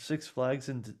Flags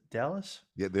in Dallas?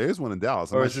 Yeah, there is one in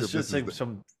Dallas. Or is this just like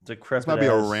some decrepit? This might be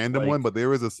a random one, but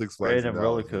there is a Six Flags. Random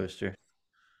roller coaster.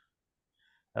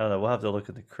 I don't know. We'll have to look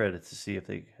at the credits to see if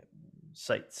they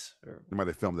sites or they might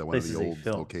have filmed at one of the old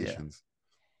locations.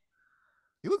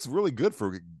 Yeah. He looks really good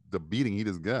for the beating he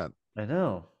just got. I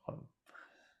know.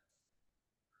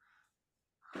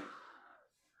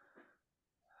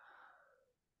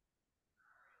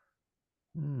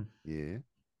 Yeah.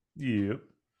 Yep.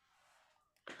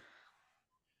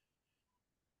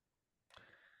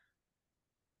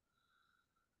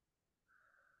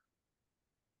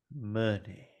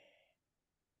 Money.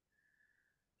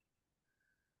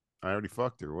 I already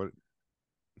fucked her. What?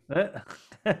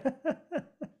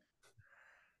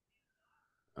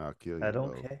 I'll kill you. I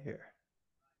don't though. care.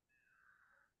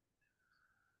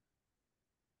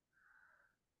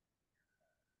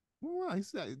 Well,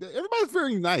 everybody's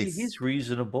very nice. He's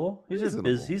reasonable. He's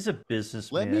a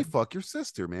businessman. Let me fuck your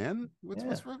sister, man. What's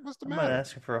the I'm matter? not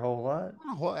asking for a whole lot.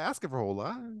 I'm not asking for a whole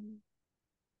lot.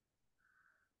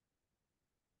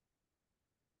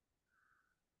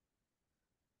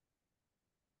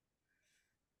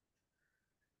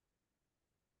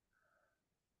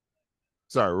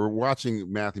 Sorry, we're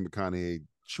watching Matthew McConaughey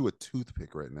chew a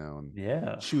toothpick right now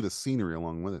and chew the scenery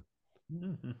along with it.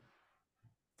 Mm-hmm.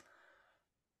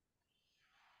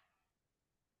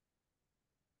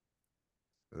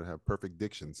 Better have perfect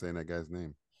diction saying that guy's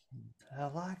name. I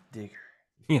like Digger.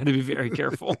 You have to be very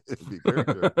careful. Be very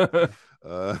careful.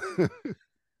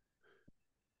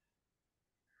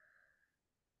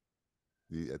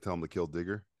 You tell him to kill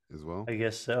Digger as well? I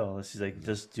guess so. Unless he's like,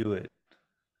 just do it.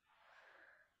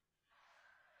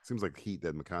 Seems like heat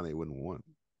that McConaughey wouldn't want.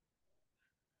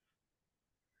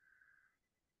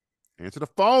 Answer the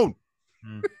phone.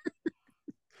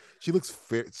 She looks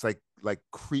fair. It's like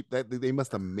creep. That they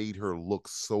must have made her look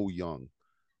so young.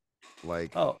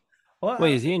 Like, oh,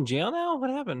 wait, is he in jail now? What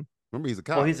happened? Remember, he's a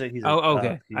cop. Well, he's a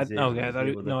okay. Cop.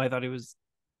 I thought he was.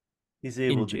 He's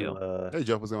able in jail. to. Hey,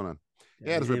 Joe, what's going on?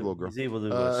 Yeah, this little girl. He's able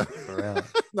to stick around.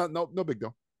 No big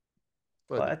deal.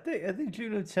 Well, I think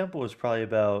Juno Temple is probably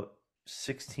about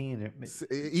 16.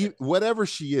 Whatever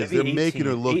she is, they're making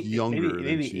her look younger.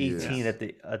 Maybe than she 18 is.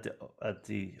 at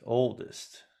the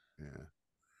oldest. Yeah.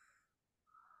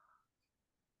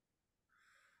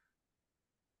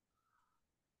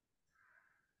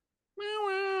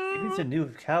 Maybe it's a new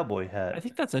cowboy hat. I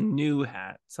think that's a new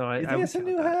hat. So I think it's a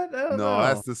new hat. I don't know.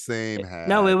 That's the same hat.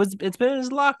 No, it's been in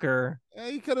his locker.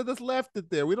 He could have just left it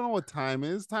there. We don't know what time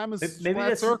is. Time is maybe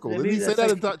flat circle. Didn't he say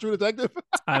that in True Detective?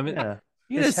 Yeah.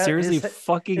 You gonna seriously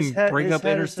fucking bring up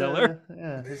Interstellar?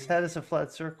 His hat is a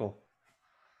flat circle.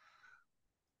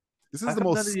 This is the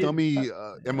most scummy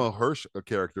Emma Hirsch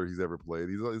character he's ever played.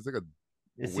 He's like a.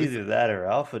 It's either that or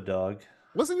Alpha Dog.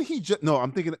 Wasn't he? No,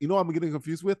 I'm thinking. You know, what I'm getting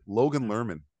confused with Logan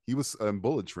Lerman. He was in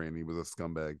Bullet Train. He was a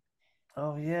scumbag.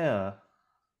 Oh yeah,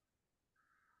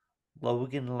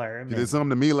 Logan Lerman. He did something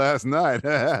to me last night.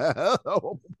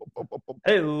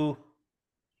 Hey.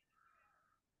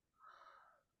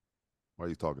 Why are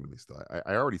you talking to me still?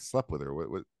 I already slept with her.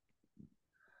 What?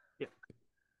 Yeah.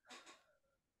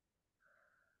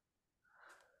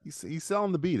 He's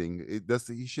selling the beating.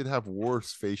 He should have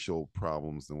worse facial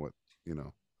problems than what you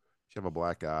know. He should have a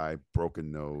black eye,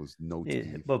 broken nose, no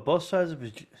teeth. But both sides of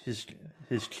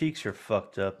his cheeks are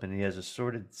fucked up, and he has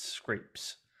assorted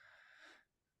scrapes.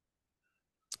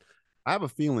 I have a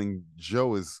feeling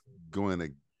Joe is going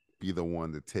to be the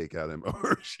one to take out Emma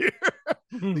Hirsch here.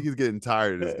 I think he's getting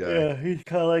tired of this guy. Yeah, he's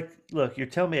kind of like, look, you're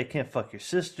telling me I can't fuck your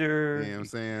sister. You know what I'm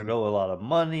saying? You owe a lot of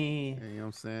money. You know what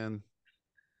I'm saying?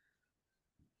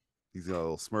 He's got a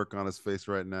little smirk on his face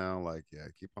right now. Like, yeah,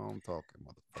 keep on talking,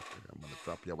 motherfucker. I'm going to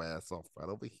drop your ass off right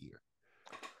over here.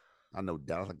 I know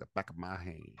Dallas like the back of my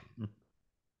hand. A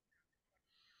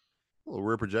little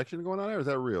rear projection going on there. Is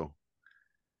that real?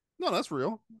 No, that's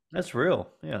real. That's real.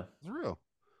 Yeah. It's real.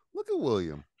 Look at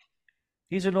William.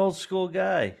 He's an old school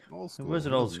guy. Old school. He was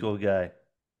an old school guy.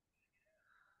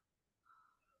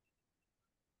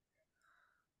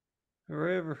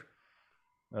 Wherever.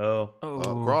 Oh.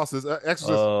 Crosses.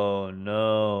 Exorcist. Oh,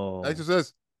 no.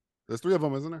 Exorcist. There's 3 of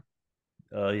them, isn't there?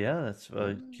 Yeah, that's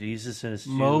Jesus and his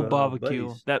Mo barbecue.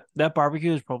 buddies. That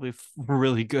barbecue is probably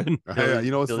really good.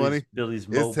 You know what's funny? Billy's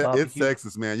It's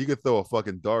Texas, man. You could throw a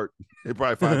fucking dart. They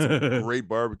probably find some great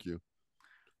barbecue.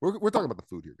 We're talking about the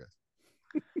food here, guys.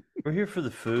 We're here for the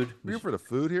food. We're here for the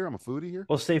food here. I'm a foodie here.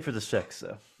 We'll stay for the sex,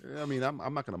 though. I mean, I'm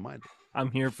not gonna mind it.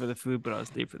 I'm here for the food, but I'll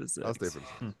stay for the sex. I'll stay for the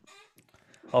sex.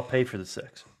 I'll pay for the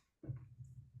sex.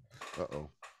 Uh-oh.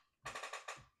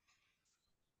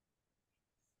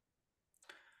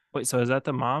 Wait, so is that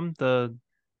the mom? What are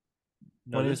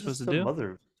you this supposed is to the do?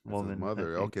 Mother woman.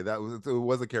 Mother. Okay, it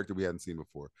was a character we hadn't seen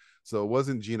before. So it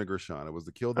wasn't Gina Gershon. It was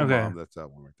the Kill the Okay. Mom. That's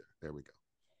that one right there. There we go.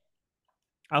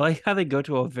 I like how they go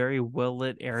to a very well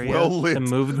lit area Well-lit. to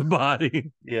move the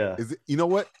body. Yeah. Is it? You know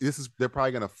what? They're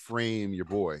probably gonna frame your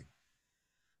boy.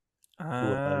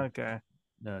 Okay.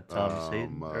 No, Thomas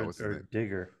Hayden what's his or name?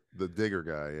 Digger. The Digger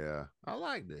guy. Yeah, I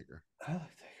like Digger. I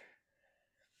like Digger.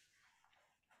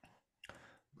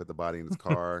 Put the body in his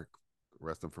car,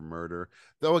 arrest him for murder.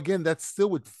 Though again, that still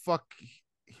would fuck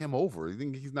him over. You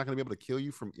think he's not gonna be able to kill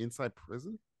you from inside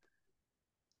prison?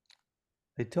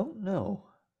 I don't know.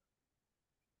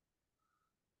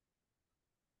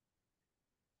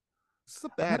 is a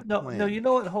bad No, plan. no. You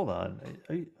know what? Hold on.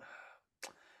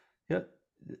 Yeah.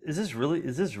 Is this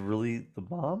really the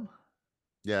mom?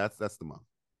 Yeah, that's the mom,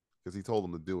 because he told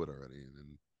him to do it already, and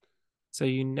then. So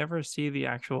you never see the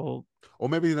actual. Or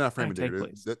maybe they're not framing take digger.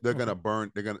 place. They're gonna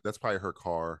burn. They're gonna. That's probably her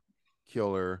car.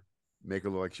 Kill her. Make her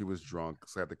look like she was drunk.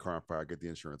 Set the car on fire. Get the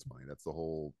insurance money. That's the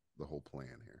whole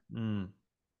plan here. Mm.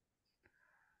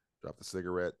 Drop the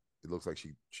cigarette. It looks like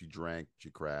she drank. She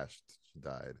crashed. She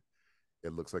died.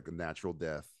 It looks like a natural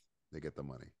death. They get the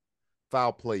money.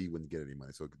 Foul play, you wouldn't get any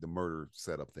money. So the murder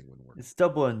setup thing wouldn't work. It's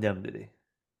double indemnity.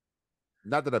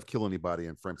 Not that I've killed anybody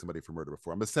and framed somebody for murder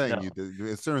before. I'm just saying No. the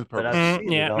insurance But purpose. I've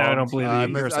seen it No, all I the don't believe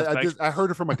time. you. I heard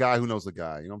it from a guy who knows a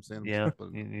guy. You know what I'm saying? Yeah,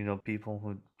 you know people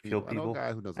who kill I know people. a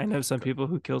guy who knows. I know some people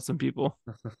who kill some people.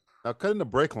 Now, cutting the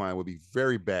brake line would be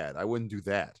very bad. I wouldn't do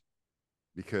that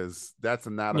because that's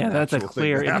not a Yeah, that's a natural thing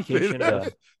clear to happen. indication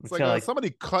of- It's like, somebody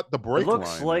cut the brake It line.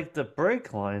 looks like the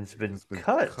brake line's been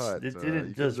cut. It you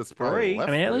didn't could've just probably break. left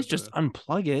I mean, at it, least just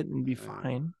unplug it and be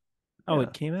fine. Oh, Yeah.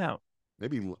 it came out.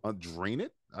 maybe drain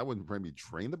it. I wouldn't maybe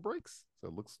drain the brakes so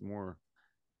it looks more.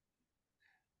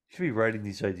 You should be writing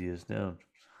these ideas down.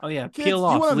 Oh yeah, Kids, peel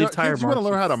off, leave tire kids, you want to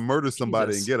marks. learn how to murder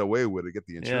somebody Jesus. and get away with it, get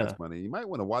the insurance Yeah. money. You might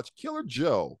want to watch Killer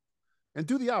Joe and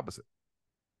do the opposite.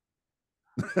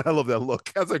 I love that look.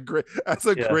 That's a great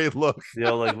look.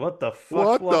 Like, what the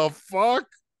fuck? What the fuck?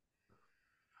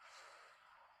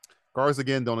 Cars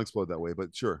again don't explode that way,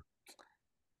 but sure.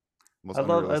 Most I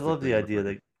love unrealistic the thing idea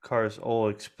ever. that cars all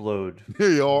explode.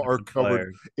 They all when are they're covered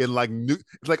fired. in like it's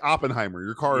like Oppenheimer.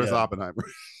 Your car is Yeah. Oppenheimer.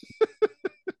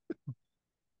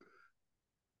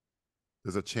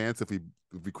 There's a chance if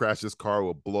we crash this car,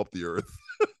 we'll blow up the earth.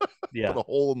 Yeah. Put a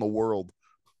hole in the world.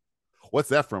 What's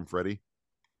that from, Freddie?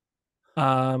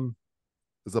 Um,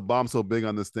 There's a bomb so big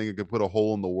on this thing it could put a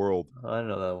hole in the world. I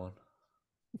know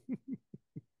that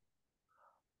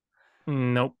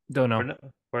one. nope, don't know.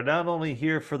 We're not only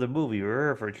here for the movie, we're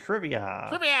here for trivia.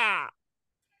 Trivia.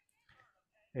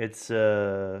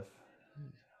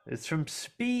 It's from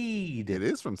Speed. It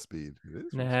is from Speed. It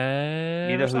is. Never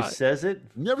You know who saw it. says it?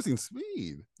 You've never seen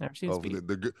Speed. Never seen Speed.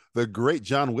 The great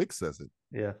John Wick says it.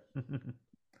 Yeah.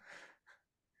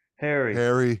 Harry.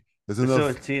 There's There's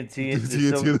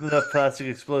enough enough plastic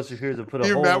explosive here to put a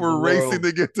You hole and Matt in were the racing world.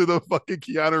 to get to the fucking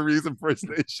Keanu Reeves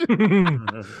impersonation.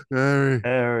 Harry,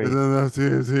 Harry, there's enough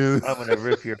TNT. I'm gonna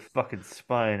rip your fucking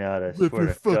spine out. I Rip swear your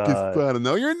to fucking God. spine.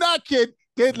 No, you're not, kid.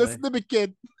 Kid, listen to me,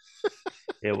 kid.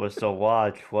 It was the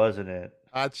watch, wasn't it?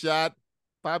 Hot shot.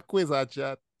 Pop quiz, hot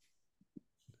shot.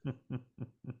 You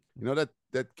know that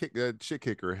shit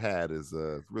kicker hat is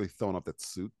really throwing off that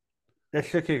suit. That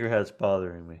shit kicker hat's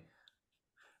bothering me.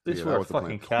 At least Yeah, that we're a was the plan.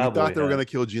 fucking We cowboy. thought they were hat. gonna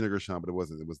kill Gina Gershon, but it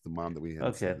wasn't. It was the mom that we had.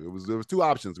 Okay. It was two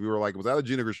options. We were like, was that a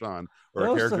Gina Gershon or That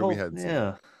a was the character we whole- hadn't seen?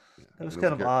 Yeah. That was it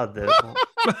kind of a odd.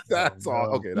 That That's Oh, all.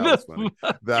 no. Okay, that was funny.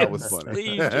 That was His funny.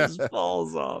 sleeve just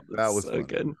falls off. That It's was so funny.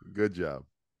 good. Good job.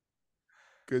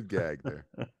 Good gag there.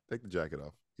 Take the jacket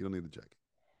off. You don't need the jacket.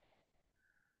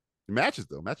 It matches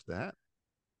though. Match the hat.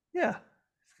 Yeah,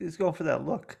 he's going for that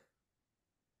look.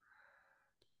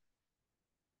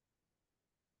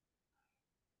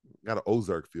 Got an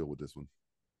Ozark feel with this one.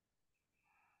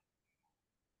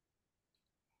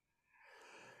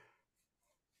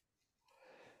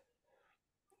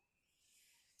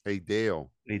 Hey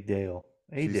Dale. Hey Dale.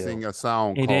 Hey She Dale. sing a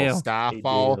song Hey, called Dale.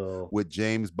 Skyfall Dale. with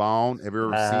James Bond. Have you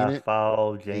ever seen it?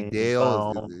 Skyfall, Hey James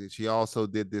Dale. Bond. She also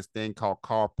did this thing called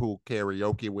Carpool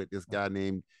Karaoke with this guy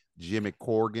named Jimmy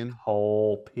Corgan.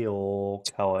 Whole pill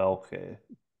karaoke.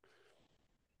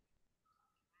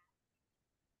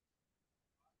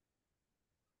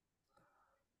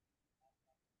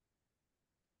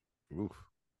 Oof.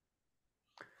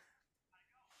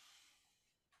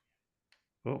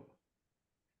 Oh,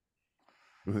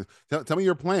 Tell me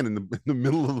your plan in the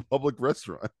middle of a public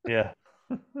restaurant. yeah.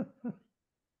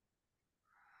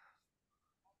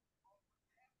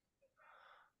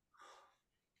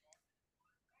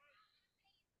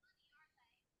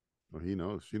 Well, he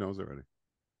knows. She knows already.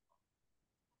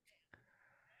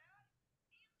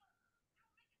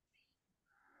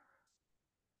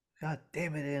 God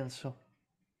damn it, Ansel.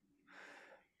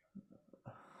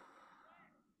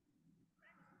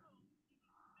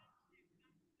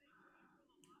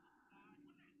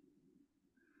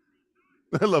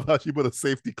 I love how she put a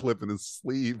safety clip in his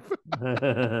sleeve.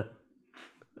 There's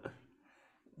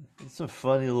some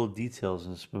funny little details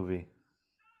in this movie.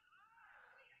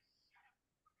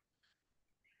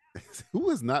 Who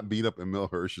has not beat up Emil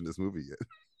Hirsch in this movie yet?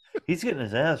 He's getting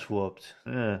his ass whooped.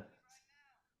 Yeah.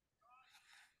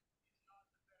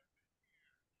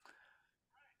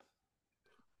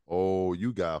 Oh,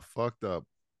 you got fucked up.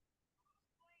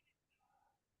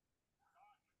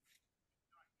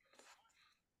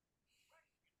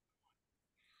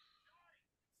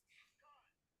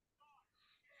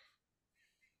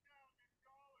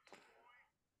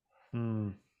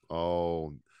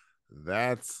 Oh,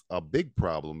 that's a big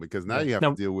problem because now you have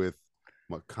to deal with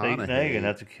McConaughey. Now you're gonna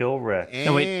have to kill Rex.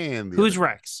 No, wait, who's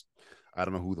Rex? I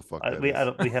don't know who the fuck that we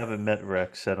is. we haven't met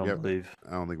Rex. I don't believe.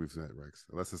 I don't think we've met Rex.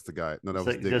 Unless it's the guy. No, that It's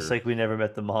was like, Digger. just like we never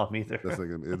met the mom either. That's like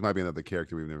it might be another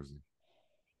character we've never seen.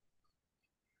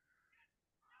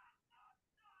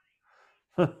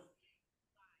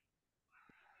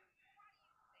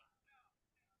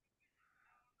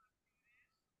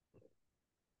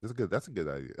 That's a good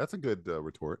idea. That's a good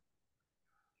retort.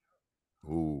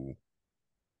 Ooh,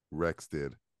 Rex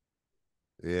did.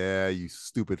 Yeah, you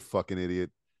stupid fucking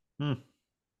idiot. I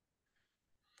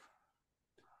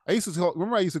used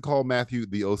to call Matthew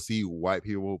the OC White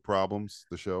People Problems,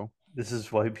 the show. This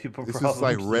is white people this problems.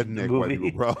 This is like redneck white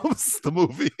people problems, the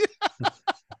movie.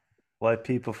 White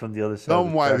people from the other side.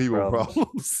 Some white people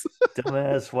problems.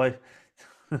 Dumbass white.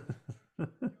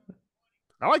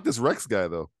 I like this Rex guy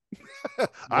though.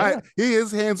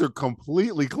 His hands are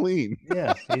completely clean.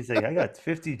 Yeah, he's like, I got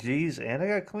 50 G's and I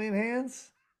got clean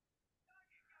hands.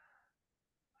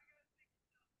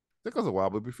 That goes a while,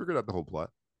 but we figured out the whole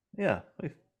plot. Yeah.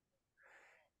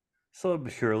 Slowly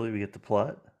but surely we get the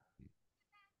plot.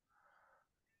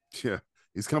 Yeah,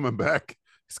 he's coming back.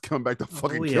 He's coming back to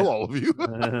fucking kill all of you.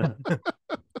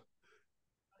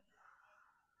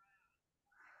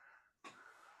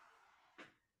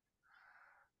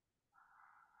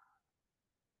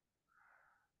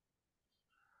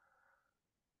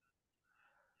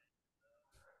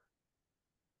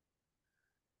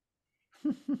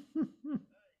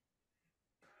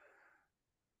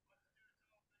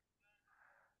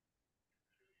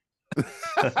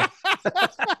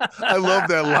 I love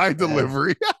that line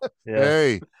delivery. Yeah.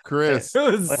 Hey, Chris,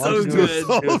 it was so good.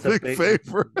 Do a big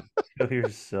favor. Kill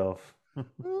yourself.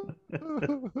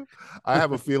 I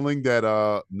have a feeling that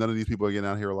none of these people are getting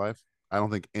out here alive. I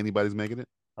don't think anybody's making it.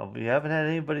 We haven't had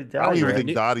anybody die. I don't even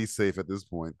think Dottie's safe at this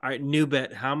point. All right, new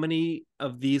bet. How many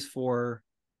of these 4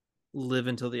 live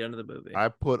until the end of the movie? I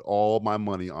put all my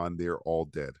money on they're all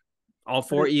dead. All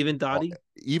 4, even Dottie,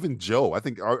 even Joe. I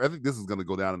think this is going to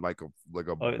go down in like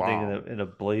a bomb, in a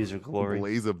blaze of glory,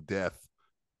 blaze of death.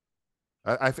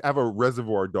 I have a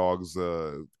Reservoir Dogs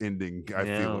ending. I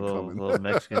feel coming. A little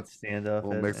Mexican standoff, a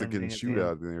little Mexican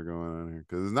shootout thing going on here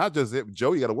because it's not just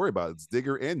Joe. You got to worry about it's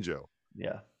Digger and Joe.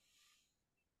 Yeah,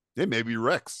 it may be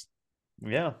Rex.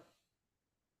 Yeah,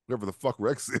 whatever the fuck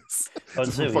Rex is.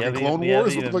 Is it fucking Clone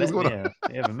Wars? What the fuck is going on?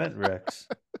 We haven't met Rex.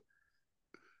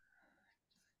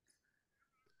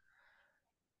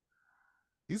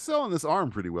 He's selling this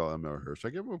arm pretty well, Emil Hirsch. I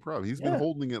give him a problem. He's been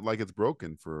holding it like it's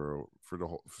broken for the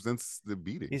whole since the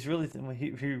beating. He's really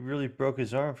he really broke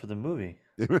his arm for the movie.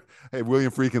 Hey, William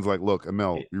Friedkin's like, look,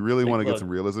 Emil, you really want to get some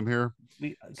realism here.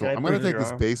 So I'm going to take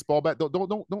this baseball bat.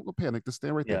 Don't panic. Just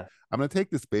stand right there. I'm going to take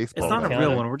this baseball. It's not a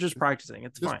real one. We're just practicing.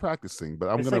 It's just fine. practicing, but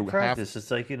I'm going to practice.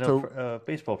 It's like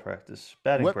baseball practice.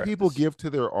 Batting what practice. People give to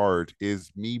their art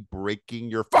is me breaking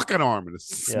your fucking arm and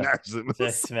smashes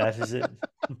it. Smashes it.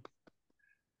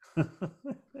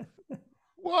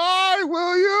 Why,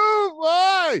 William?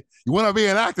 Why? You want to be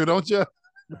an actor, don't you?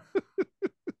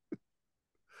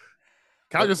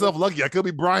 Count yourself lucky. I could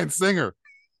be Bryan Singer.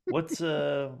 What's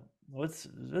David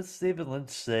Lynch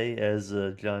say as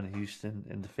John Huston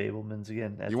in The Fabelmans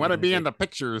again? You want to be in the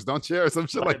pictures, don't you, or some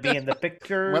shit like that? Want to be in the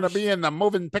pictures? Want to be in the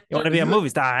moving pictures? You want to be a movie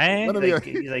star? Eh?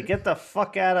 He's like, get the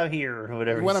fuck out of here, or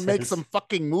whatever. You want to make some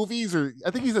fucking movies, or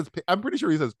I think he says. I'm pretty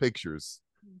sure he says pictures.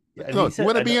 Yeah, no, you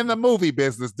want to be in the movie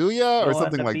business, do you? Or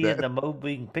something like that. In the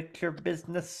moving picture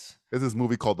business. There's this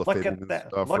movie called The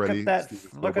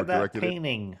Fabelmans. Look at that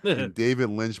painting. David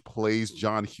Lynch plays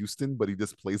John Huston, but he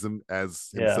just plays him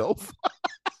as himself.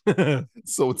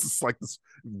 So it's just like this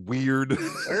weird.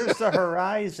 Where's the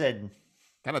horizon?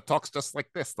 Kind of talks just like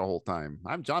this the whole time.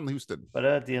 I'm John Huston. But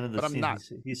at the end of the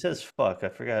scene, he says "fuck." I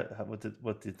forgot what the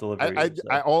delivery is.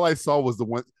 All I saw was the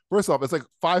one. First off, it's like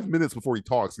 5 minutes before he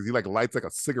talks because he like lights like a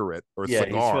cigarette or a cigar.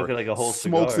 He's smoking like a whole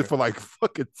smokes cigar. it for like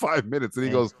fucking 5 minutes, and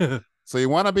he goes, "So you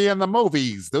want to be in the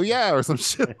movies, do ya?" Or some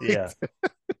shit. Like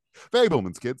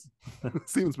Fabelmans, kids.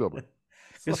 Steven Spielberg.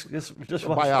 Just a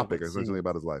biopic essentially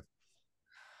about his life.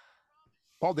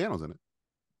 Paul Dano's in it.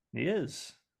 He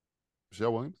is.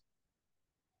 Michelle Williams.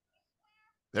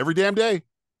 Every damn day.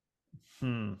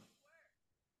 What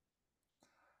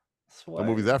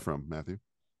movie is that from, Matthew?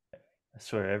 I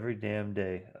swear, every damn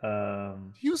day.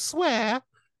 You swear?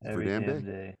 Every damn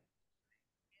day.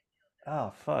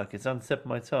 Oh, fuck. It's on the tip of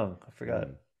my tongue. I forgot.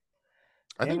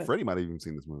 I think Freddie might have even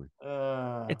seen this movie.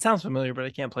 It sounds familiar, but I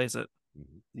can't place it.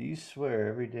 Do you swear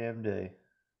every damn day?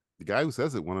 The guy who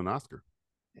says it won an Oscar.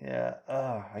 Yeah.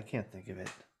 I can't think of it.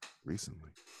 Recently.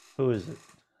 Who is it?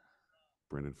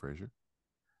 Brendan Fraser.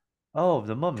 Oh,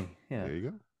 the Mummy. Yeah. There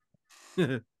you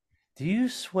go. Do you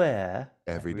swear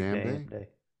Every damn day?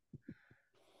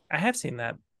 I have seen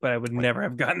that, but I would never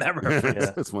have gotten that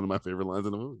reference. That's one of my favorite lines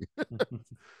in the movie.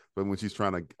 But when she's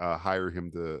trying to hire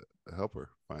him to help her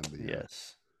find the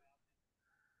Yes.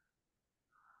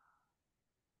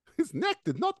 His neck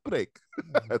did not break.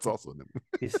 That's also in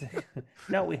it.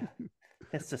 Now we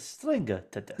it's a stringer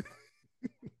to death.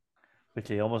 Which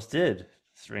he almost did.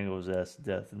 Stringer was ass to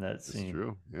death in that scene. That's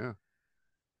true, yeah.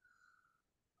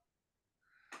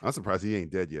 I'm surprised he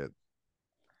ain't dead yet.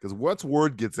 Because once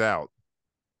word gets out.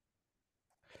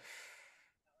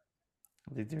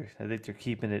 I think they're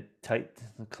keeping it tight,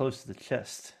 close to the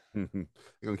chest. They're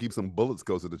gonna keep some bullets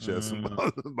close to the chest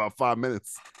about 5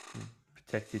 minutes.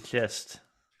 Protect your chest.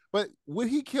 But would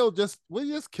he just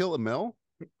kill Amel?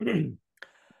 You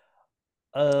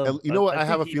know what? I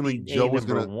have a feeling Joe was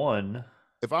gonna one.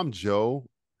 If I'm Joe,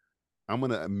 I'm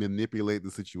gonna manipulate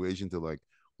the situation to like,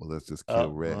 well, let's just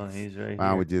kill Rex. Oh, he's right Why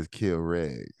here. don't we just kill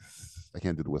Rex? I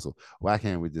can't do the whistle. Why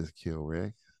can't we just kill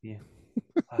Rex? Yeah.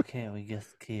 Why can't we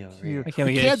just kill Rex? Why can't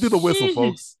we can't do the whistle,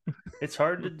 folks. It's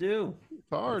hard to do. It's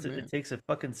hard, man. It takes a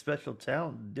fucking special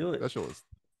talent to do it. Specialist.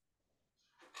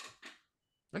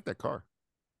 Like that car.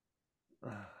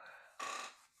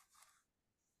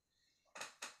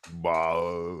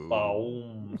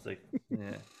 Boom. It's like,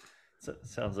 yeah.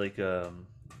 Sounds like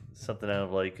something out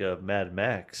of like Mad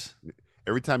Max.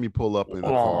 Every time you pull up in the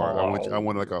car, I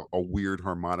want like a weird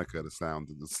harmonica to sound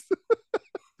to this.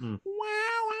 Wow.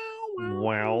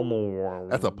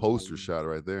 That's a poster shot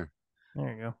right there.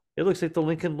 There you go. It looks like the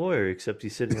Lincoln Lawyer, except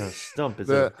he's sitting on a stump. It's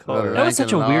That was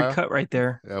such a weird cut right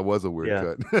there. That was a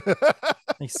weird cut.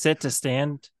 Like sit to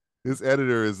stand. His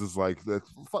editor is just like, I'm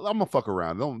gonna fuck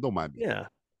around. Don't mind me. Yeah.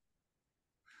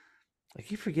 I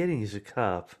keep forgetting he's a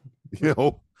cop. You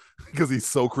know, because he's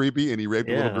so creepy and he raped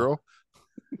a little girl.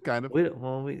 Kind of.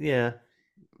 Yeah.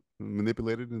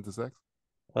 Manipulated into sex.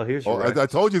 Oh, here's Rex. I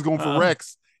told you he's going for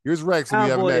Rex. Here's Rex. Who we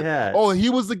haven't met. Hat. Oh, he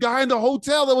was the guy in the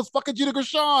hotel that was fucking Gina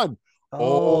Gershon.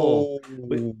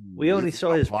 We only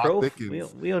saw his profile.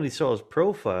 We only saw his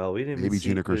profile. We didn't. Maybe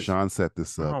Gina Gershon set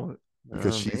this up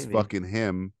because she's fucking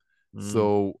him.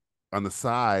 So on the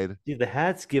side, see, the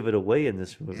hats give it away in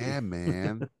this movie. Yeah,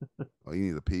 man. Oh, you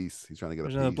need a piece. He's trying to get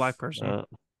There's a piece. another black person. Of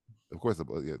course,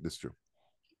 yeah, that's true.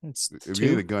 It's if you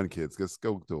need a gun, kids, let's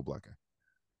go to a black guy.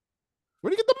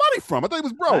 Where'd he get the money from? I thought he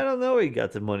was broke. I don't know where he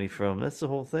got the money from. That's the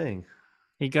whole thing.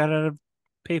 He got out of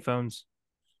payphones.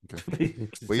 Okay.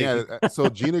 But yeah, so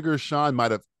Gina Gershon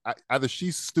might have either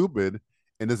she's stupid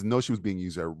and doesn't know she was being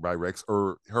used by Rex,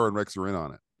 or her and Rex are in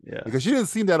on it. Yeah, because she didn't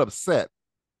seem that upset.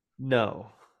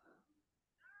 No.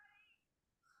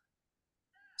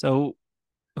 So,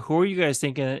 who are you guys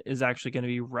thinking is actually going to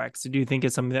be Rex? Do you think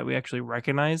it's something that we actually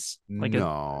recognize? Like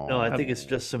no, I think it's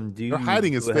just some dude. They're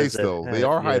hiding his face, though. They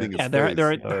are hiding his face.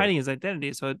 They're hiding his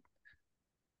identity. So,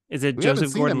 is it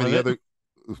Joseph Gordon-Levitt?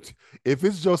 If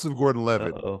it's Joseph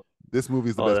Gordon-Levitt, this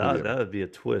movie's the best movie. That would be a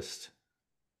twist.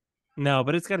 No,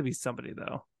 but it's got to be somebody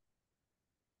though.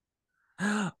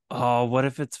 Oh, what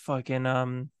if it's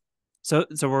fucking So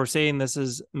we're saying this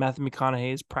is Matthew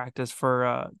McConaughey's practice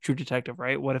for True Detective,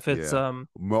 right? What if it's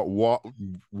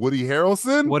Woody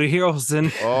Harrelson? Woody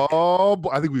Harrelson. Oh,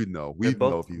 I think we know. We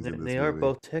know if he's in this. They are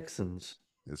both Texans.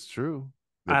 It's true.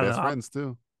 They're best friends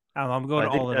too. I don't know. I'm going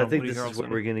all in. I think Woody this Harrelson. is what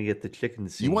we're gonna get the chicken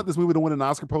scene. You want this movie to win an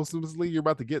Oscar posthumously? You're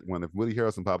about to get one if Woody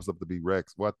Harrelson pops up to be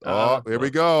Rex. What? Here we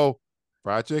go.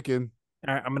 Fried chicken.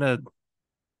 All right, I'm gonna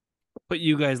put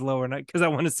you guys lower because I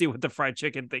want to see what the fried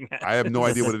chicken thing has. I have no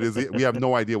idea what it is. We have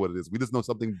no idea what it is. We just know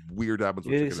something weird happens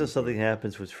with chicken. Something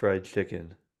happens with fried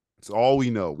chicken. It's all we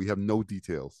know. We have no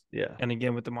details. Yeah. And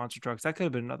again with the monster trucks, that could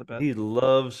have been another bet. He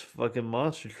loves fucking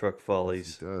monster truck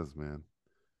follies. He does, man.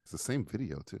 It's the same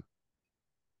video too.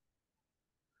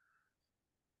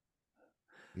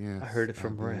 Yeah. I heard it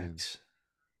from Rex.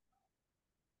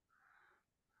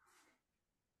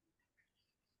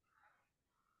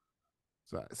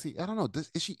 So see, I don't know.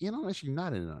 Is she in on it? Is she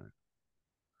not in on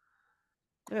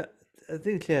it? Yeah, I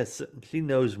think she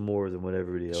knows more than what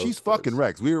everybody else. She's fucking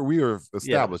Rex. We were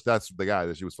established that's the guy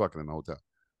that she was fucking in the hotel.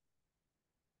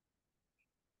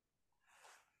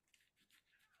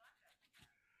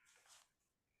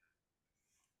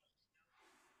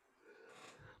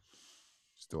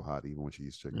 Still hot even when she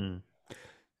eats chicken.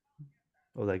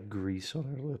 Oh, that grease on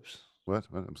her lips. What?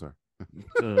 I'm sorry.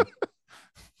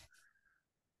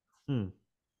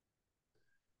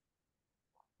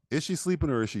 Is she sleeping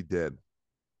or is she dead?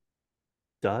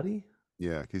 Dottie?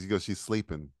 Yeah, because he goes, she's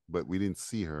sleeping, but we didn't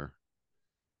see her.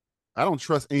 I don't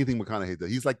trust anything McConaughey does.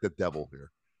 He's like the devil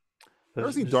here.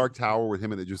 Ever seen Dark Tower with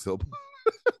him and Idris Elba?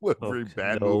 What a very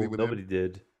bad movie with nobody him.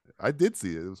 did. I did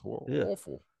see it. It was horrible. Yeah.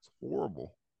 Awful. It's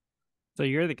horrible. So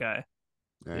you're the guy.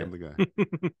 I am the guy.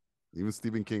 Even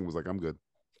Stephen King was like, I'm good.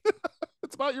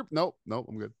 It's about your no,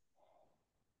 I'm good.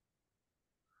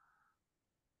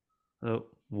 No,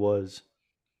 was.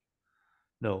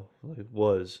 No, like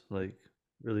was. Like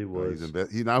really No,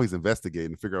 was. he's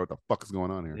investigating to figure out what the fuck is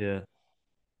going on here. Yeah.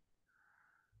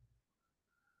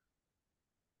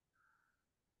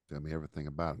 Tell me everything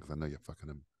about him because I know you're fucking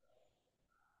him.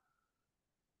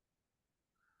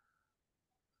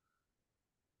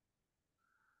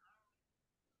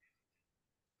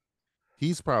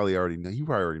 He probably already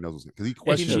knows because he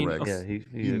questioned Rex. Yeah,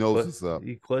 he knows what's up.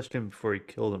 He questioned him before he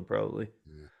killed him, probably.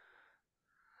 Yeah.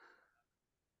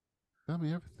 Tell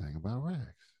me everything about Rex.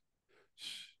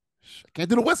 Shh. I can't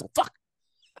do the whistle. Fuck.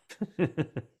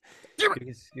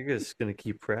 You're just gonna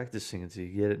keep practicing until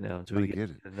you get it now. Until we get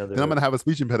it. Another. Then I'm gonna have a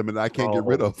speech impediment that I can't get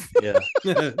rid of. Yeah.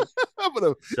 I'm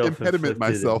gonna impediment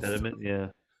myself. Impediment, yeah.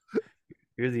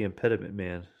 You're the impediment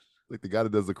man. Like the guy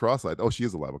that does the cross-eyed. Oh, she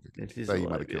is alive. Okay. Yeah, she's he alive,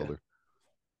 might have killed her.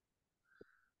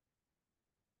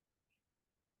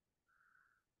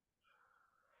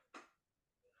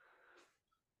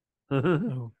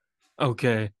 Oh.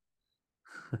 Okay.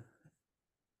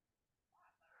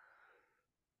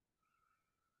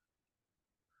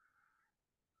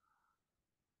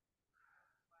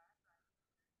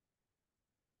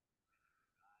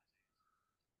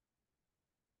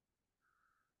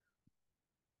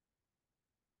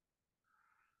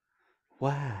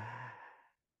 Wow.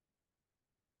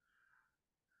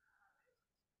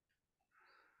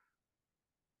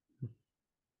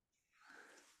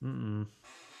 Mm-mm.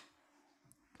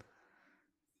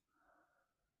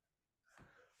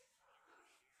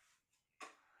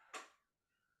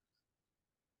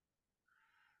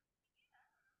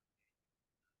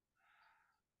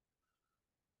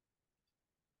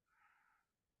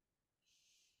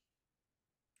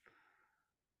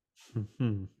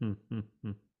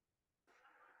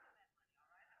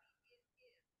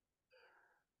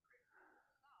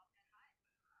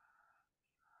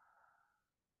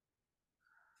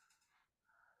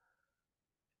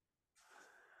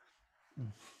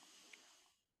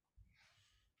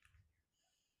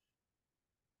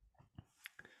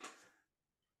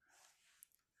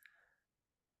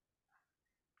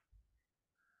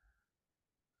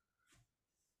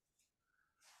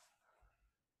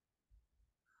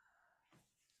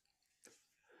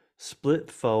 Split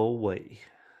fall away.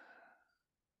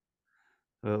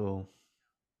 Oh.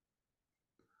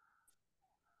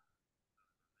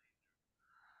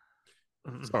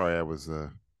 Sorry, I was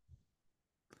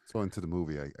so into the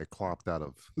movie. I clopped out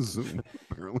of Zoom.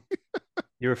 Apparently,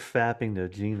 You're fapping to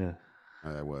Gina.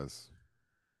 I was.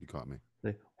 You caught me.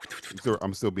 Like,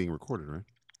 I'm still being recorded, right?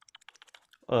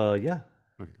 Yeah.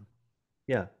 Okay.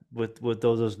 Yeah, with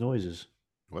those noises.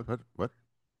 What?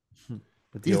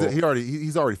 With He's the old-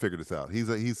 he's already figured this out.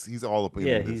 He's all up in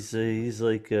Yeah, this. he's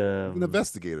like He's an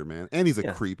investigator, man, and he's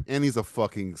a creep, and he's a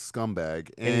fucking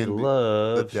scumbag, and he the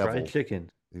loves devil. fried chicken.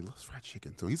 He loves fried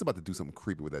chicken, so he's about to do something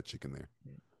creepy with that chicken there.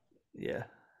 Yeah.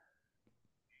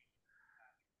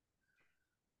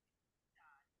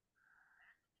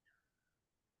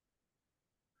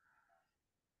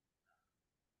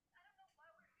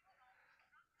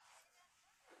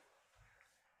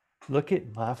 Look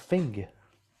at my finger.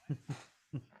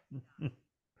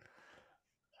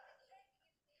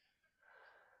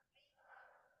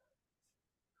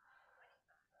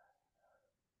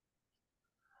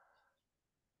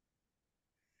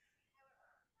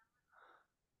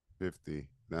 $50,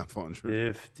 now $400.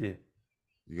 50.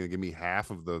 You gonna give me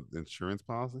half of the insurance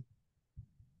policy?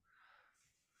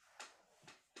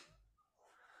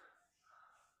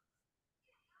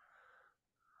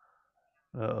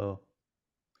 Uh-oh.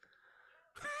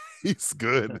 He's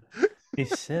good. He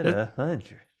said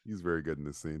 100. He's very good in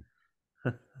this scene.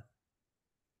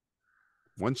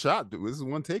 One shot, dude. This is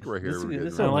one take right here.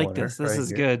 I like this. This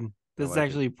is good. This is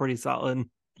actually pretty solid.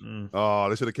 Oh,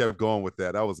 they should have kept going with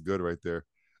that. That was good right there.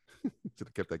 Should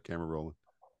have kept that camera rolling.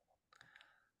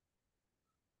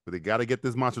 But they got to get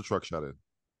this monster truck shot in.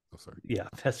 Oh, sorry. Yeah,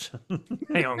 that's.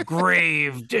 Hang on,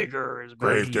 grave diggers.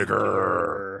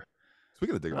 Gravedigger.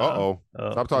 Speaking of digger,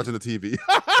 stop touching the TV.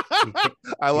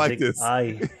 I like this.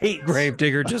 I hate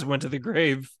Gravedigger just went to the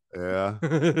grave. Yeah.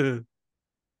 This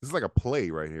is like a play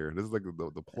right here. This is like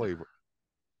the play.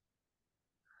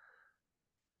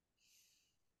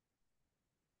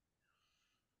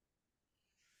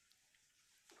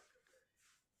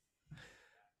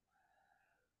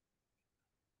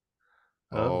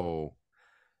 Oh.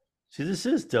 See, this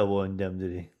is double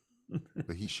indemnity.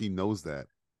 But she knows that.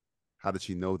 How did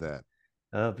she know that?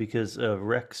 Because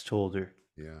Rex told her.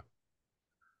 Yeah.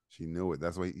 She knew it.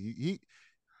 That's why he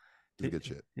did good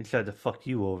shit. He tried to fuck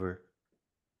you over.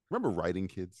 Remember writing,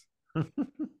 kids?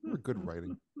 Remember good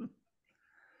writing?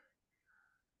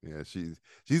 Yeah,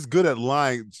 she's good at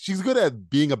lying. She's good at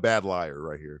being a bad liar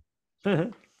right here.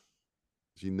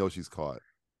 She knows she's caught.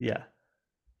 Yeah.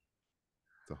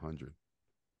 It's 100.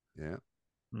 Yeah.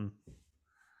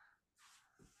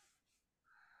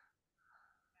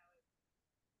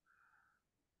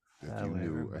 If you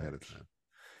knew ahead of time.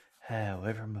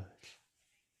 However much.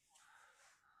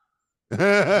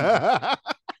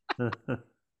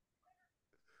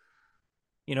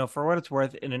 You know, for what it's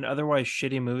worth, in an otherwise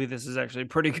shitty movie, this is actually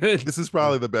pretty good. This is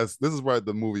probably the best. This is why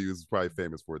the movie is probably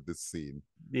famous for this scene.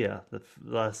 Yeah, the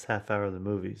last half hour of the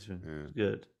movie's been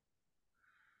good.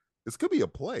 This could be a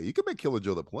play. You could make Killer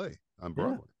Joe the play on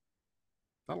Broadway.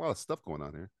 Not a lot of stuff going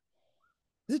on here.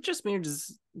 Is it just me, or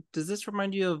does this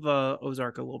remind you of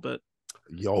Ozark a little bit?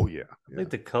 Oh yeah. I think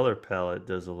the color palette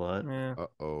does a lot. Yeah.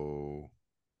 Oh,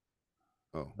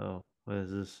 what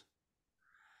is this?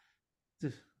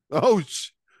 Oh,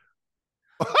 is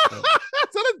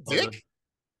that a dick?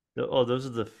 Those are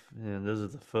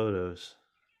the photos.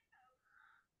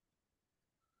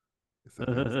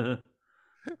 I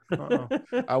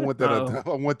want that.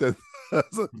 I want that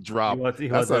drop.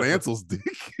 That's not Ansel's dick.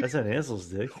 That's not Ansel's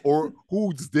dick. Or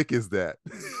whose dick is that?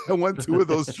 I want 2 of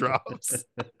those drops.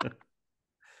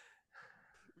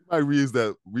 We might reuse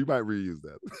that.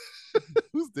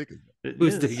 Whose dick is that?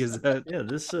 Whose dick is that? Yeah,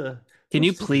 this. Can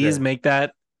you please make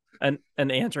that an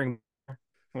answering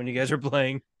when you guys are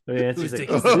playing? Whose dick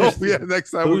is that? Yeah,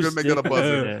 next time we're gonna make that a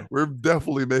buzzer. Yeah. We're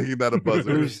definitely making that a buzzer.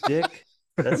 Whose dick?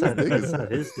 That's not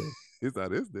his dick. It's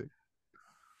not his dick.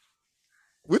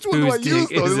 Which one do I use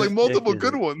though? There's like multiple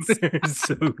good ones.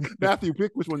 So good. Matthew,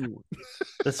 pick which one you want.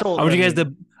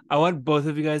 I want both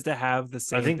of you guys to have the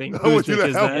same thing. I want you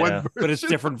to have one version. But it's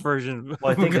different version.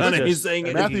 Well, I think he's saying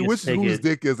it. Matthew, whose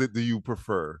dick is it? Do you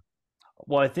prefer?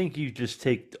 Well, I think you just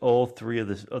take all 3 of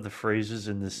the phrases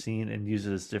in the scene and use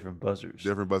it as different buzzers.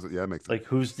 Different buzzers, yeah, that makes sense. Like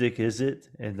whose dick is it,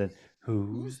 and then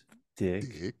whose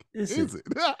dick is it?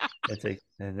 It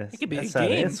could be that's a not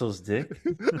game. Ansel's dick.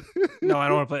 No, I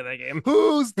don't want to play that game.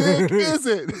 Whose dick is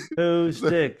it? Whose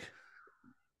dick?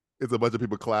 It's a bunch of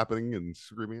people clapping and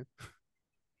screaming.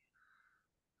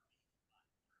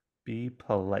 Be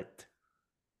polite.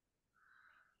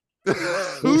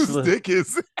 Whose dick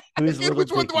is it?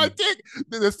 Which one do I dicky? take?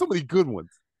 There's so many good ones.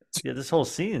 Yeah, this whole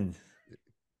scene.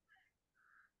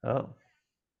 Oh.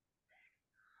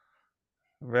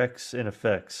 Rex in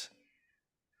effects.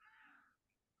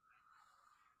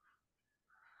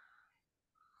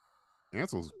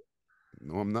 Ansel's.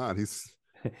 No, I'm not.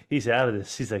 He's out of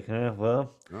this. He's like,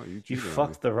 well, no, you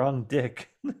fucked the wrong dick.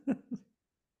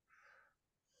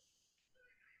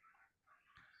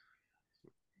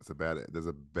 There's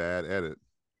a bad edit.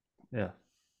 Yeah.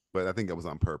 But I think that was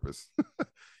on purpose.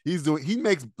 He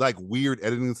makes like weird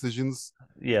editing decisions.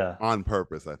 Yeah. On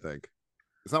purpose, I think.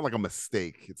 It's not like a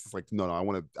mistake. It's just like, no, I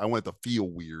want it to feel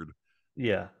weird.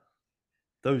 Yeah.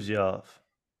 Throws you off.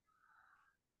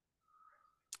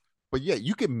 But yeah,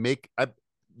 you can make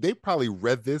they probably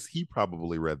read this. He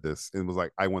probably read this and was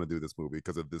like, I want to do this movie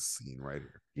because of this scene right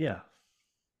here. Yeah.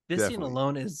 This scene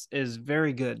alone is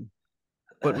very good.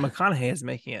 But McConaughey is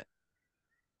making it.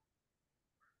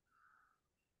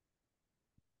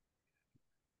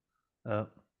 That's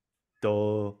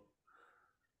good.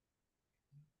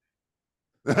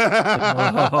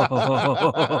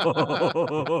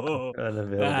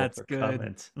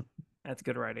 Comments. That's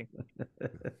good writing.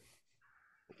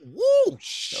 Whoa,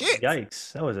 shit.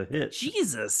 Yikes. That was a hit.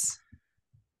 Jesus.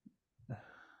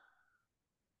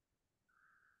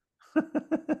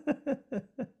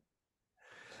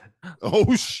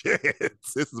 Oh, shit.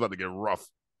 This is about to get rough.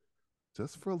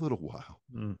 Just for a little while.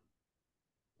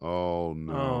 Oh,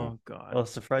 no. Oh, God. Oh,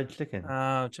 it's the fried chicken.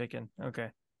 Oh, chicken.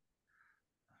 Okay.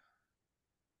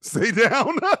 Stay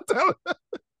down.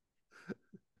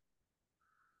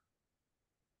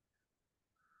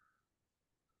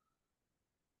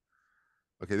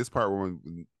 Okay, this part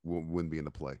wouldn't be in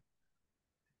the play.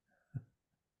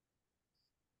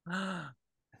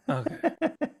 Okay.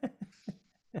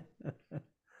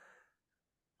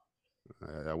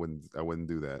 I wouldn't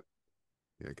do that.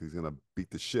 Yeah, because he's gonna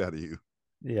beat the shit out of you.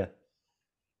 Yeah.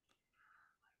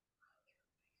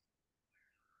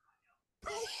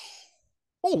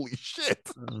 Holy shit!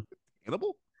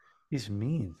 Cannibal? He's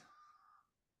mean.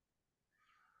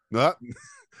 Not.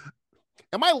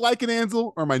 Am I liking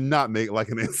Ansel or am I not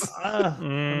liking Ansel?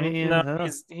 No,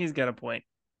 he's got a point.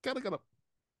 Gotta.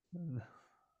 We're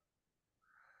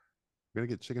gonna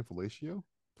get chicken fellatio,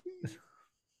 please.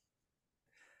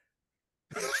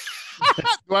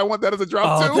 Do I want that as a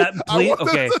drop too? that I want that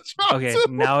okay. as a drop Okay, too.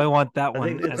 now I want that I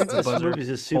one think, I as think the this buzzer. movie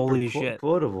is super Holy shit.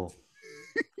 quotable.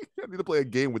 I need to play a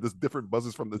game with this different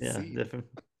buzzers from the Yeah, scene. different.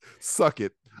 Suck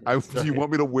it. Do you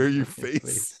want me to wear your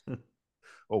face? Face.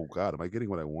 Oh God, am I getting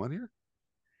what I want here?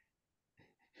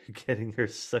 You're getting her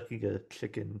sucking a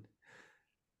chicken.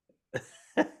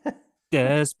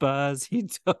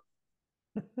 Despacito.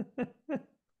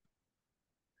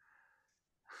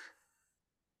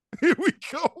 Here we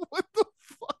go. What the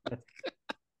fuck?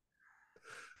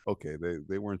 Okay,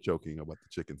 they weren't joking about the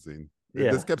chicken scene. They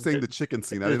Yeah. just kept saying the chicken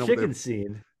scene. I The didn't know chicken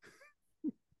scene.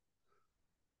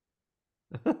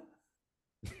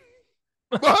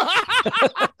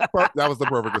 That was the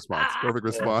perfect response. Perfect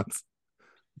response.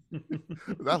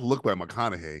 That look by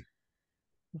McConaughey.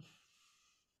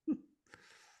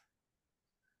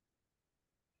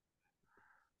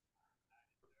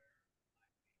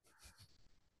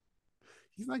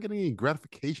 He's not getting any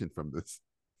gratification from this.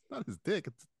 It's not his dick.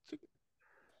 It's chicken.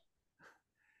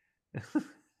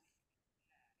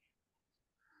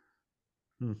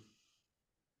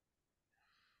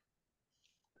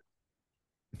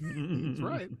 He's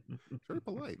right. It's very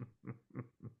polite.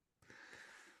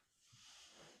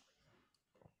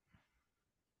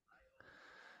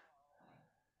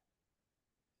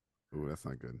 Ooh, that's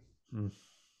not good.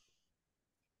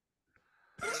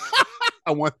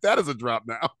 I want that as a drop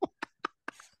now.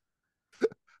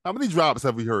 How many drops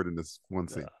have we heard in this one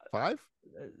scene? 5?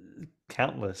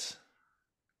 Countless.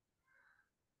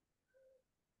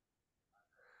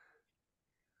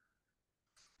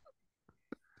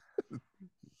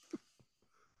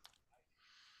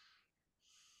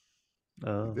 He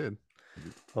did.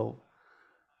 Oh.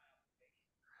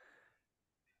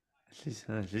 She's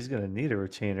gonna need a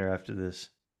retainer after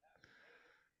this.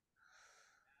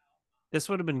 This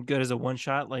would have been good as a one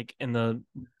shot, like in the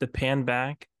pan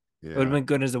back. Yeah. It would have been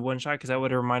good as a one shot because that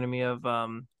would have reminded me of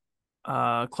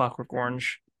Clockwork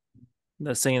Orange,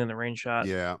 the Singing in the Rain shot.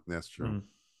 Yeah, that's true.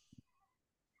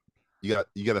 You got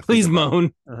to please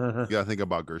moan. You got to think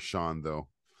about Gershon though.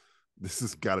 This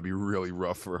has got to be really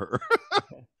rough for her.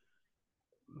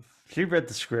 She read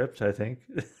the script, I think.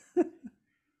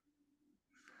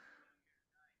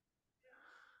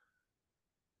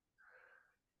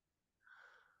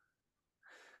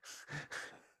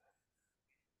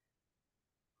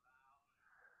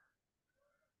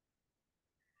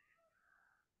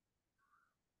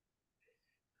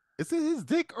 Is it his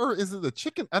dick or is it the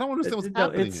chicken? I don't understand what's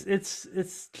happening.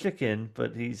 It's chicken,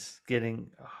 but he's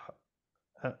getting.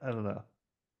 I don't know.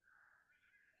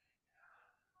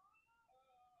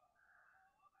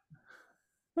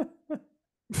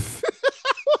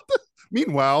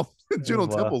 Meanwhile, in Juno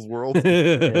Temple's world.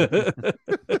 The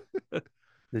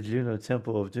Juno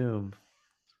Temple of Doom.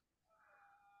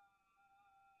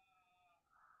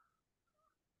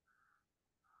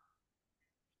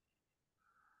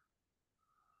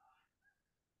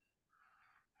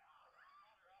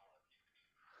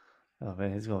 Oh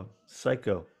man, he's going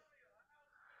psycho.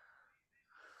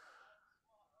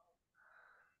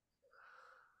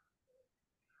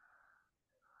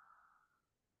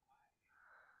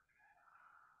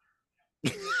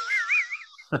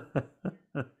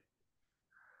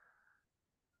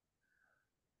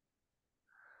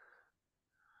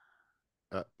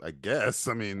 I guess.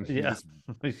 I mean, yeah,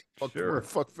 sure.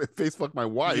 Face fuck my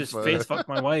wife. You just face fuck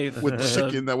my wife with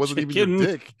chicken that wasn't even your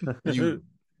dick. You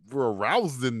were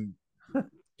aroused and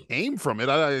came from it.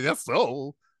 I guess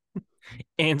so.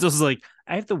 Angel's like,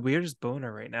 I have the weirdest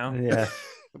boner right now. Yeah.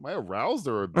 Am I aroused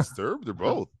or disturbed or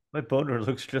both? My boner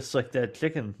looks just like that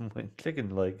chicken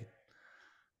leg.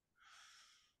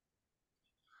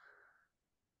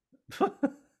 I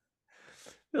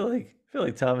feel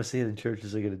like Thomas Hayden Church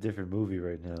is like in a different movie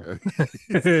right now.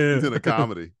 He's in a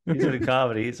comedy. He's in a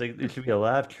comedy. It's like there should be a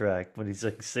laugh track when he's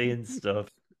like saying stuff.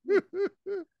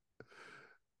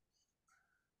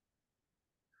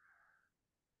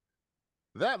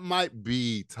 That might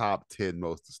be top 10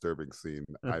 most disturbing scene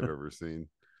I've ever seen.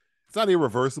 It's not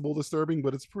irreversible disturbing,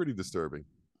 but it's pretty disturbing.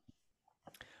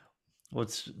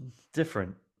 What's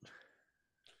different?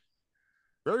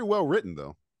 Very well written,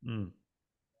 though.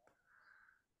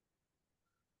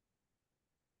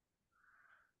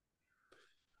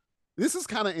 This is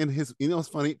kind of in his, it's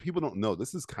funny. People don't know.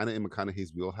 This is kind of in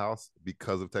McConaughey's wheelhouse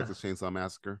because of Texas Chainsaw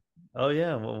Massacre. Oh,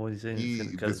 yeah. What was he saying? He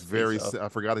was very, I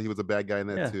forgot that he was a bad guy in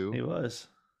that too. He was.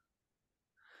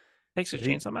 Texas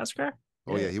Chainsaw Massacre?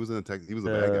 Oh, yeah. He was in the Texas. He was a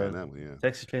bad guy in that one, yeah.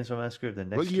 Texas Chainsaw Massacre of the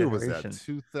Next What year Generation. was that?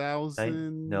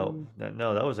 2000? No,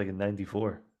 that was like in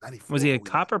 94. 94. Was he a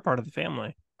cop or part of the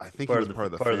family? I think he was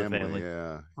part of the family.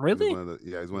 Yeah. Really?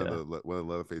 He's one of the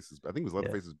Leatherface's. I think it was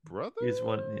Leatherface's brother. He's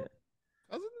one. Yeah.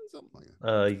 Something like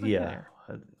that. Yeah.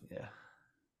 Yeah.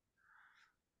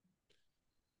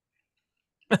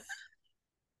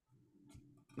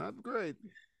 Not great.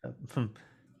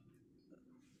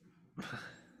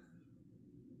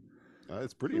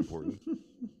 It's pretty important.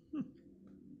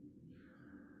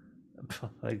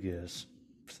 I guess.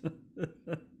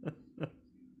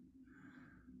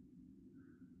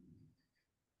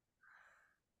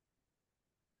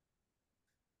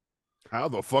 How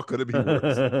the fuck could it be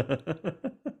worse?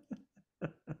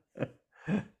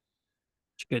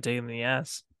 She could take him in the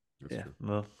ass. That's Yeah. true.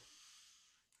 Well.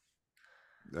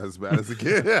 As bad as it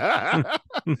gets.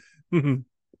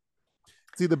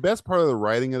 See, the best part of the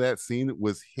writing of that scene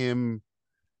was him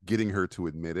getting her to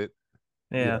admit it.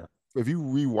 Yeah. If you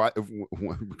rewatch,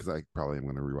 because I probably am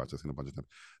going to rewatch this in a bunch of times,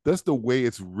 that's the way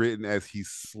it's written as he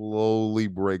slowly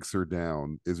breaks her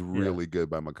down is really good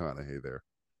by McConaughey there.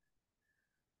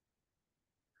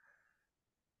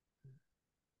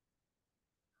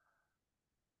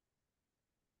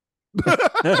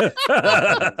 Oh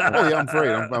yeah, I'm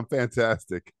afraid. I'm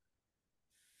fantastic.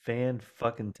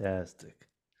 Fan-fucking-tastic.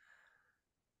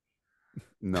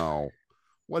 No.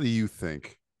 What do you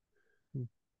think?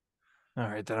 All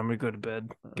right, then I'm gonna go to bed.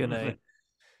 Good night.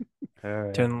 All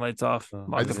right. Turn the lights off. Oh.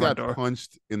 Lock I the just front got door.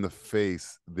 punched in the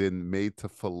face, then made to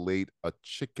fillet a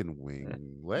chicken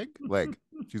wing leg.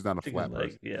 She's not a Chicken flat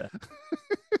leg, person. yeah.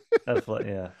 Not a flat,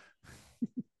 yeah.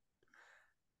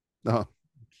 No.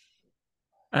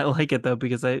 I like it though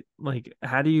because I like.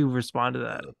 How do you respond to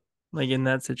that? Like in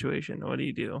that situation, what do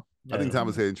you do? I think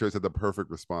Thomas Hayden Church had the perfect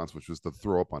response, which was to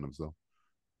throw up on himself.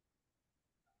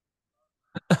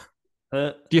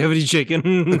 Do you have any chicken?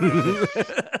 We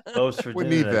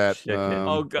need that.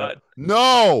 Oh God.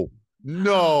 No.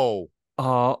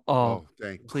 Oh,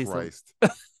 thank please don't. Christ.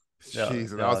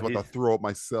 Jesus, I was about to throw up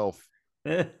myself.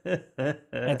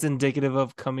 That's indicative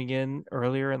of coming in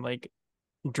earlier and like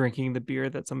drinking the beer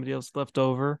that somebody else left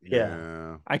over.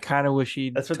 Yeah. I kind of wish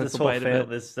he That's what took this a whole bite of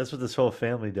family. it. That's what this whole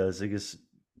family does. They just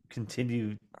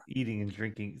continue eating and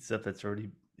drinking stuff that's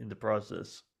already in the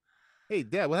process. Hey,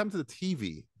 Dad, what happened to the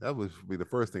TV? That would be the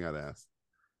first thing I'd ask.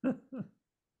 Did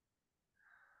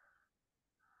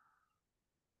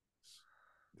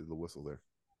the whistle there.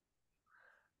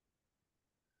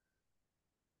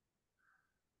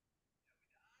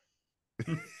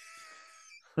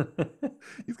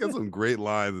 He's got some great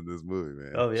lines in this movie,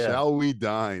 man. Oh, yeah. Shall we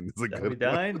dine? It's a Shall good we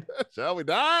dine? one. Shall we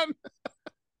dine?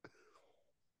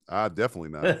 Definitely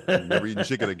not. I'm never eating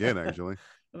chicken again, actually.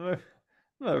 I'm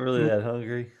not really that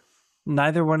hungry.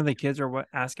 Neither one of the kids are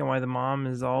asking why the mom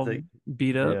is all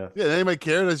beat up. Yeah, anybody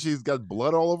care that she's got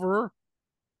blood all over her?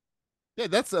 Yeah,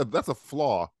 that's a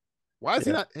flaw. Why is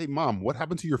he not? Hey, Mom, what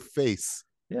happened to your face?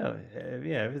 Yeah,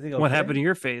 everything. Okay? What happened to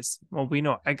your face? Well, we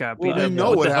know I got beat Well, we up.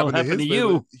 know what the hell happened to his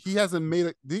you? face, but he hasn't made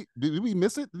it. Did we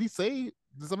miss it? Did he say?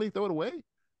 Did somebody throw it away?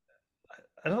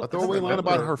 I don't. A throwaway line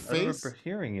about her I don't face. remember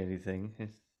hearing anything.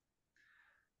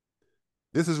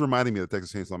 This is reminding me of the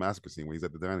Texas Chainsaw Massacre scene when he's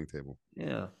at the dining table.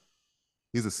 Yeah.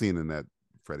 He's a scene in that,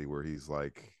 Freddie, where he's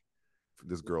like,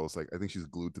 this girl is like, I think she's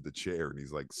glued to the chair and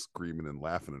he's like screaming and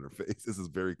laughing in her face. This is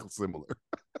very similar.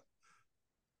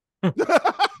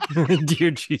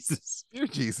 Dear Jesus. Dear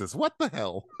Jesus, what the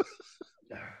hell?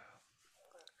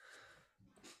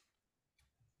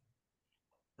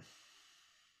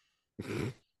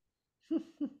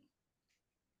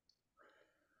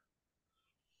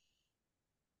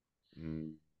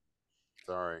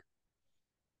 Sorry.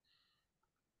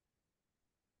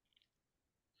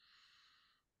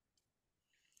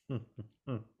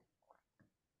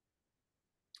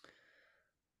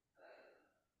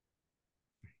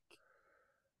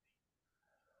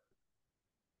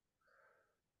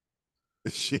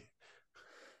 She.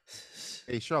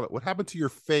 Hey, Charlotte, what happened to your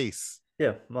face?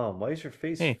 Yeah, Mom, why is your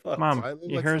face fucked? Mom, I look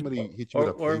you like heard? somebody hit you with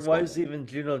a Or why baseball is even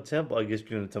Juno Temple? I guess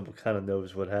Juno Temple kind of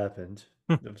knows what happened.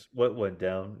 What went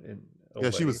down. Yeah,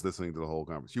 she was listening to the whole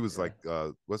conversation. She was like,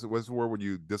 what's the word when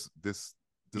you disassociate?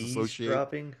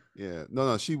 Eavesdropping? Yeah.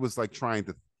 No, she was like trying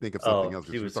to think of something else.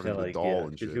 She was talking to the like, doll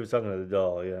and shit. She was talking to the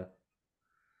doll, yeah.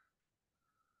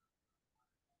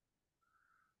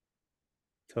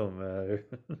 Don't matter.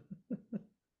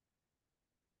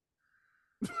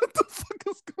 What the fuck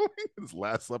is going on? His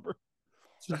Last Supper?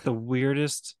 Just the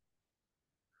weirdest.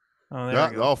 Oh, there Yeah,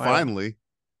 we go. Finally.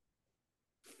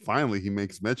 Finally, he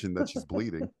makes mention that she's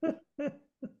bleeding.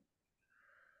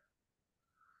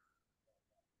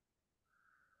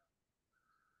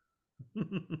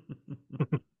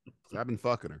 I've been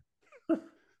fucking her.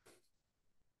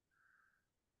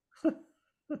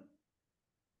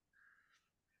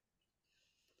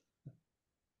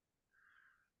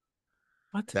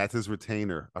 What? That's his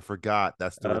retainer. I forgot.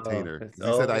 That's the Oh, retainer. it's- 'Cause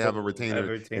he said I have a oh, I have retainer, a and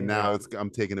retainer. now I'm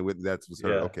taking it with. That's her.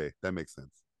 Yeah. Okay, that makes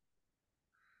sense.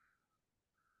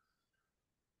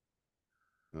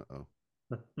 Uh-oh.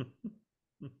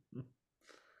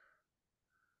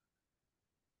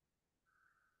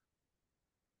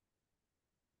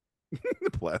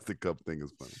 The plastic cup thing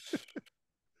is funny.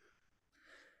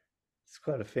 It's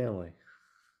quite a family.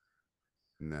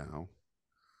 Now.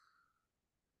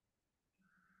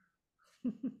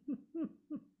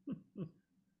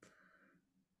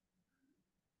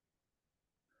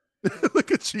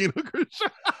 Look at Gina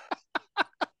Gershon.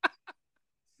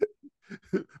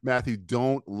 Matthew,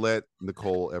 don't let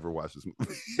Nicole ever watch this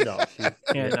movie. No,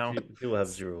 no. She will have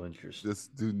zero interest.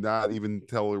 Just do not even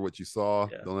tell her what you saw.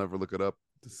 Yeah. Don't ever look it up.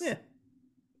 Just... Yeah.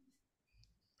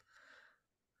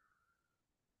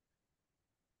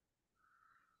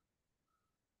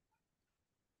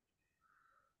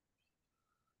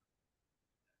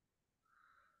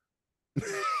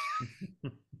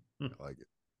 I like it.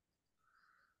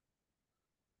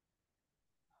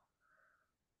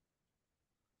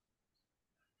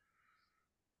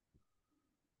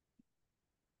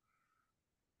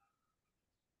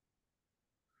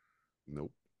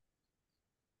 Nope.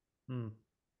 Hmm.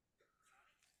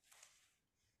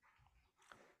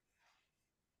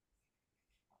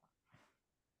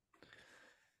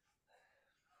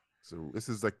 So this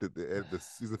is like the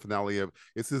season finale of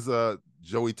this is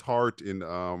Joey Tart and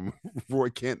Roy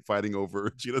Kent fighting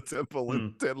over Gina Temple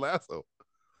and Ted Lasso.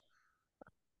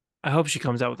 I hope she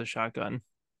comes out with a shotgun.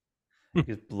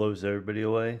 It blows everybody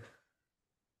away.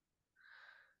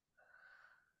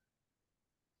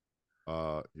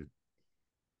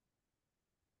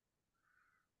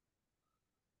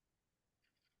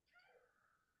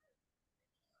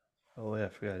 Oh yeah, I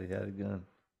forgot he had a gun.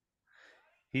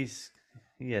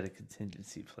 He had a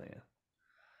contingency plan.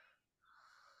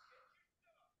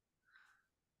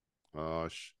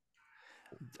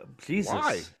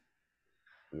 Jesus.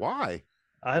 Why?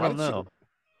 I don't know.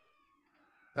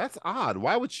 That's odd.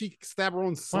 Why would she stab her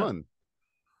own son?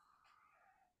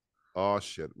 What? Oh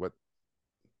shit! What?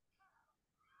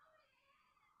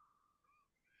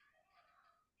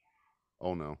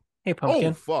 Oh no! Hey, Pumpkin.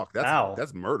 Oh fuck!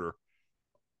 That's murder.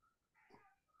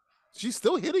 She's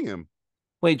still hitting him.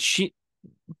 Wait, she?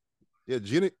 Yeah,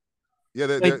 Gina. Yeah,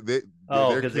 they're trying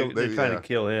to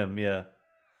kill him. Yeah,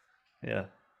 yeah.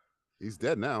 He's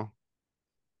dead now.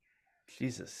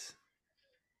 Jesus.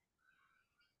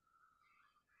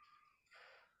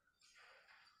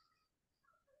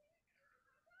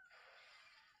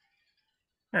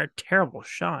 A terrible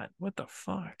shot. What the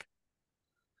fuck?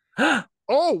 Oh,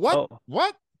 what? Oh.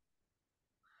 What?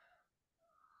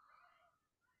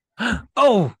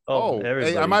 Oh.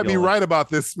 Hey, I might be right about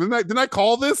this. Didn't I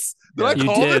call this? I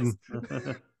call you did.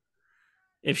 this?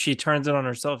 If she turns it on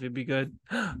herself, you'd be good.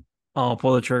 Oh,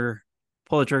 pull the trigger.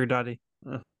 Pull the trigger, Dottie.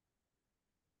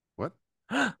 What?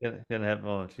 Gonna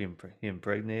have he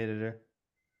impregnated her.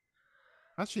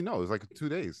 How'd she know? It was like 2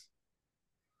 days.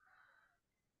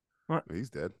 What? He's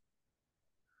dead.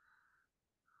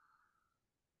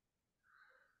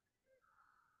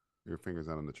 Your finger's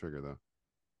not on the trigger though.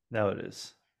 Now it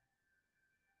is.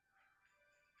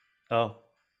 Oh.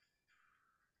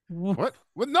 What?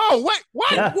 What? No, wait,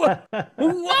 what?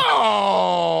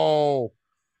 Whoa!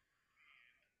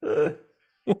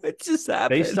 What just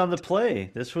happened? Based on the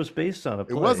play. This was based on a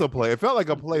play. It was a play. It felt like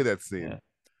a play, that scene. Yeah.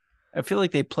 I feel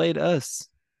like they played us.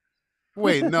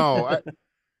 Wait, no.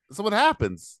 So what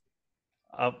happens?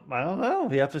 I don't know.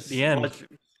 You have to The end. watch.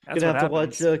 That's Gonna what have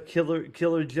happens. to watch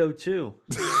Killer Joe 2.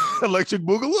 Electric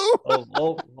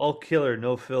Boogaloo? all killer,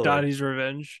 no filler. Dottie's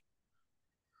Revenge.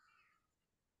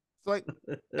 It's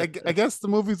like, I guess the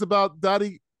movie's about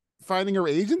Dottie finding her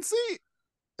agency?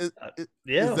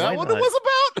 Yeah, is that why what not? it was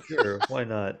about? Sure, why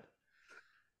not?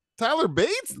 Tyler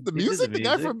Bates, the He did music, the the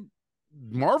guy music. from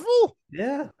Marvel?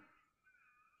 Yeah.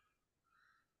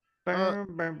 Okay,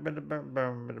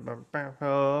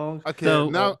 So,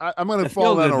 now I'm gonna a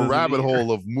fall down feel-good a movie rabbit here.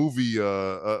 hole of movie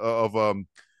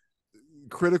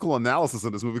critical analysis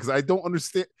of this movie because I don't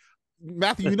understand.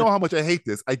 Matthew, you know how much I hate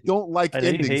this. I don't like I know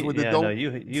you endings hate, when they yeah, don't, no, you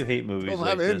hate movies don't like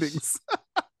have this. endings.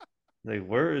 Like,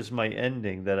 where is my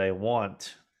ending that I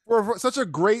want? For such a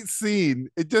great scene,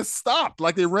 it just stopped.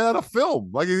 Like they ran out of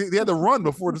film. Like they had to run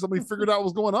before somebody figured out what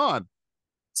was going on.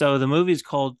 So the movie's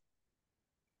called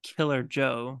Killer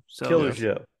Joe. So Killer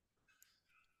Joe.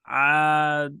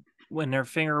 when her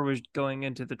finger was going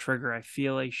into the trigger, I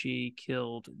feel like she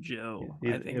killed Joe.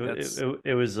 I think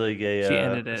It was like she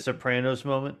ended a it. Sopranos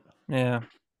moment. Yeah.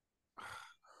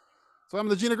 So I'm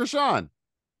the Gina Gershon.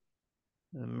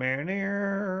 Clarence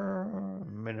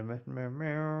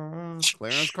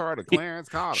Carter. Clarence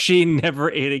Carter. She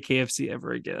never ate a KFC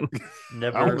ever again.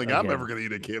 Never. I don't think I'm again. ever gonna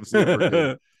eat a KFC ever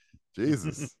again.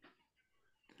 Jesus.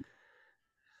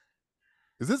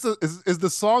 Is this is the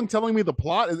song telling me the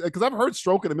plot? Because I've heard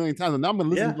 "Stroke" it a million times, and now I'm gonna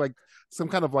listen to like some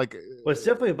kind of like. Well, it's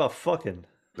definitely about fucking.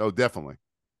 Oh, definitely.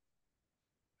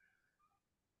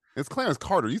 It's Clarence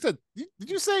Carter. You said? Did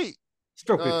you say?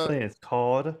 Stroke it, Clarence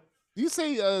Carter. Did you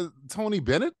say Tony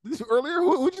Bennett earlier?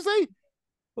 Who'd you say?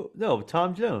 No,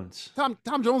 Tom Jones. Tom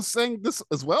Jones sang this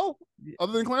as well,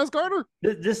 other than Clarence Carter.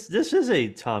 This is a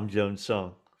Tom Jones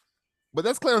song, but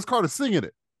that's Clarence Carter singing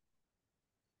it.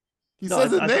 He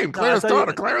says his name, Clarence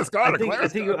Carter. Clarence Carter.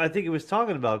 I think it was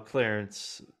talking about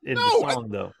Clarence in the song,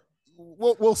 though.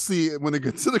 We'll see when it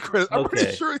gets to the credits. I'm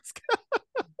pretty sure it's.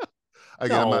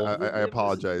 Again, I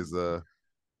apologize,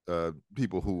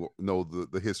 people who know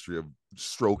the history of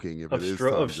stroking. If it is Tom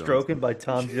Jones. Stroking by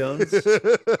Tom Jones.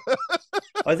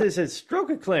 I think it said "Stroke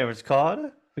it, Clarence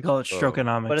Carter." We call it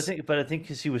strokenomics. But I think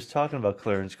because he was talking about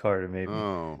Clarence Carter, maybe.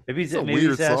 Oh, maybe he's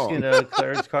asking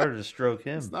Clarence Carter to stroke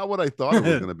him. It's not what I thought it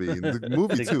was going to be. The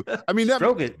movie too. I mean,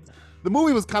 stroke it. The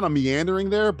movie was kind of meandering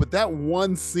there, but that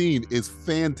one scene is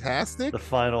fantastic. The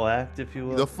final act, if you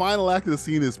will. The final act of the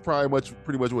scene is pretty much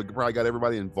what probably got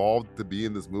everybody involved to be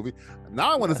in this movie.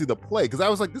 Now I want to see the play because I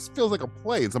was like, this feels like a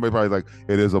play, and somebody probably like,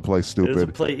 it is a play,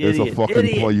 stupid. It's a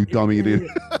fucking play, you dummy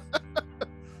idiot.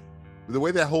 The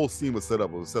way that whole scene was set up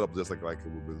just like it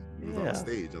was on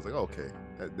stage. I was like, okay,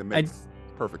 that makes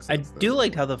perfect sense. I do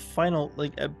like how the final,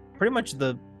 pretty much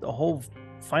the whole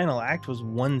final act was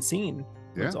one scene.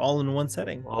 Yeah. It's all in one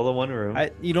setting, all in one room.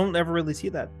 You don't ever really see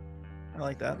that. I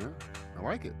like that. Yeah, I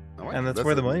like it. And that's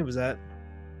where the money was at.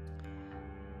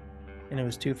 And it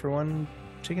was 2 for 1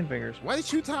 chicken fingers. Why did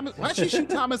she shoot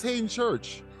Thomas Hayden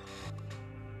Church?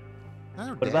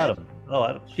 What about him?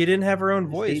 She didn't have her own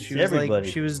voice. She was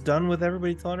everybody. She was done with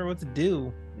everybody telling her what to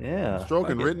do. Yeah.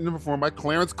 Stroking, written and performed by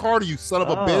Clarence Carter. You son of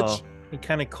a bitch. He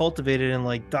kind of cultivated and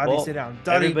Dottie, sit down.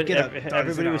 Dottie, get up. Dottie,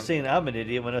 everybody was saying I'm an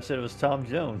idiot when I said it was Tom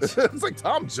Jones. It's like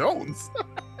Tom Jones.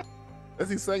 As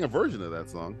he sang a version of that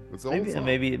song. It's an old song.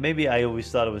 Maybe I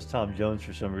always thought it was Tom Jones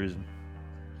for some reason.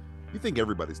 You think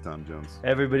everybody's Tom Jones?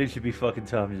 Everybody should be fucking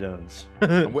Tom Jones.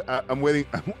 I'm waiting.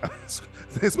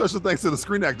 Special thanks to the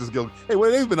Screen Actors Guild. Hey,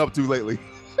 what have they been up to lately?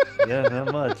 Yeah,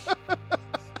 not much.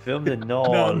 Filmed in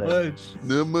Not much.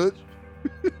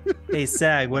 Hey,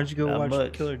 SAG, why don't you go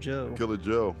watch Killer Joe? Killer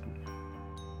Joe.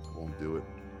 Won't do it.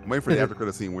 I'm waiting for the after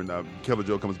credit scene when Killer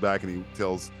Joe comes back and he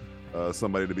tells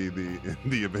somebody to be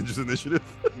the Avengers Initiative.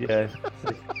 Yeah.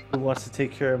 Who wants to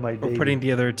take care of my baby? We're putting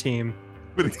together a team.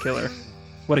 It's killer.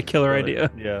 What a killer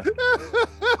idea. Yeah.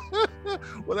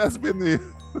 Well, that's been the.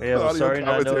 Yeah, I'm sorry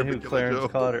not knowing who Clarence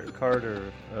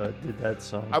Carter did that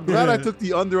song. I'm glad I took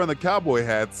the under on the cowboy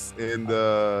hats and.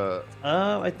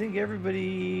 I think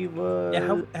everybody was.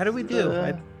 Yeah, how do we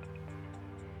do?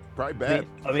 Probably bad.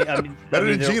 I mean,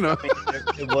 better than Gina.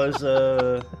 It was.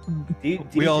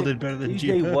 We all did better than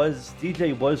Gina.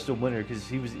 DJ was the winner because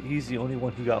he's the only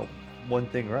one who got one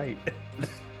thing right.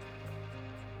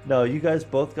 No, you guys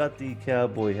both got the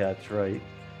cowboy hats right.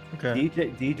 Okay.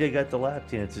 DJ got the lap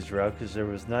dances route because there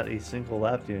was not a single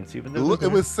lap dance. Even though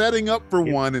it was setting up for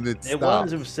one and it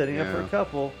stopped. It was setting up for a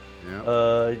couple.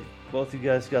 Yeah. Both you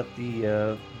guys got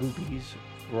the boobies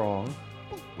wrong.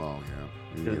 Oh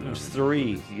yeah. It was 3.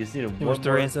 You just needed one more.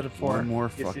 3 instead of 4. One more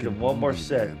fucking. One more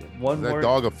set. Man. One Is more. that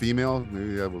dog a female?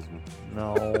 Maybe that was.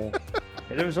 No.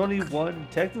 And there was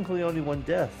technically only one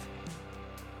death.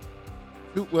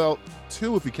 2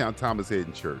 if you count Thomas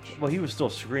Hayden Church. Well, he was still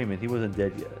screaming. He wasn't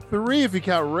dead yet. 3 if you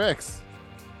count Rex.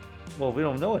 Well, we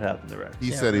don't know what happened to Rex.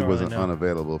 He said he wasn't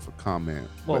unavailable for comment.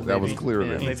 Well, but that was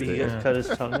clearly maybe he cut his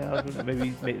tongue out.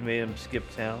 Maybe made him skip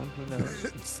town. Who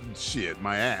knows? Shit,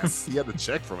 my ass. He had to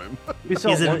check from him.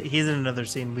 He's in another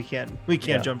scene. We can't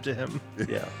jump to him.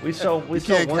 Yeah, we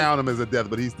can't count him as a death,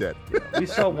 but he's dead. Yeah, we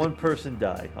saw one person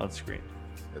die on screen.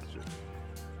 That's true.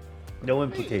 No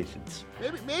implications.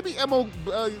 Maybe Emmo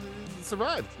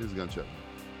survived his gunshot.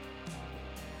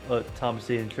 Thomas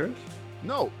Hayden Church?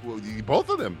 No, both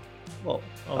of them. Well,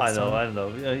 I don't know.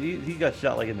 He got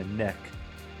shot in the neck.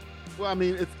 Well, I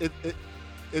mean,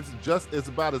 it's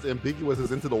about as ambiguous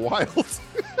as Into the Wild.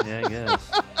 Yeah, I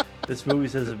guess. This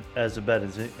movie's as about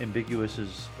as ambiguous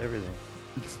as everything.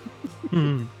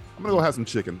 I'm gonna go have some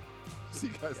chicken. See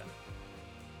you guys.